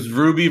know it was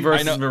Ruby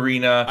versus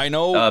Marina. I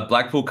know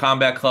Blackpool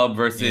Combat Club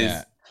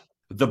versus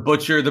the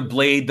Butcher, the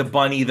Blade, the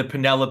Bunny, the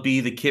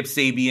Penelope, the Kip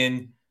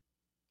Sabian.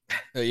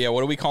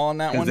 What are we calling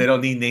that one? Because they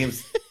don't need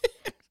names.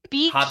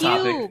 Hot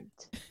Topic.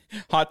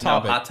 Hot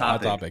Topic. No,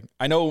 Hot Topic.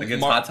 I know.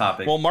 Hot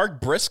Topic. Well,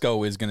 Mark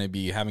Briscoe is going to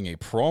be having a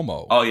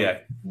promo. Oh yeah,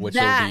 which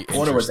will be I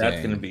wonder what that's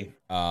going to be.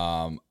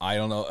 I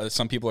don't know.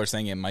 Some people are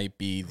saying it might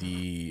be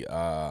the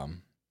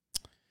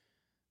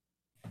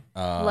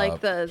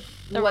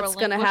what's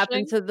going to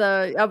happen to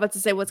the. I'm about to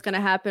say what's going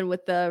to happen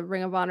with the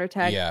Ring of Honor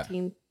Tag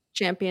Team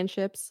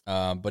Championships.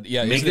 But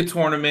yeah, make a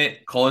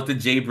tournament. Call it the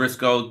Jay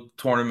Briscoe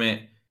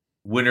tournament.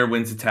 Winner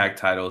wins the tag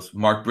titles.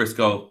 Mark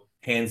Briscoe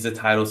hands the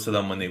titles to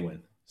them when they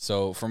win.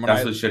 So from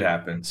what should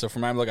happen. So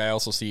from my look, I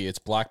also see it's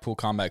Blackpool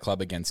Combat Club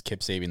against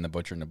Kip Sabian, the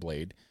Butcher, and the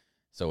Blade.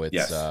 So it's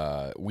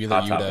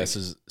Wheeler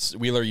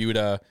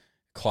Yuta,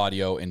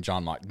 Claudio, and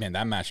John Mox. Man,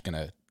 that match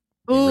gonna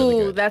be really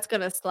good. That's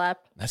gonna slap.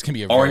 That's gonna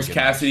be a Orange very good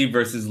Cassidy match.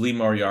 versus Lee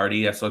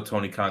Moriarty. I saw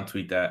Tony Khan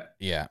tweet that.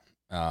 Yeah.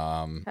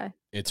 Okay.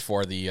 It's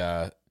for the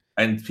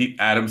and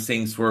Adam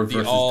Singh Swerve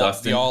versus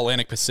Dustin. The All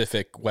Atlantic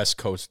Pacific West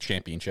Coast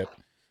Championship.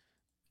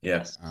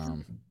 Yes.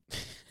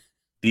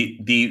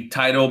 The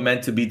title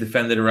meant to be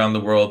defended around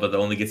the world, but it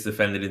only gets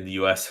defended in the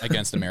U.S.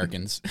 against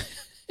Americans.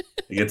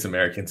 Against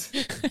Americans.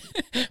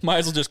 Might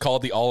as well just call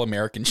it the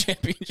All-American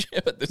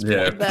Championship at this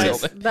point.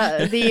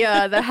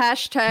 The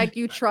hashtag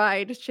you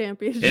tried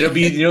championship. It'll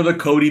be the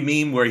Cody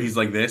meme where he's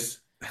like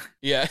this.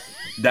 Yeah.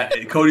 that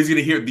Cody's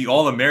gonna hear the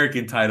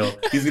All-American title.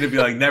 He's gonna be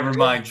like, never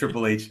mind,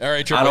 Triple H. All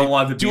right, I don't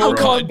want to be dual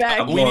wrong. back.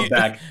 I'm going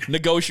back.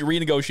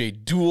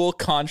 Renegotiate dual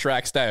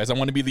contract status. I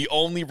want to be the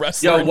only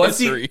wrestler in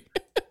history.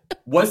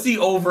 What's the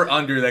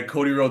over-under that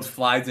Cody Rhodes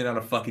flies in on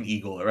a fucking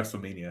eagle at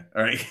WrestleMania?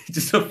 All right,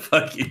 just a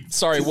fucking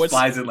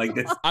flies in like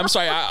this. I'm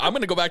sorry. I'm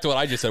going to go back to what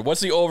I just said. What's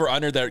the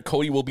over-under that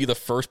Cody will be the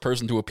first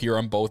person to appear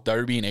on both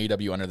WWE and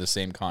AEW under the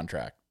same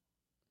contract?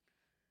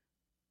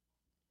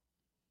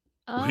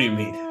 What do you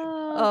mean?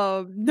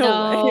 No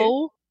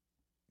way.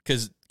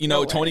 Because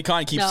No Tony way.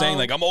 Khan keeps No. saying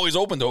like, I'm always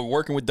open to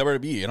working with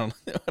WWE. I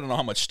don't know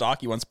how much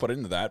stock he wants to put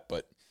into that,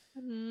 but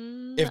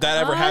if that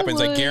ever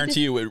happens, I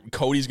guarantee you,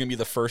 Cody's gonna be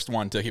the first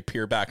one to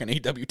appear back on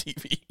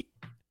AWTV.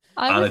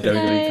 On a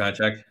WWE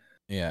contract.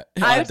 Yeah,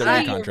 I, on a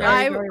WWE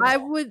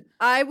contract.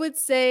 I would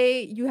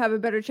say you have a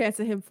better chance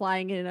of him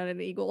flying in on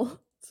an eagle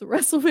to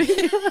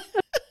WrestleMania.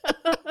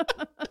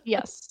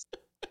 Yes.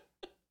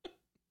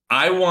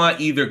 I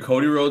want either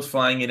Cody Rhodes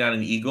flying in on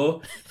an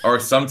eagle or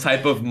some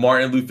type of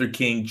Martin Luther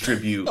King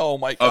tribute. Oh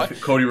my god, of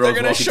Cody Rhodes.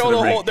 They're gonna walking show to the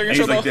the ring. whole. They're And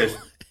gonna show he's the. like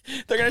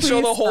this. They're gonna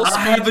show the whole I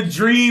have speech. a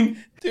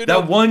dream Dude,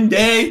 that one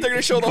day they're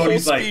gonna show the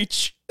Cody's whole like,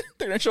 speech.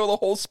 They're gonna show the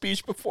whole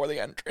speech before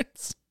the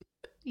entrance.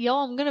 Yo,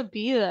 I'm gonna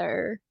be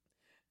there.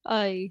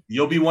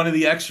 You'll be one of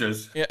the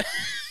extras, Yeah,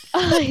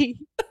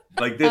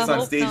 like this I on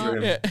hope stage not.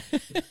 with him.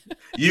 yeah.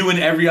 You and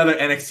every other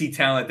NXT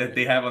talent that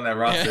they have on that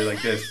roster,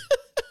 like this.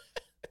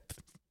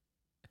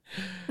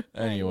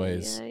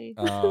 Anyways, Ay,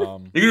 You're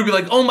gonna be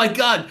like, "Oh my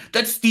god,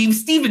 that's Steve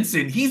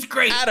Stevenson. He's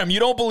great." Adam, you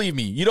don't believe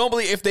me. You don't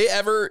believe if they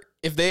ever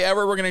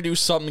were gonna do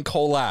something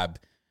collab,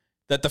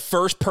 that the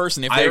first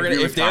person, if I they were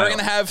agree with gonna Kyle.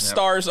 have Yep.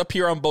 stars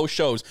appear on both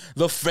shows,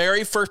 the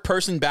very first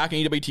person back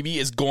in AWTV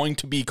is going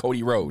to be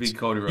Cody Rhodes. Be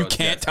Cody You Rhodes,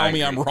 can't yes, tell I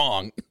me I'm agree.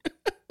 wrong.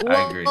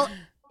 I agree.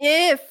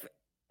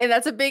 And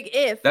that's a big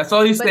if. That's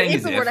all he's But saying if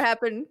is it were if. to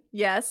happen,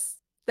 yes,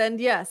 then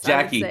yes,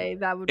 Jackie, I would say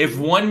that would If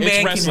be. one It's man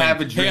can wrestling.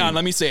 have a dream, Hang on,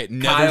 let me say it.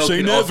 Never Kyle say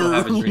can also never.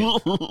 have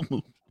a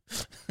dream.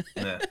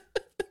 Yeah.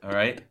 All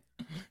right,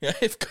 Yeah,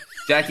 if-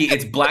 Jackie,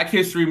 it's Black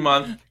History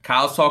Month.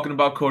 Kyle's talking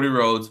about Cody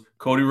Rhodes.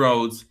 Cody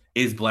Rhodes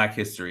is Black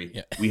History.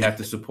 Yeah. We have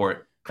to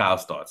support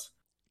Kyle's thoughts.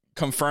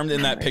 confirmed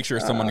in that picture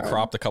someone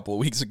cropped a couple of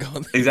weeks ago.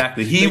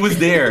 Exactly. He was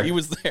there. He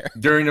was there.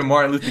 During the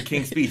Martin Luther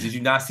King speech. Did you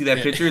not see that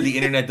picture? The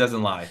internet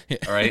doesn't lie.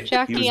 All right. He was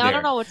Jackie, I there.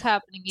 don't know what's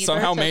happening either.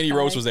 Somehow It's Mandy okay.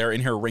 Rose was there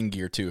in her ring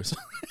gear too. So.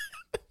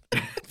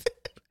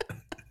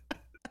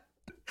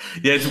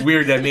 Yeah, it's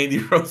weird that Mandy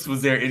Rose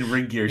was there in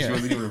ring gear. She Yeah.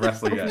 wasn't even a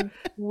wrestler yet.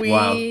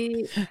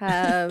 We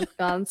have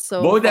gone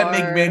so What would that far.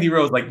 make Mandy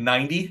Rose, like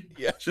 90?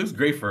 Yeah. She was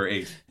great for her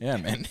age. Yeah,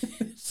 man.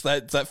 It's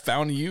that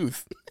found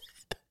youth.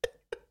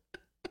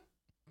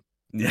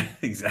 Yeah,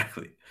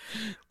 exactly.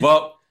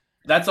 Well,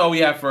 that's all we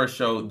have for our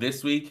show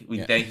this week. We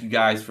Yeah. thank you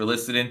guys for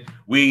listening.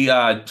 We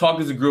talk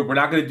as a group. We're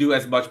not going to do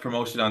as much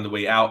promotion on the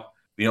way out.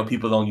 We know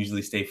people don't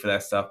usually stay for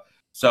that stuff.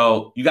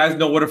 So you guys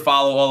know where to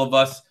follow all of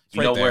us. You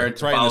Right know there. where It's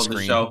to right on the follow the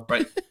screen. show.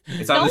 Right?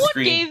 It's on No the one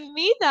screen. gave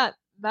me that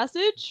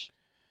message.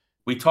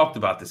 We talked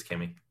about this,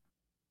 Kimmy.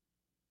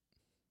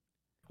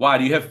 Why?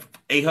 Do you have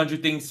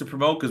 800 things to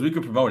promote? Because we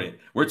could promote it.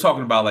 We're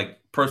talking about like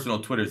personal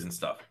Twitters and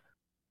stuff.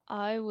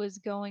 I was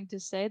going to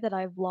say that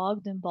I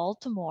vlogged in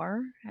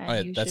Baltimore, and Oh, yeah,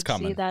 you that's should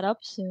coming. see that up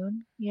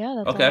soon. Yeah,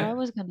 that's Okay. all I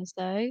was gonna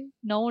say.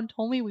 No one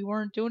told me we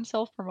weren't doing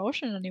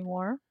self-promotion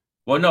anymore.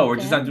 Well, no, we're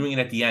just not Okay. doing it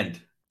at the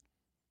end.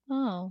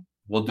 Oh,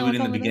 We'll do No, it in the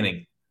tell me that.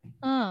 beginning.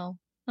 oh,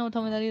 no one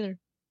told me that either.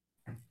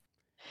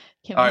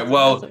 Kim, All right. that's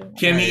Well, what we want.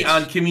 Kimmy Nice.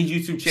 on Kimmy's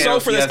YouTube channel. So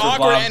for she this has her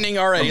awkward vlog ending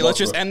already, from let's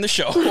just Baltimore. end the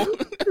show.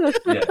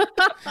 Yeah.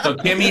 So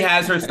Kimmy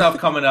has her stuff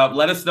coming up.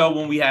 Let us know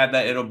when we have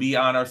that. It'll be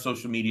on our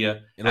social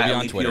media. It'll be at on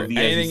Elite Twitter. POV,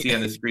 as you see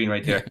on the screen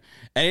right there.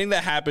 Anything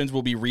that happens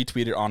will be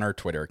retweeted on our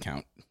Twitter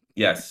account.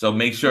 Yes. So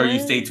make sure you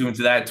stay tuned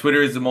to that.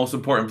 Twitter is the most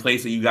important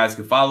place that you guys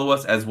can follow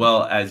us, as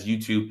well as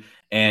YouTube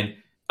and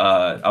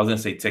I was gonna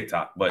say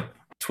TikTok, but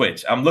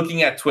Twitch. I'm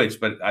looking at Twitch,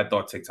 but I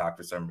thought TikTok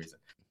for some reason.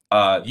 You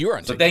are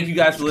on So TikTok. thank you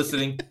guys for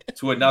listening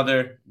to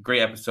another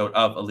great episode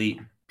of Elite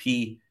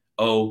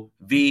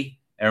POV.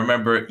 And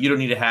remember, you don't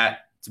need a hat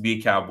to be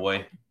a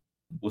cowboy.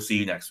 We'll see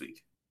you next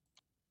week.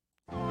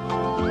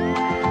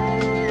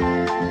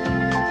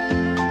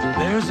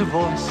 There's a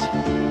voice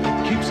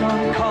that keeps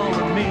on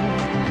calling me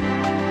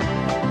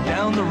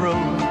down the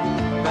road.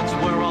 That's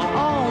where I'll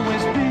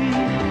always be.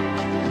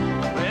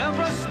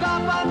 Every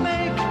stop I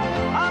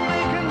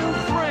make a new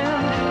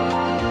friend.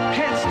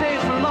 Can't stay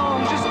for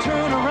long, just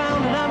turn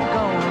around and I'm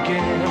gone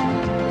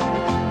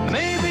again.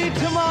 Maybe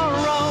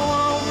tomorrow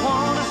I'll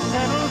wanna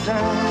settle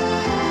down.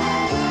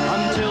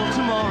 Until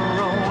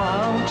tomorrow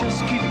I'll just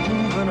keep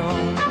moving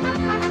on.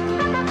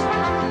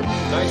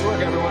 Nice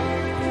work, everyone.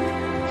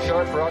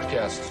 Sharp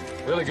broadcast.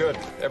 Really good.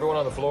 Everyone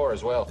on the floor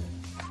as well.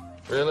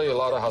 Really a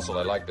lot of hustle.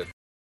 I liked it.